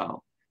as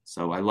well.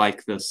 So I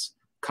like this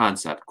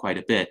concept quite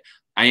a bit.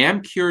 I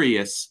am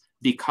curious,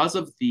 because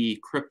of the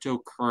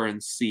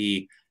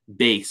cryptocurrency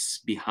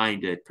base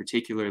behind it,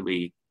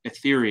 particularly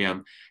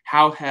Ethereum,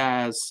 how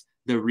has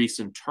the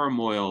recent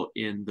turmoil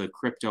in the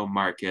crypto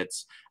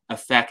markets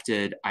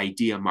affected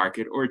Idea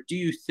Market? Or do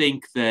you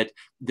think that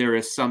there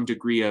is some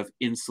degree of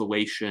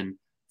insulation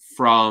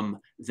from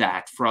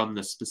that, from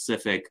the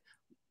specific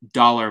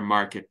dollar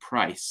market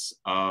price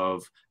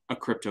of a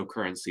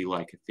cryptocurrency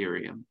like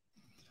Ethereum?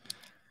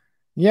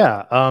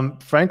 Yeah,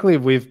 frankly,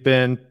 we've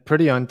been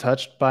pretty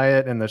untouched by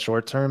it in the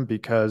short term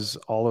because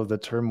all of the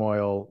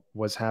turmoil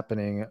was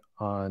happening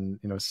on,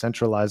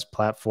 centralized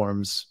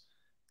platforms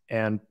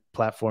and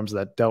platforms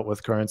that dealt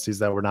with currencies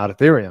that were not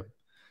Ethereum.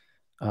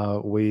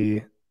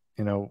 We've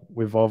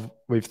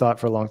thought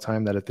for a long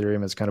time that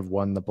Ethereum has kind of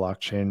won the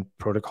blockchain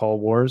protocol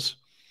wars.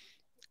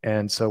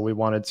 And so we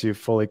wanted to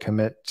fully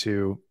commit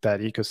to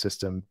that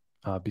ecosystem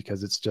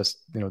because it's just,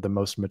 the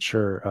most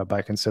mature by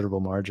a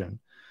considerable margin.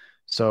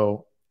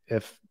 So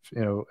if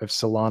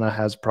Solana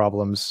has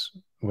problems,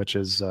 which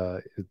is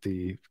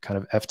the kind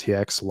of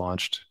FTX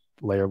launched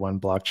layer 1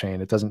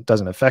 blockchain, it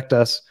doesn't affect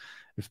us.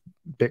 If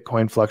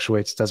Bitcoin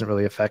fluctuates, it doesn't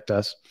really affect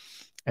us.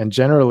 And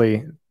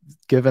generally,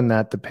 given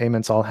that the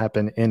payments all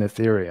happen in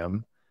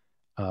Ethereum,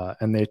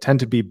 and they tend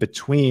to be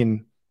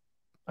between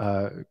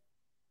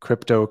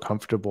crypto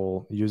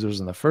comfortable users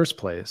in the first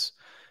place,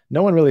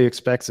 no one really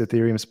expects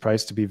Ethereum's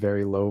price to be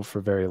very low for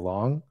very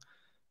long.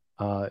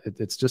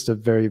 It's just a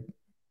very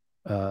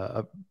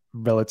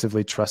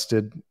relatively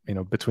trusted,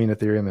 between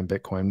Ethereum and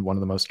Bitcoin, one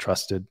of the most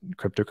trusted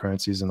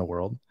cryptocurrencies in the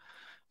world.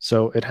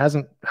 So it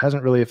hasn't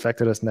really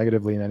affected us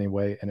negatively in any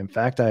way. And in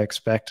fact, I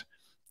expect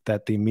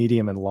that the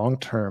medium and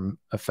long-term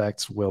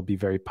effects will be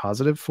very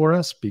positive for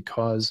us,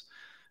 because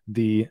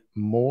the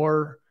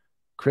more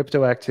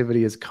crypto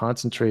activity is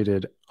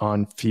concentrated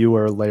on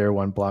fewer layer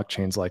one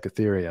blockchains like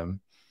Ethereum,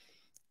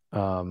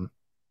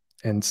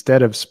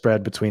 instead of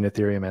spread between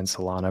Ethereum and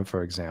Solana,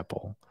 for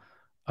example,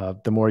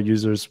 the more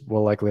users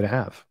we're likely to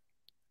have.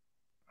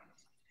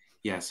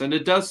 Yes, and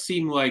it does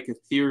seem like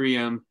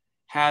Ethereum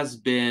has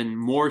been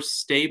more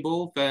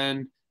stable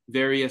than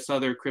various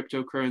other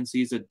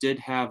cryptocurrencies. It did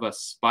have a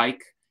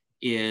spike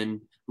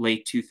in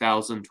late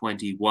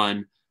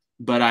 2021,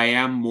 but I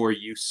am more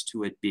used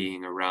to it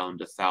being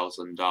around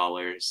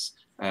 $1,000.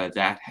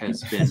 That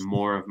has been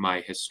more of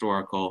my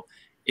historical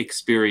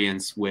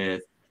experience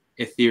with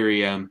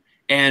Ethereum.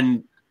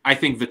 And I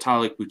think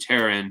Vitalik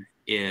Buterin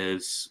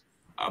is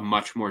a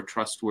much more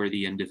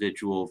trustworthy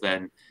individual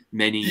than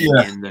many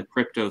in the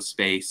crypto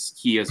space.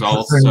 He is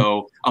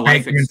also a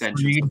life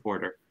extension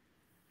supporter.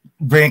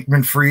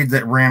 Bankman-Fried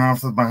that ran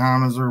off the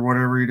Bahamas or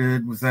whatever he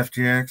did with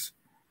FTX.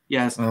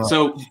 Yes.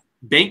 So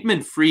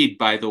Bankman-Fried,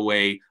 by the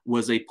way,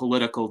 was a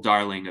political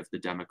darling of the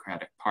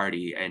Democratic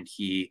Party, and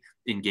he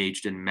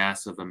engaged in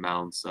massive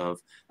amounts of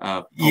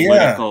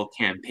political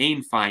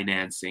campaign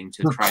financing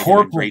to try to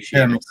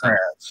ingratiate himself.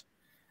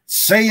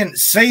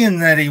 Saying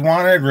that he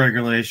wanted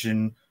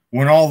regulation,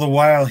 when all the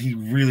while he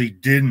really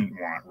didn't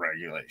want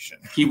regulation.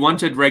 He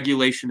wanted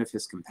regulation of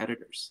his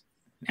competitors,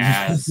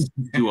 as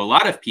do a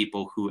lot of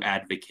people who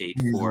advocate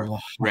for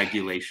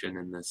regulation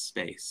in this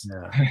space.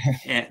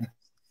 Yeah.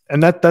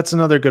 And that's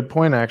another good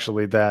point,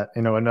 actually, that,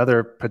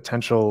 another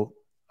potential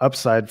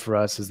upside for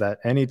us is that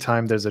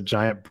anytime there's a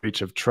giant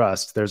breach of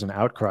trust, there's an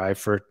outcry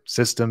for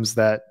systems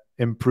that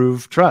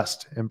improve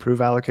trust,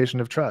 improve allocation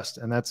of trust.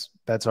 And that's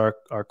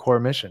our core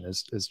mission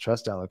is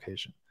trust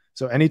allocation.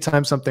 So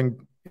anytime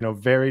something,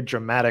 very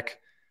dramatic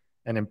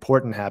and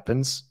important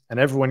happens and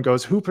everyone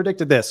goes, who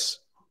predicted this?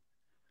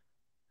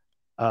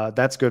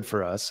 That's good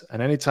for us.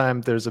 And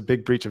anytime there's a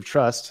big breach of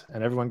trust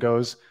and everyone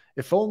goes,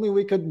 if only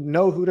we could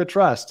know who to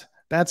trust,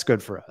 that's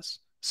good for us.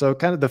 So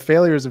kind of the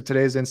failures of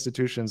today's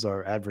institutions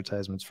are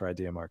advertisements for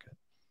Idea Market.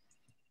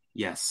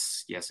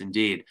 Yes,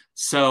 indeed.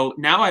 So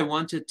now I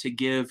wanted to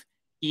give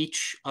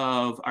each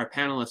of our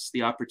panelists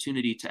the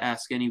opportunity to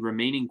ask any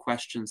remaining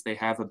questions they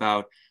have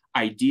about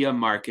Idea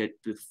Market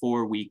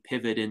before we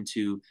pivot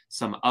into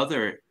some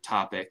other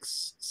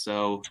topics.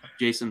 So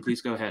Jason, please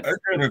go ahead.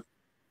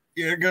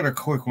 I got a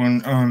quick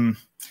one.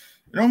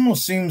 It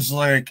almost seems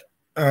like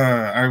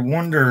I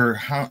wonder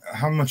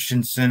how much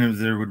incentive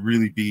there would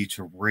really be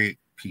to rate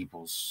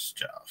people's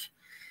stuff,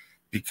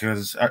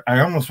 because I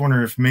almost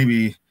wonder if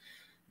maybe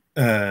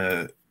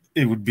it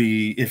would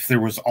be if there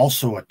was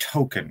also a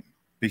token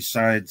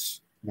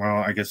besides, well,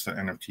 I guess the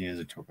NFT is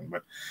a token,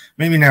 but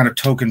maybe not a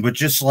token, but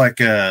just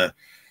like a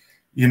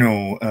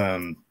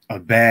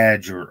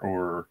badge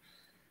or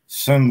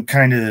some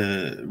kind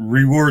of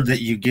reward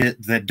that you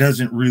get that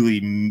doesn't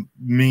really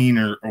mean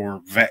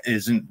or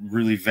isn't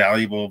really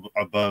valuable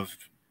above,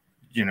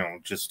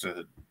 just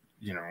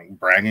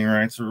bragging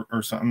rights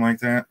or something like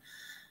that.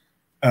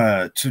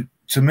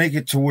 To make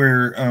it to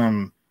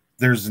where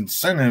there's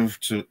incentive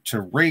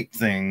to rate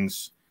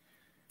things,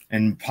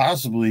 and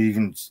possibly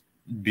even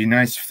be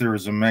nice if there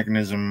was a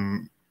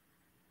mechanism.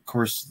 Of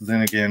course,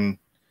 then again,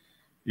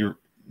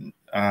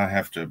 I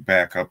have to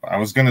back up. I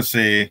was going to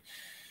say,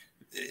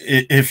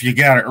 if you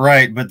got it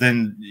right, but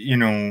then,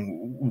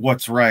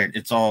 what's right?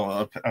 It's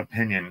all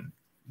opinion,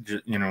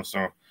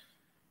 so,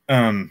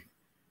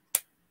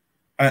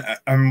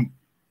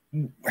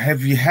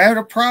 have you had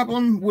a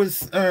problem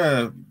with,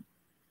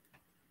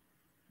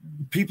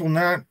 people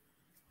not,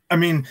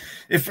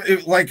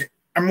 if like,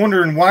 I'm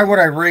wondering, why would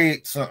I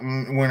rate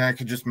something when I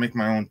could just make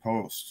my own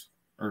post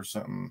or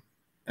something?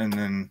 And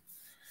then,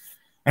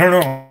 I don't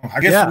know. I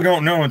guess we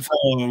don't know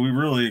until we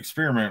really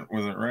experiment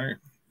with it, right?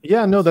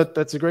 Yeah, no,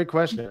 that's a great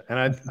question. And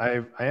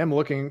I am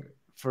looking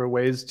for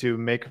ways to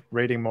make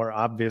rating more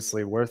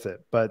obviously worth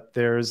it. But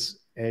there's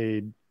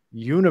a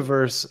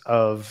universe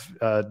of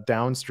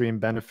downstream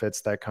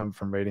benefits that come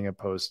from rating a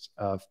post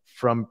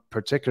from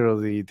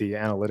particularly the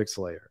analytics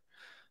layer.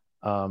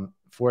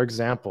 For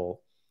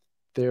example,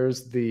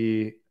 there's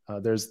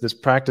this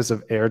practice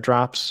of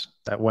airdrops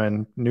that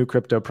when new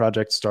crypto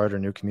projects start or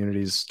new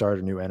communities start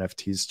or new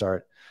NFTs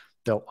start,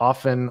 they'll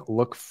often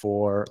look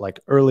for like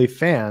early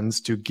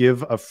fans to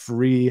give a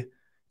free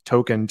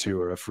token to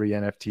or a free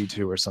NFT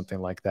to or something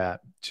like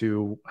that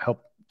to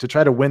help to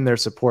try to win their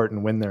support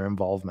and win their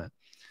involvement.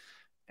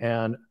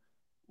 And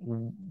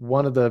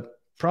one of the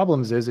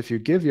problems is if you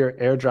give your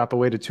airdrop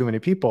away to too many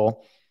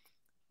people,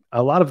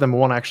 a lot of them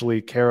won't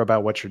actually care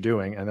about what you're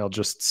doing, and they'll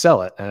just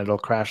sell it, and it'll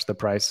crash the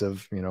price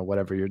of, you know,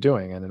 whatever you're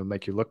doing, and it'll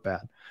make you look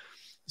bad.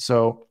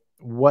 So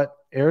what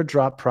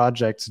airdrop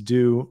projects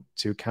do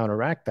to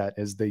counteract that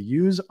is they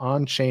use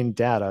on-chain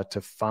data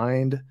to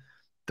find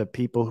the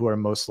people who are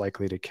most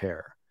likely to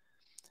care.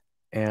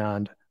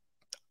 And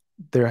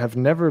there have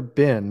never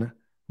been,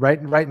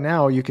 right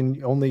now, you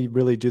can only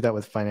really do that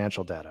with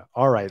financial data.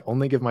 All right,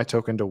 only give my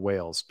token to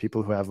whales,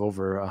 people who have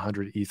over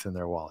 100 ETH in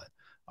their wallet.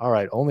 All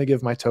right, only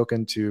give my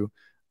token to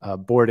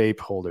Bored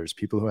Ape holders,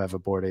 people who have a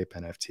Bored Ape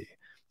NFT.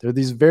 There are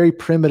these very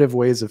primitive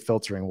ways of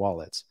filtering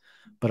wallets.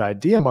 But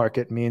Idea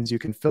Market means you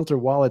can filter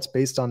wallets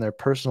based on their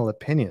personal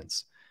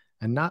opinions,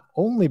 and not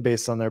only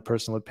based on their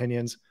personal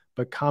opinions,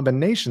 but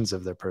combinations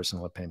of their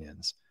personal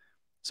opinions.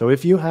 So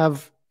if you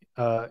have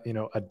you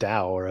know, a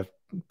DAO or a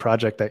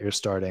project that you're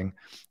starting,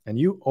 and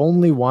you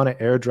only want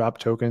to airdrop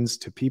tokens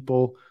to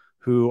people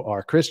who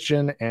are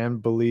Christian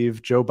and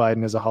believe Joe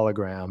Biden is a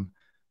hologram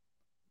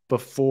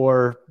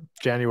before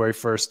January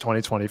 1st,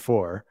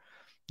 2024,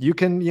 you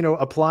can, you know,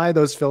 apply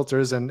those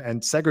filters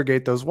and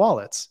segregate those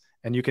wallets,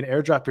 and you can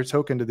airdrop your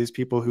token to these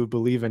people who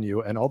believe in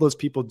you. And all those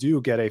people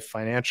do get a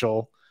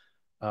financial,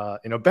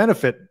 you know,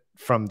 benefit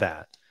from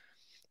that,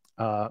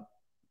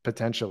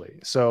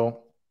 potentially.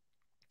 So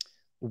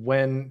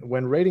when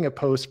rating a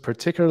post,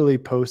 particularly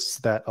posts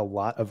that a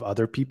lot of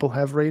other people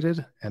have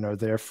rated and are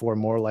therefore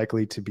more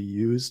likely to be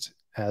used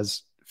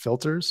as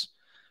filters,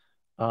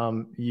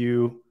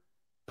 you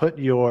put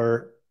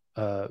your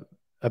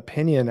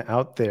opinion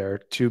out there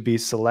to be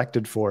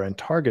selected for and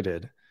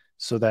targeted,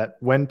 so that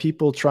when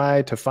people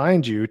try to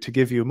find you to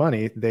give you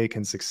money, they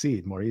can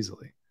succeed more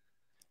easily.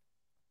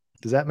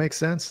 Does that make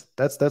sense?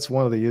 That's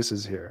one of the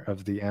uses here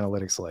of the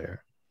analytics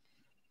layer.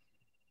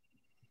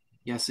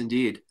 Yes,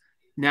 indeed.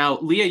 Now,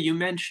 Leah, you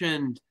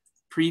mentioned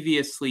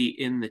previously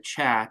in the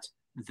chat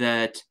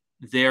that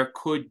there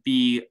could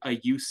be a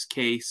use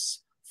case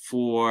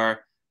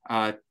for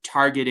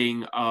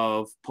targeting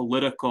of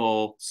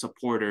political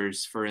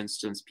supporters. For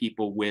instance,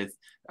 people with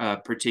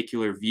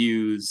particular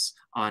views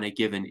on a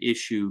given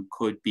issue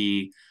could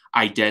be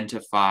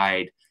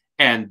identified.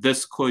 And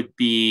this could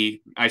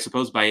be, I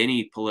suppose, by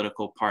any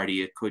political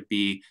party. It could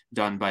be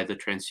done by the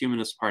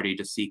Transhumanist Party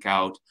to seek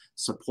out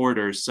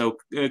supporters. So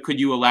could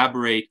you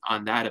elaborate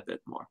on that a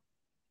bit more?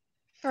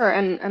 Sure,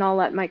 and I'll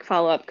let Mike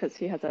follow up because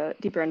he has a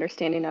deeper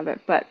understanding of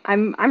it. But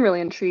I'm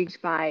really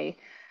intrigued by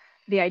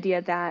the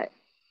idea that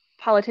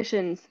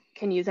politicians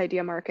can use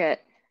Idea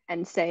Market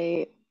and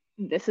say,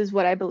 this is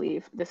what I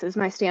believe, this is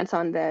my stance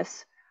on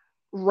this,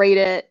 rate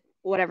it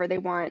whatever they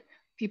want.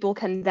 People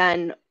can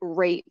then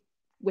rate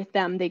with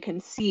them. They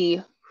can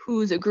see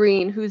who's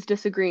agreeing, who's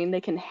disagreeing.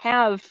 They can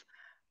have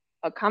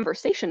a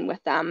conversation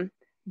with them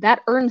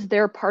that earns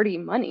their party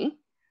money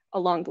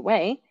along the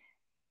way.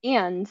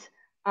 And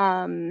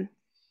there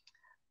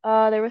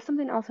was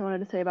something else I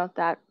wanted to say about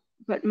that,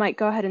 but Mike,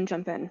 go ahead and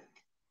jump in.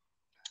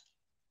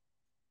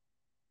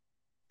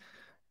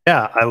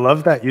 Yeah, I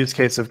love that use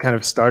case of kind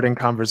of starting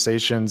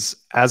conversations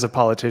as a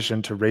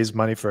politician to raise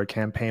money for a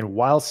campaign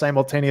while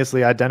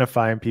simultaneously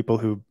identifying people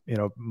who, you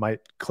know,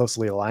 might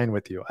closely align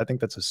with you. I think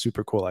that's a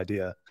super cool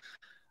idea.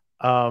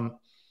 I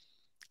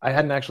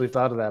hadn't actually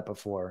thought of that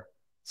before,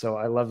 so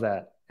I love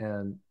that,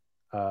 and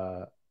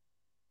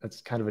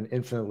it's kind of an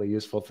infinitely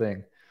useful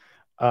thing.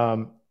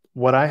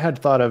 What I had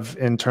thought of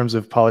in terms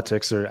of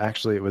politics, or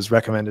actually it was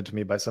recommended to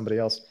me by somebody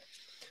else,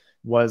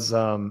 was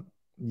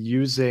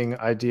using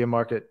Idea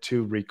Market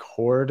to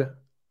record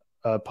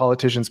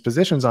politicians'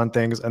 positions on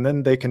things, and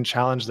then they can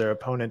challenge their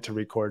opponent to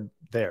record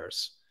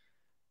theirs,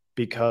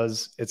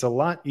 because it's a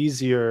lot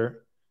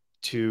easier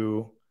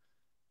to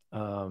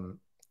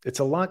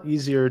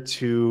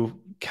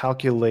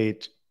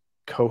calculate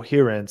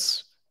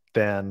coherence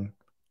than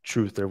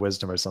truth or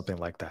wisdom or something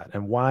like that.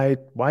 And why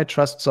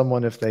trust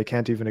someone if they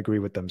can't even agree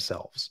with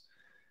themselves?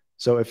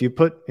 So if you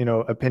put, you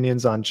know,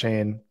 opinions on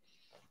chain,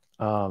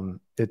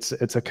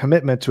 it's a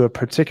commitment to a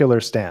particular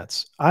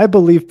stance. I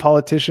believe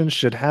politicians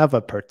should have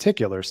a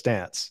particular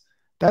stance.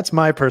 That's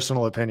my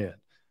personal opinion.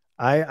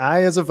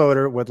 I as a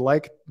voter would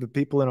like the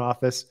people in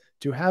office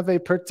to have a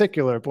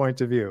particular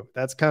point of view.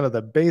 That's kind of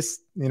the base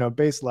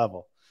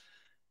level.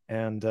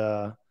 And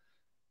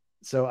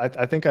so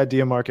I think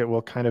Idea Market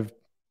will kind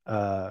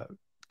of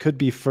could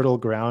be fertile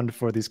ground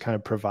for these kind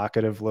of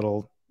provocative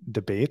little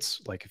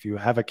debates. Like if you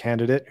have a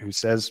candidate who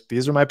says,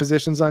 these are my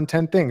positions on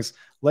 10 things,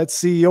 let's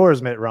see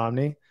yours, Mitt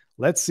Romney.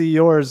 Let's see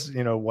yours,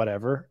 you know,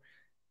 whatever.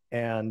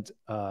 And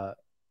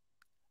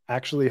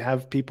actually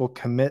have people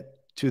commit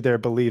to their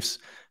beliefs,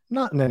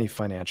 not in any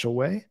financial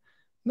way,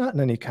 not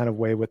in any kind of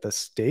way with a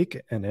stake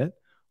in it,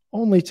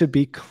 only to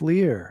be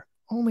clear,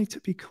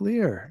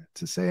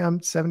 to say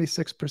I'm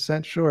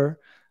 76% sure,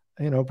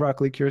 you know,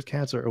 broccoli cures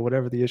cancer or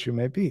whatever the issue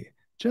may be.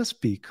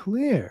 Just be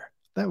clear.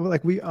 That,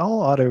 like, we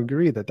all ought to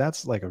agree that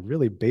that's like a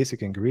really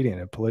basic ingredient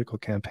in political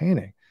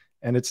campaigning,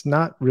 and it's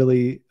not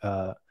really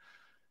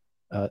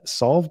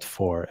solved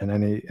for in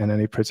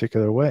any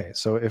particular way.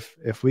 So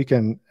if we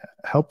can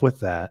help with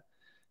that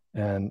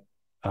and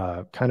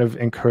kind of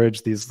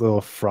encourage these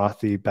little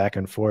frothy back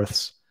and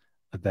forths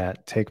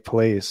that take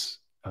place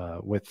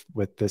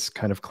with this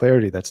kind of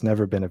clarity that's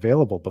never been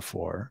available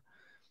before,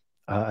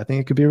 I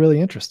think it could be really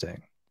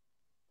interesting.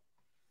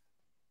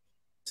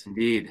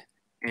 Indeed.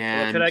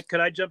 And well, could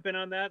I jump in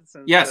on that,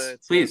 since yes,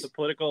 please. It's a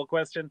political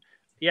question?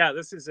 Yeah,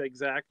 this is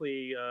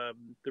exactly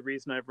the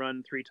reason I've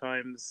run 3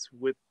 times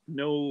with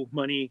no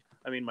money.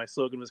 I mean, my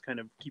slogan was kind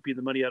of keeping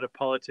the money out of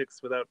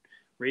politics without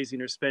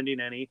raising or spending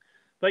any.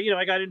 But,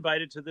 I got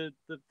invited to the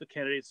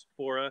candidates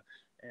fora,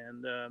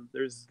 and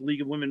there's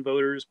League of Women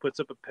Voters puts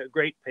up a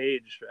great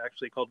page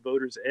actually called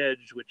Voters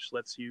Edge, which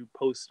lets you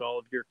post all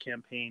of your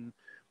campaign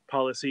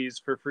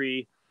policies for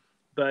free.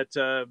 But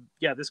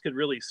yeah, this could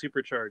really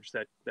supercharge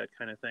that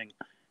kind of thing.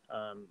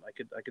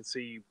 I could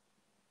see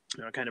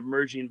kind of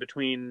merging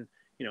between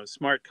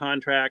smart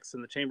contracts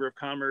and the Chamber of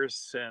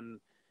Commerce, and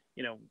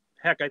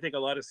heck, I think a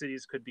lot of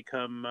cities could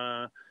become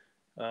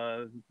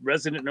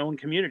resident-owned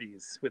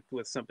communities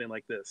with something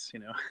like this.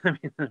 I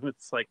mean,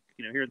 it's like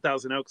here in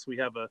Thousand Oaks we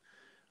have a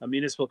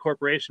municipal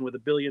corporation with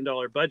 $1 billion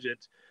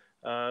budget.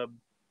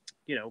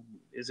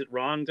 Is it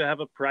wrong to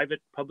have a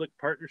private-public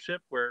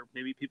partnership where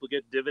maybe people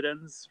get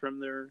dividends from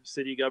their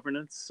city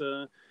governance?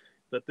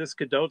 But this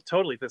could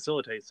totally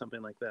facilitate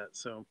something like that.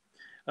 So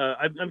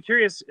I'm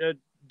curious,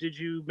 did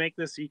you make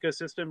this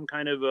ecosystem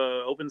kind of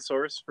open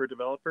source for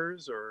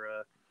developers, or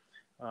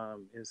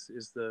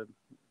is the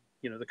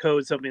the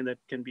code something that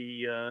can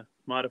be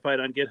modified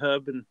on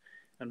GitHub and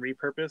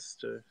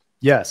repurposed?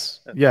 Yes.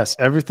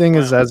 Everything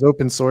is as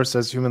open source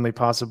as humanly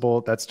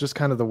possible. That's just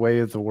kind of the way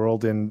of the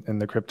world in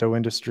the crypto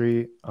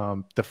industry.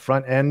 The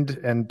front end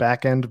and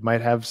back end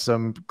might have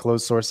some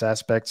closed source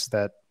aspects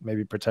that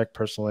maybe protect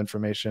personal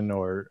information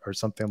or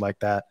something like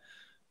that.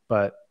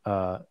 But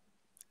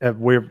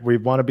we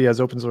want to be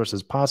as open source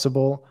as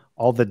possible.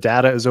 All the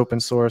data is open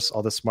source.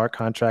 All the smart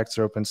contracts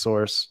are open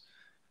source.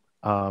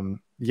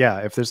 Yeah,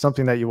 if there's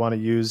something that you want to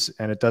use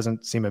and it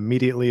doesn't seem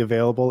immediately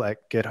available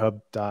at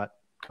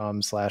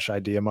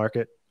github.com/idea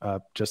market,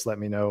 just let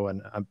me know,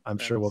 and I'm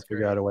sure we'll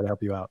figure out a way to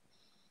help you out.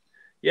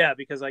 Yeah,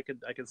 because I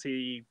can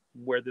see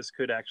where this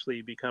could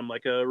actually become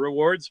like a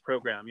rewards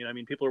program. I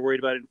mean, people are worried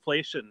about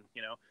inflation.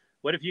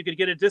 What if you could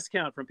get a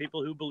discount from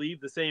people who believe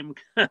the same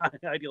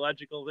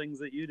ideological things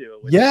that you do?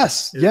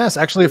 Yes.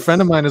 Actually, a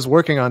friend of mine is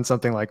working on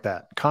something like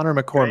that. Connor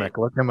McCormick, right.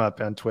 Look him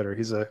up on Twitter.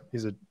 He's a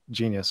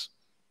genius.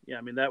 Yeah,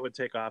 I mean, that would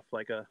take off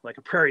like a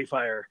prairie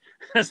fire,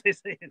 as they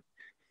say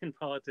in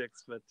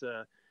politics. But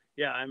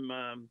yeah,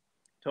 I'm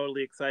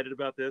totally excited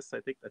about this.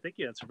 I think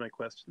you answered my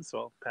question, so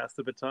I'll pass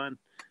the baton.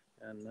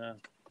 And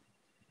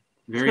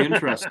very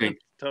interesting.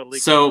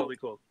 Totally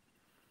cool.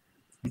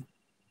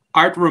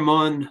 Art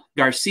Ramon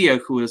Garcia,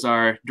 who is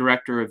our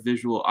director of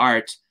visual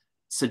art,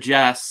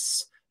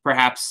 suggests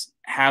perhaps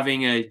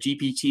having a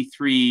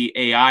GPT-3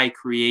 AI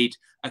create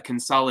a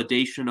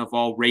consolidation of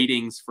all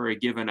ratings for a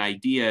given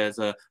idea as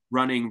a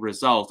running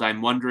result.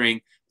 I'm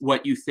wondering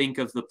what you think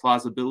of the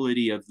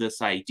plausibility of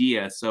this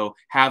idea. So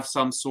have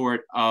some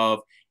sort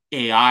of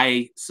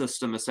AI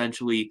system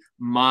essentially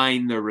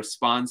mine the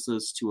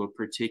responses to a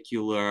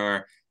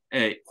particular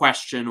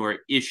question or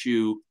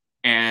issue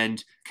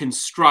and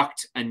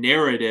construct a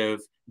narrative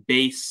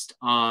based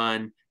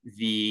on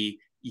the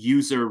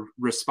user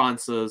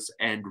responses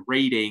and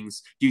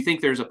ratings. Do you think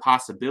there's a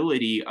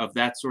possibility of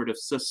that sort of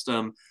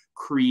system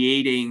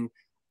creating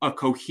a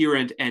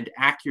coherent and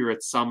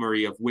accurate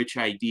summary of which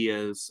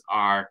ideas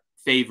are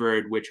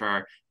favored, which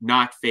are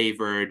not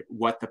favored,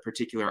 what the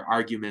particular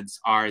arguments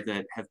are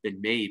that have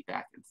been made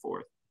back and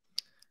forth?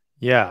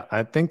 Yeah,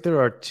 I think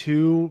there are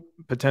 2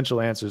 potential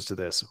answers to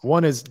this.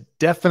 One is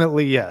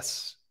definitely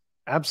yes,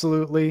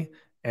 absolutely.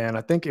 And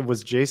I think it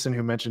was Jason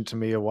who mentioned to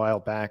me a while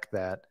back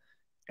that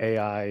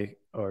AI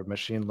or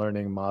machine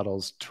learning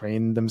models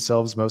train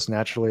themselves most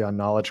naturally on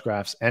knowledge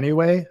graphs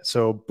anyway.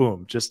 So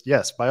boom, just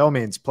yes, by all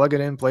means, plug it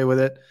in, play with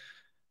it.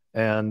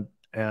 And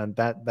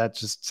that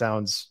just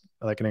sounds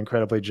like an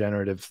incredibly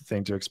generative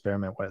thing to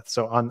experiment with.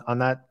 So on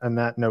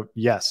that note,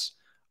 yes.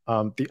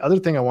 The other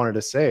thing I wanted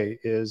to say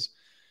is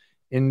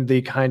in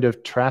the kind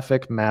of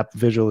traffic map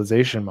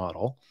visualization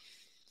model,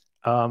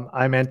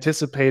 I'm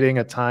anticipating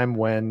a time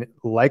when,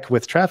 like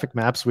with traffic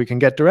maps, we can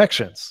get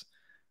directions.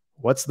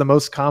 What's the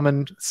most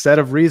common set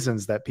of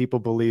reasons that people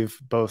believe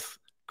both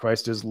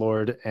Christ is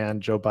Lord and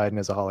Joe Biden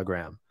is a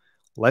hologram?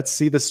 Let's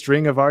see the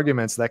string of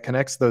arguments that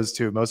connects those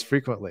two most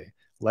frequently.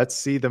 Let's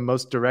see the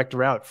most direct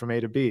route from A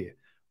to B,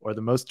 or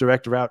the most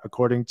direct route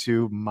according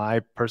to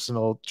my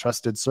personal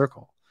trusted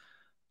circle.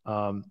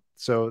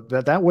 So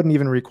that wouldn't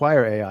even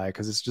require AI,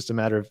 because it's just a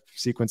matter of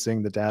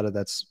sequencing the data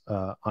that's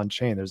on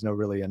chain. There's no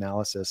really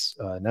analysis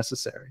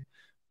necessary.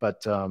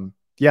 But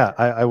yeah,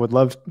 I would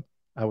love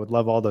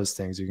all those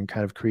things. You can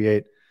kind of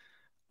create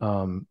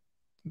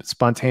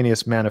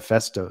spontaneous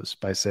manifestos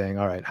by saying,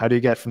 all right, how do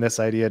you get from this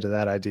idea to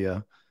that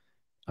idea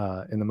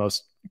in the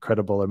most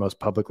credible or most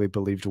publicly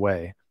believed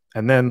way?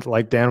 And then,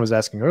 like Dan was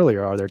asking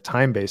earlier, are there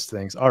time-based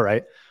things? All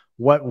right,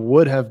 what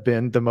would have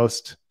been the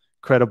most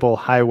credible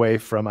highway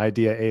from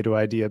idea A to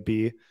idea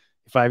B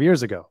 5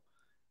 years ago?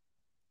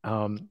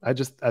 I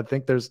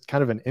think there's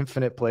kind of an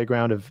infinite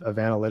playground of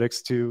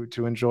analytics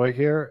to enjoy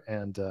here,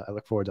 and I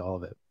look forward to all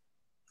of it.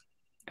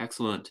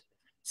 Excellent.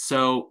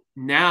 So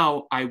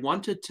now I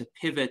wanted to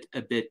pivot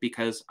a bit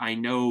because I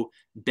know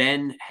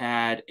Ben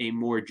had a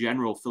more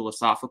general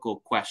philosophical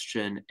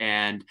question,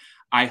 and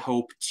I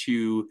hope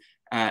to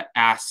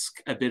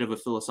ask a bit of a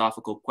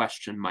philosophical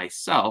question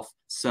myself.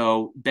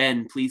 So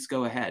Ben, please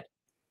go ahead.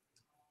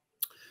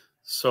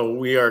 So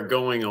we are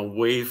going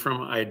away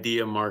from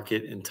Idea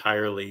Market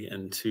entirely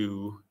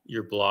into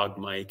your blog,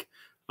 Mike.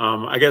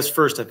 I guess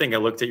first, I think I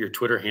looked at your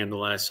Twitter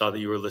handle and I saw that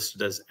you were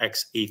listed as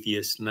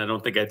ex-atheist, and I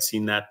don't think I'd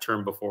seen that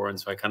term before. And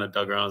so I kind of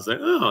dug around. I was like,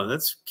 oh,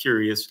 that's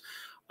curious.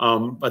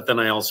 But then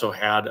I also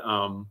had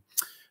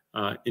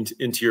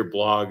into your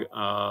blog,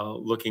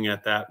 looking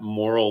at that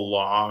moral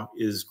law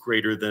is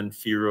greater than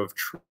fear of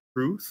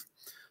truth.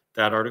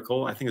 That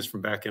article, I think, is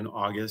from back in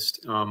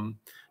August.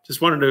 Just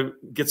wanted to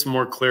get some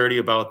more clarity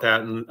about that.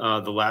 And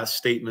the last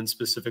statement,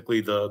 specifically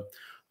the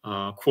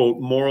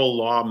quote, moral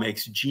law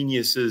makes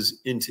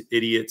geniuses into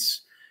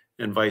idiots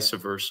and vice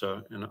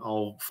versa. And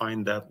I'll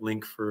find that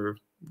link for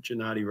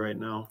Gennady right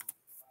now.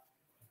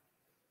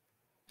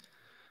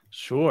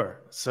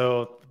 Sure.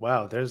 So,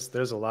 wow, there's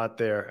a lot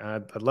there.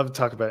 And I'd love to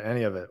talk about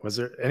any of it. Was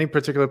there any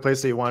particular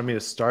place that you wanted me to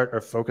start or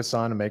focus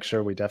on to make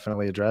sure we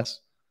definitely address?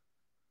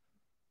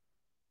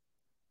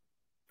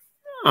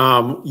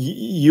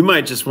 You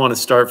might just want to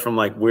start from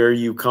like where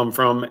you come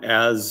from,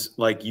 as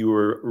like you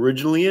were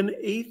originally an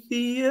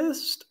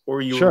atheist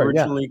or you were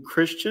originally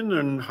Christian,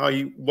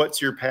 and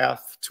what's your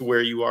path to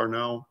where you are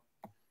now?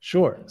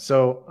 Sure.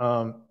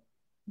 So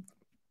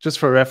just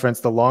for reference,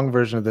 the long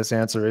version of this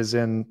answer is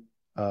in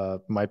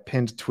my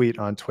pinned tweet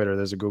on Twitter.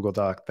 There's a Google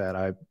Doc that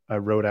I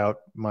wrote out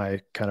my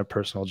kind of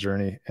personal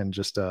journey in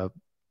just a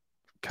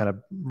kind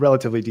of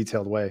relatively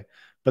detailed way.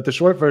 But the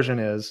short version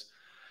is,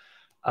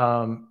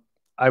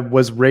 I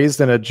was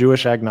raised in a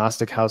Jewish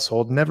agnostic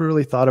household, never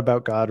really thought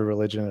about God or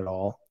religion at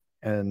all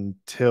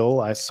until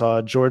I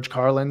saw George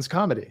Carlin's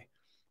comedy.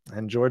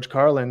 And George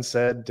Carlin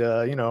said,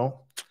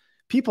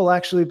 people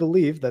actually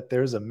believe that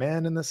there's a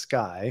man in the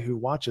sky who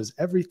watches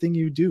everything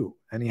you do.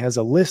 And he has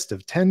a list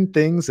of 10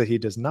 things that he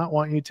does not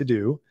want you to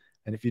do.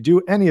 And if you do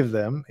any of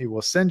them, he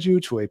will send you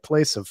to a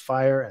place of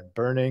fire and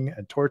burning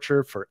and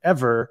torture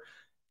forever.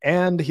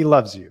 And he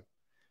loves you.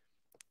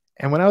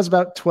 And when I was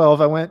about 12,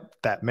 I went,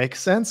 that makes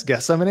sense.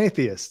 Guess I'm an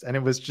atheist. And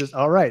it was just,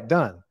 all right,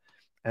 done.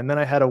 And then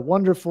I had a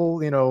wonderful,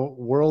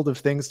 world of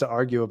things to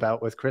argue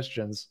about with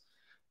Christians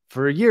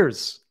for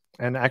years.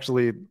 And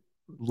actually,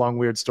 long,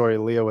 weird story,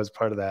 Leah was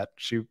part of that.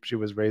 She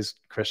was raised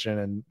Christian.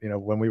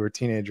 And, when we were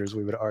teenagers,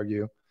 we would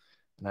argue.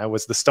 And I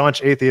was the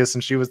staunch atheist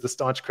and she was the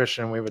staunch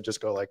Christian. We would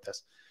just go like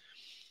this.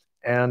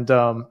 And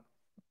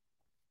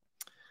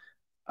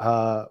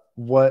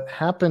what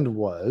happened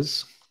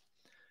was,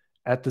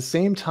 at the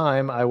same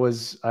time I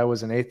was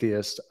an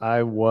atheist,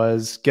 I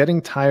was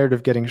getting tired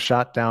of getting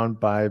shot down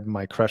by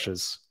my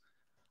crushes.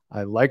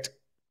 I liked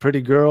pretty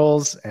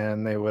girls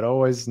and they would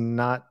always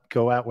not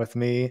go out with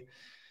me.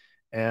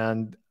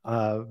 And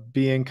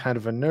being kind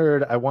of a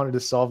nerd, I wanted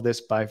to solve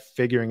this by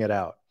figuring it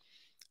out.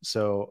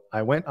 So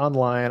I went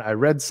online, I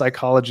read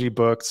psychology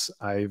books,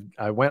 I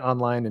went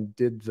online and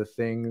did the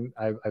thing.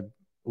 I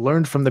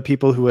learned from the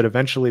people who would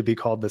eventually be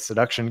called the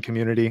seduction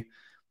community.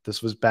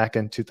 This was back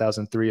in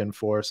 2003 and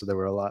 4, so there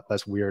were a lot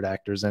less weird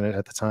actors in it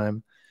at the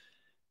time.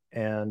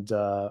 And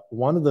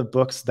one of the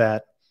books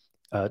that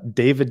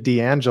David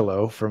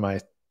D'Angelo, for my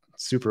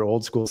super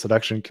old school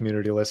seduction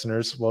community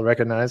listeners, will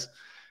recognize,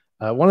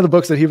 one of the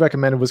books that he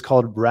recommended was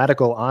called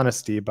Radical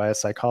Honesty by a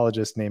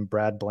psychologist named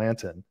Brad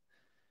Blanton.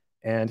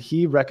 And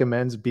he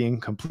recommends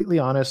being completely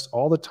honest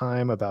all the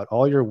time about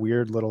all your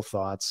weird little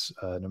thoughts,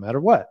 no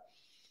matter what.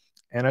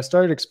 And I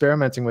started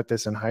experimenting with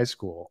this in high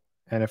school.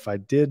 And if I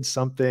did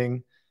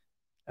something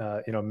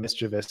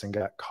mischievous and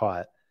got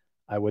caught,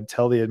 I would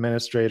tell the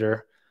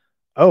administrator,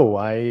 oh,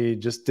 I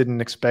just didn't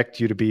expect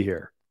you to be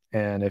here.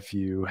 And if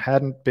you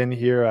hadn't been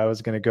here, I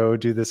was going to go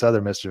do this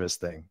other mischievous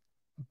thing.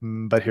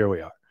 But here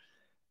we are.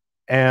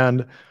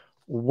 And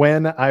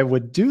when I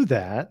would do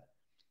that,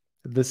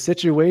 the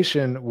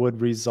situation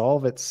would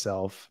resolve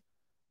itself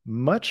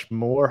much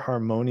more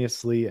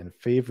harmoniously and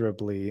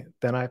favorably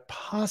than I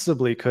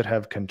possibly could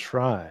have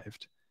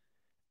contrived.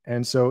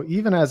 And so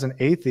even as an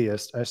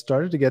atheist, I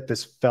started to get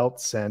this felt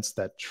sense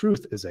that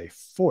truth is a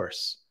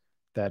force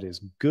that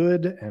is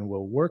good and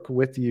will work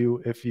with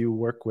you if you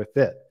work with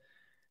it.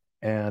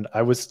 And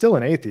I was still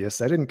an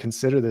atheist. I didn't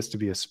consider this to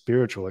be a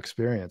spiritual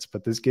experience,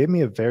 but this gave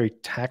me a very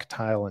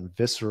tactile and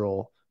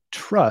visceral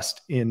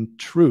trust in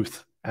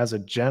truth as a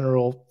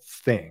general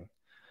thing.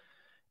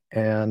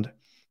 And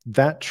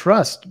that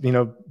trust,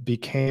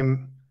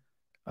 became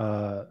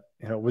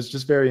it was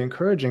just very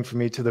encouraging for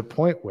me, to the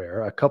point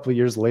where a couple of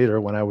years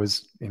later, when I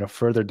was,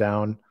 further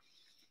down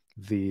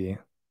the,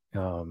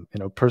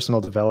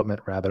 personal development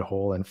rabbit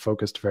hole and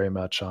focused very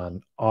much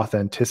on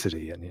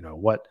authenticity and,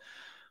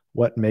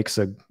 what makes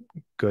a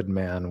good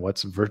man,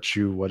 what's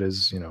virtue, what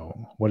does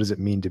it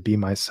mean to be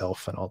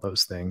myself and all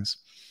those things.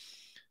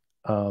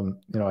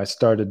 I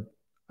started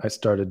I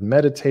started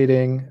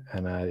meditating,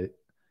 and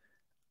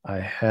I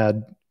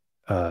had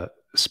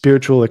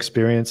spiritual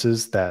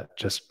experiences that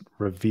just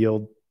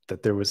revealed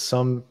that there's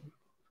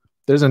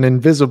an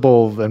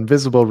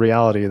invisible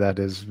reality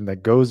that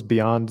goes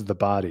beyond the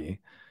body.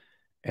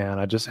 And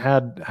I just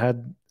had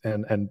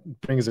and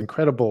brings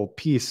incredible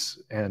peace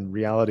and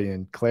reality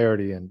and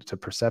clarity and to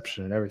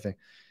perception and everything.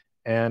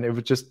 And it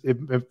would just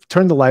it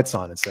turned the lights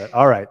on and said,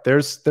 all right,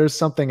 there's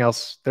something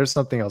else. There's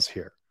something else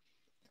here.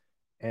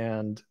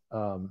 And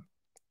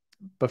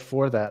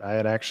before that, I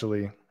had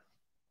actually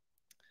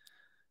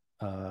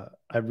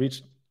I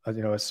reached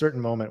a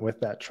certain moment with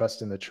that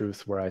trust in the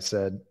truth where I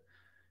said,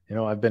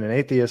 I've been an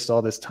atheist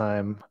all this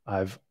time.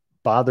 I've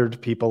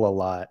bothered people a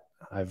lot.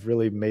 I've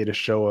really made a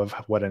show of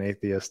what an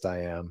atheist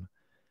I am.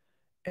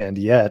 And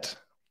yet,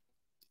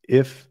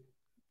 if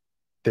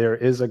there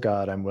is a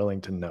God, I'm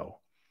willing to know.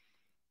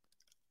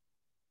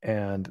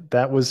 And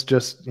that was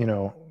just,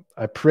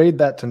 I prayed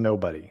that to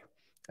nobody.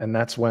 And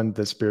that's when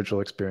the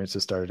spiritual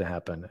experiences started to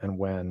happen. And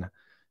when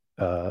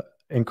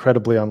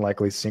incredibly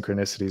unlikely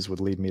synchronicities would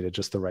lead me to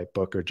just the right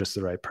book or just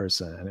the right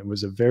person. And it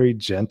was a very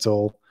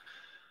gentle,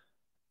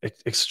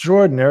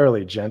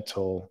 extraordinarily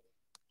gentle,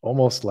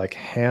 almost like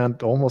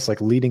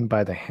leading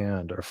by the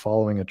hand or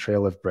following a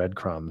trail of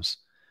breadcrumbs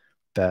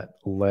that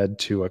led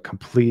to a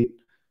complete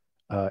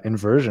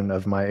inversion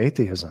of my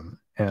atheism.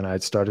 And I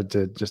started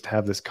to just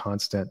have this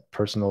constant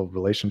personal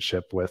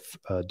relationship with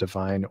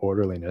divine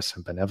orderliness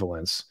and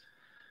benevolence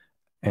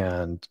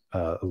and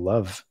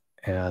love.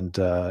 And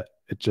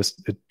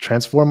it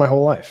transformed my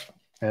whole life.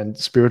 And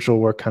spiritual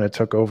work kind of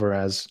took over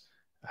as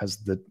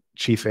the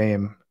chief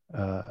aim,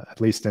 at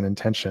least in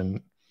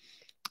intention,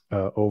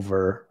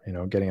 over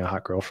getting a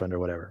hot girlfriend or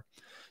whatever.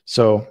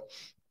 So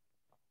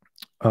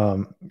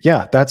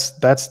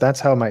that's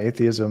how my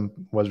atheism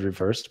was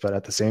reversed. But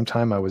at the same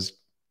time, I was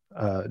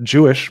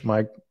Jewish.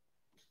 My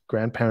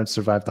grandparents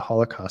survived the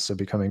Holocaust, so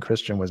becoming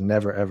Christian was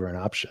never ever an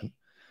option.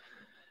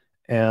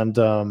 And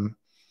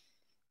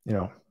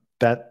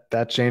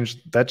that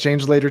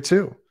changed later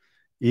too.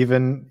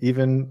 Even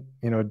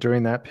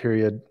during that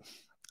period,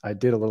 I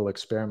did a little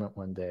experiment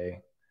one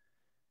day,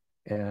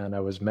 and I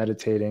was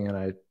meditating, and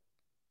I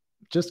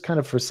just kind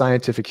of for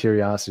scientific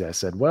curiosity, I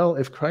said, well,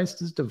 if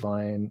Christ is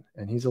divine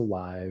and he's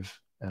alive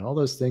and all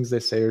those things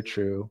they say are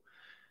true,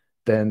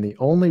 then the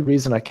only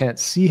reason I can't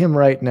see him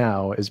right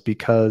now is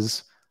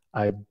because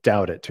I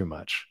doubt it too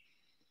much.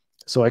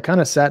 So I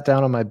kind of sat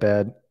down on my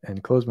bed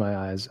and closed my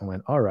eyes and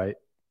went, all right,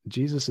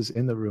 Jesus is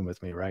in the room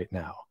with me right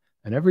now.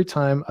 And every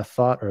time a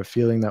thought or a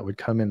feeling that would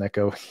come in that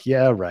go,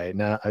 yeah, right,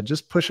 now I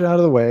just push it out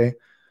of the way,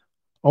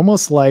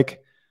 almost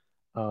like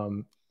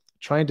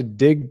trying to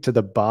dig to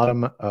the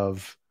bottom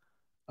of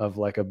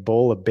like a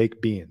bowl of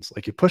baked beans.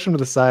 Like you push them to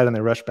the side and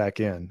they rush back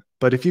in.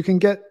 But if you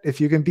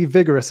can be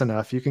vigorous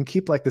enough, you can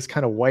keep like this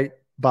kind of white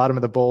bottom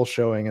of the bowl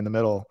showing in the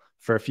middle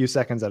for a few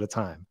seconds at a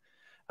time.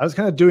 I was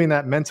kind of doing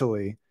that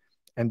mentally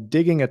and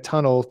digging a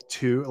tunnel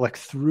to like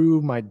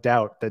through my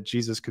doubt that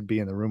Jesus could be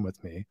in the room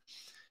with me.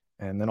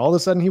 And then all of a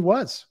sudden he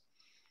was.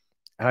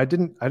 And I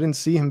didn't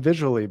see him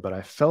visually, but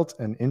I felt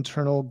an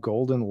internal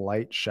golden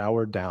light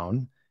shower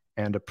down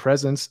and a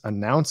presence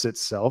announce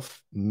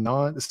itself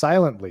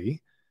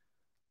silently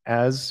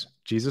as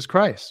Jesus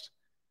Christ.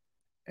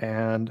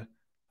 And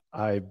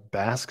I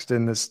basked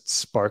in this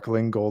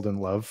sparkling golden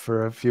love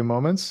for a few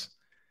moments.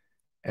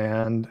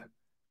 And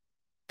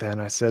then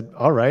I said,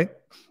 all right,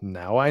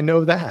 now I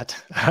know that.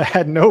 I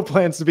had no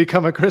plans to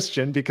become a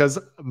Christian because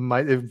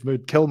it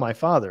would kill my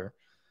father.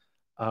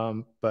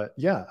 But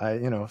yeah,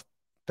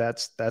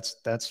 that's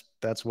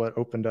what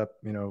opened up,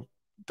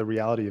 the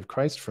reality of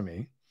Christ for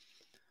me.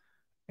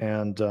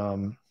 And,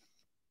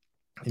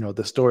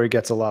 the story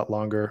gets a lot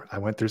longer. I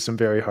went through some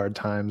very hard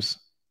times,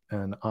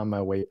 and on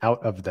my way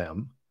out of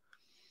them,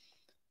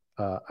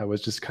 I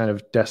was just kind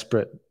of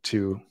desperate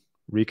to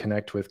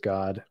reconnect with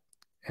God.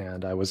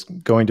 And I was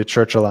going to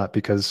church a lot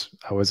because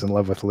I was in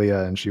love with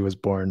Leah, and she was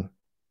born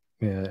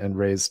and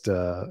raised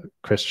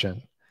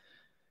Christian.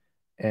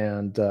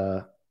 And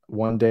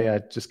one day I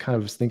just kind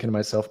of was thinking to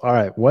myself, all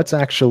right, what's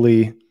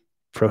actually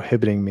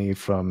prohibiting me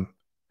from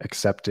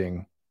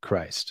accepting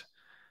Christ?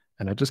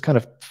 And I just kind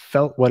of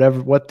felt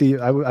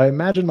I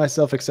imagined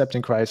myself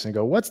accepting Christ and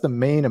go, what's the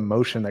main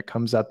emotion that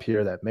comes up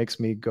here that makes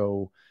me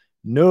go,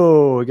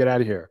 no, get out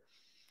of here?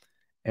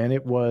 And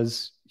it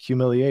was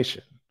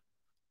humiliation.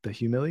 The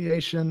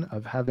humiliation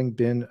of having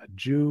been a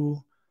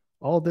Jew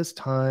all this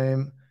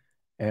time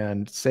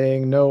and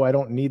saying, no, I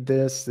don't need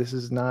this. This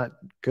is not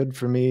good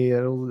for me.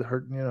 It'll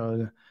hurt,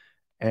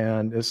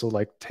 and this will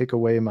like take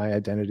away my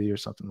identity or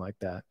something like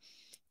that.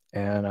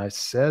 And I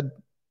said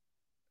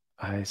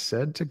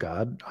to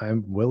God,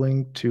 I'm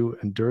willing to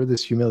endure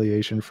this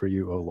humiliation for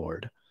you, O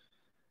Lord.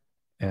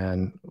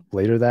 And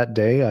later that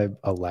day, I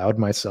allowed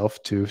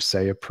myself to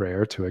say a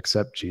prayer to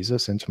accept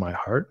Jesus into my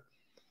heart.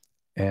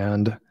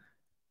 And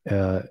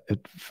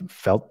it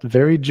felt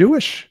very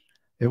Jewish.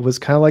 It was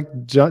kind of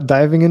like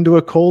diving into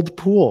a cold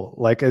pool.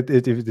 Like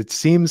it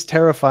seems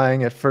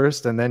terrifying at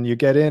first, and then you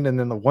get in, and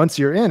then once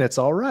you're in, it's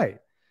all right.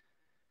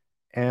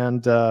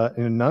 And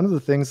none of the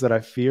things that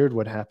I feared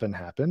would happen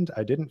happened.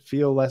 I didn't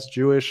feel less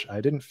Jewish. I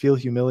didn't feel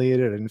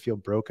humiliated. I didn't feel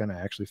broken. I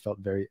actually felt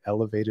very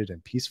elevated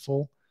and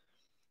peaceful.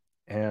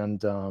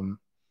 And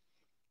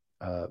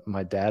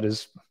my dad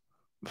is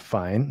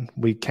fine.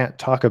 We can't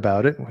talk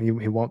about it. He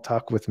won't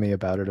talk with me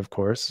about it, of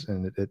course,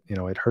 and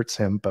it hurts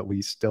him, but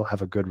we still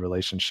have a good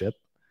relationship.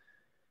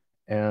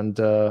 And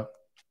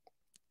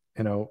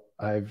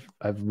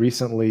I've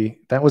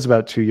recently, that was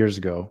about 2 years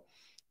ago,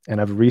 and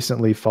I've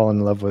recently fallen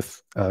in love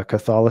with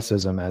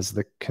Catholicism as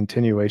the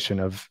continuation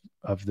of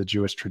the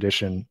Jewish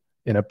tradition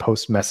in a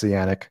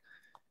post-messianic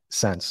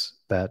sense,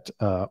 that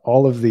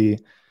all of the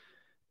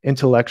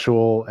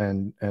intellectual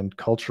and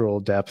cultural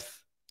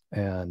depth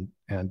and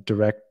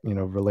direct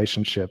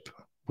relationship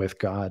with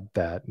God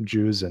that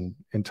Jews and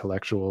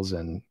intellectuals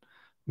and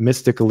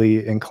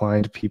mystically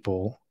inclined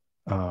people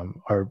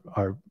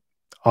are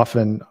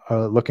often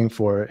looking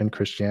for in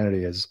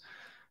Christianity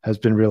has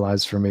been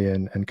realized for me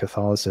in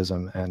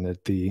Catholicism, and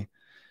that the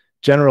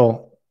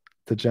general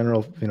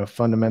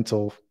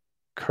fundamental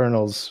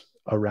kernels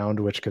around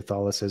which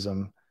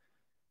Catholicism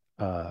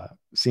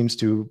seems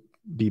to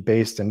be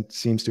based and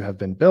seems to have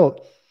been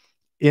built,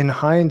 in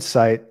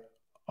hindsight,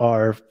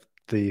 are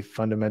the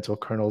fundamental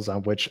kernels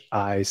on which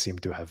I seem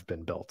to have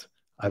been built.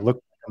 I look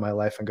at my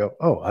life and go,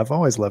 oh, I've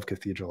always loved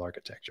cathedral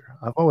architecture.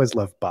 I've always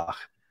loved Bach.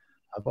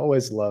 I've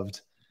always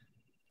loved,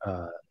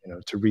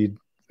 to read,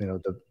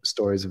 the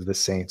stories of the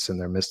saints and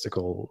their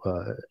mystical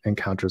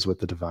encounters with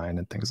the divine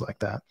and things like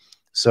that.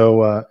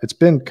 So it's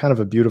been kind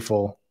of a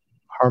beautiful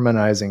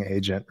harmonizing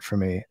agent for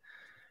me.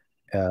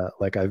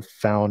 Like I've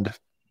found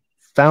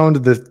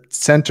the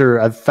center.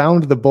 I've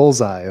found the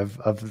bullseye of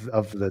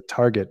the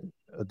target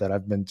that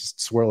I've been just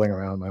swirling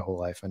around my whole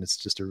life, and it's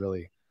just a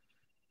really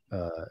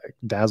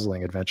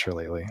dazzling adventure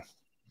lately.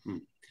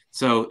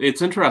 So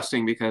it's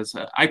interesting because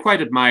I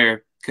quite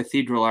admire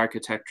cathedral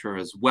architecture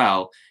as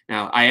well.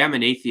 Now, I am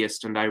an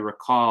atheist, and I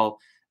recall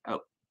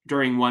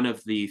during one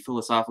of the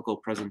philosophical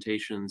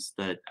presentations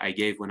that I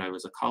gave when I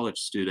was a college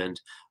student,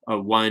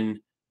 one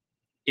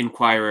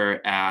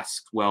inquirer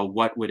asked, well,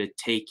 what would it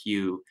take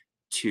you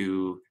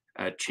to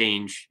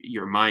change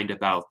your mind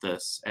about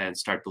this and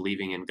start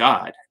believing in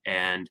God?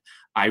 And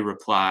I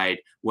replied,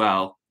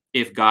 well,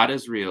 if God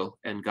is real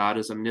and God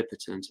is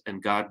omnipotent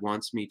and God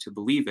wants me to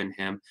believe in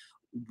him,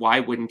 why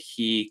wouldn't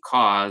he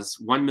cause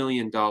 $1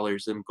 million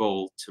in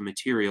gold to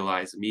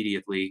materialize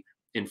immediately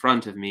in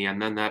front of me?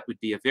 And then that would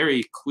be a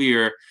very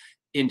clear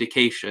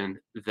indication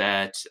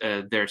that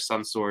there's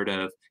some sort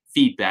of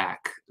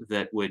feedback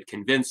that would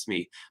convince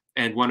me.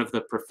 And one of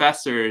the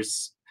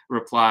professors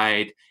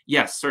replied,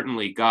 yes,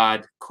 certainly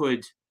God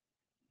could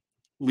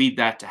lead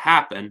that to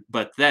happen,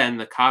 but then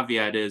the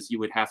caveat is you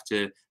would have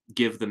to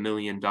give the $1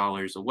 million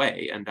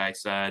away. And I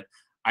said,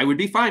 I would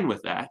be fine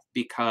with that,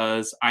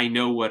 because I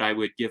know what I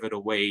would give it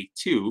away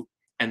to,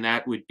 and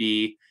that would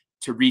be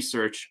to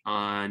research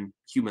on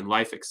human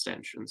life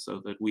extension,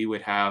 so that we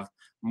would have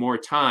more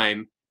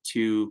time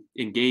to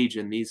engage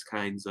in these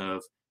kinds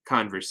of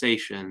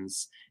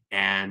conversations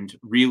and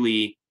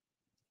really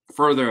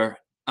further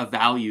a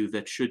value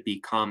that should be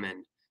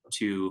common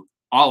to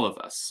all of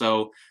us.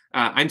 So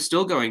I'm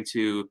still going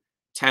to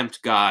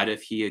tempt God,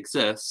 if he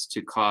exists,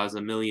 to cause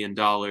 $1 million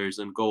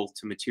in gold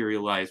to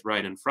materialize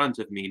right in front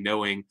of me,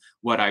 knowing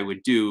what I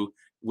would do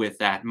with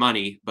that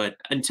money. But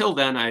until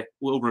then, I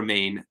will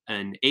remain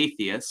an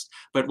atheist.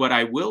 But what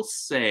I will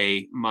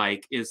say,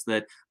 Mike, is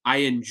that I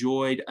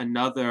enjoyed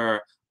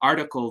another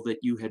article that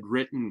you had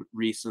written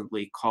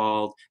recently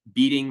called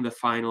Beating the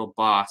Final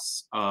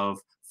Boss of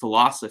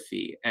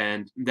Philosophy.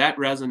 And that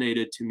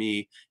resonated to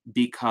me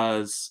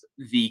because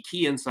the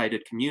key insight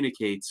it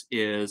communicates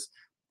is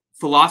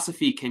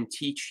philosophy can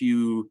teach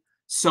you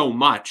so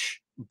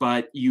much,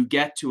 but you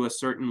get to a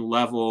certain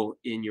level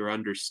in your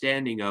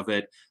understanding of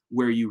it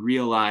where you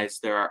realize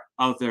there are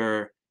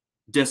other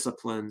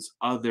disciplines,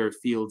 other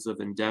fields of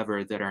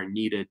endeavor that are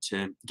needed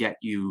to get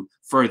you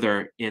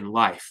further in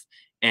life.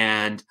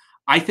 And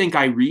I think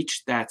I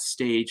reached that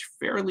stage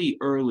fairly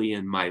early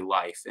in my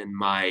life, in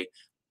my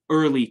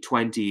early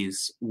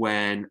 20s,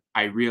 when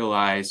I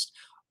realized,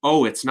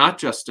 oh, it's not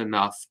just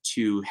enough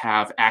to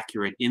have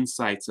accurate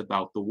insights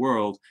about the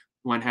world.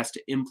 One has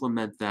to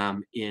implement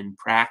them in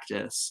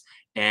practice.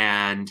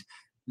 And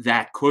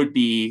that could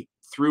be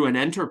through an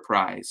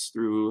enterprise,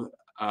 through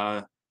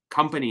a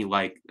company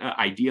like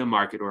Idea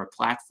Market or a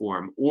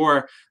platform,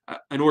 or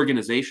an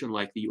organization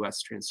like the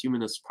US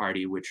Transhumanist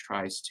Party, which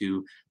tries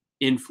to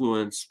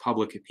influence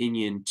public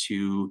opinion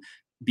to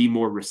be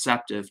more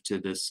receptive to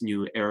this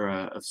new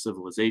era of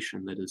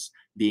civilization that is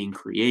being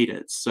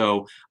created.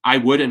 So I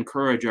would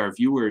encourage our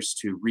viewers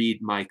to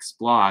read Mike's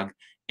blog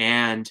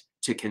and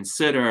to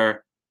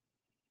consider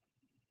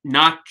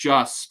not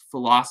just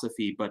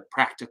philosophy, but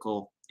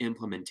practical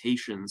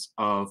implementations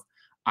of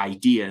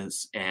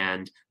ideas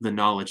and the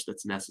knowledge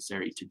that's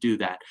necessary to do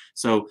that.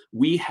 So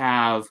we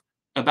have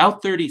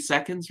about 30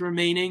 seconds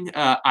remaining.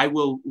 I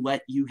will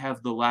let you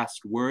have the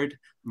last word,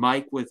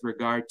 Mike, with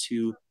regard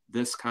to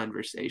this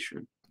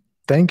conversation.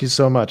 Thank you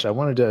so much. I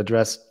wanted to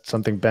address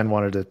something Ben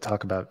wanted to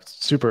talk about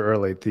super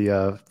early,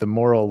 the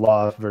moral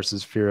law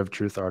versus fear of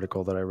truth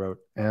article that I wrote.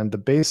 And the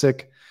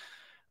basic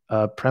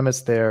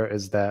premise there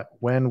is that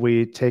when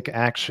we take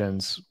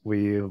actions,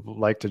 we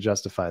like to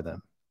justify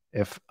them.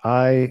 If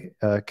I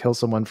kill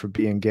someone for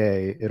being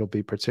gay, it'll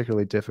be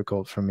particularly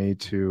difficult for me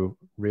to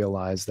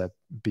realize that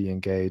being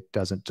gay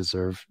doesn't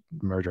deserve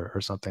murder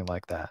or something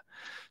like that.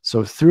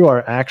 So through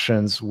our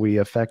actions, we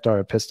affect our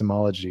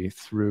epistemology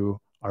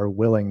through our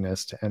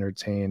willingness to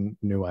entertain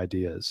new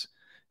ideas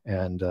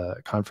and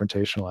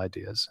confrontational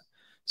ideas.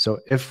 So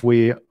if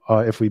we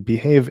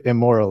behave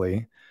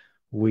immorally,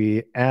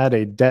 we add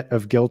a debt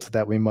of guilt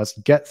that we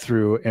must get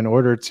through in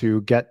order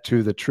to get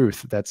to the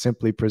truth that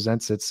simply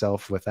presents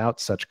itself without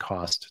such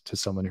cost to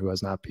someone who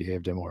has not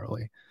behaved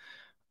immorally.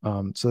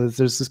 So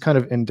there's this kind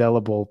of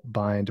indelible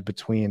bind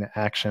between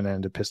action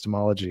and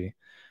epistemology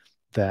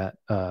that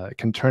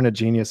can turn a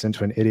genius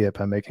into an idiot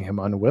by making him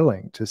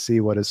unwilling to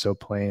see what is so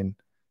plain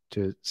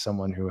to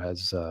someone who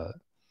has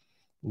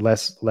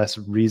less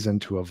reason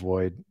to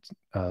avoid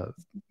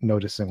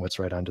noticing what's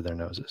right under their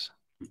noses.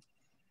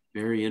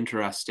 Very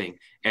interesting.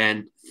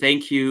 And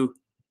thank you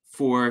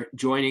for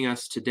joining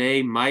us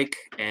today, Mike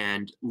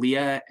and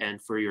Leah, and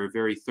for your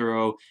very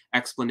thorough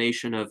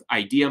explanation of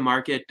idea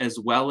market, as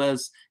well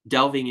as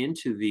delving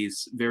into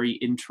these very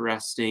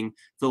interesting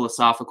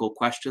philosophical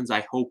questions.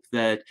 I hope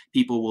that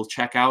people will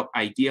check out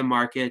Idea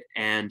Market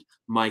and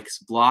Mike's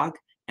blog.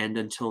 And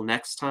until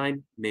next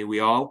time, may we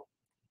all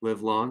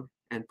live long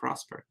and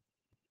prosper.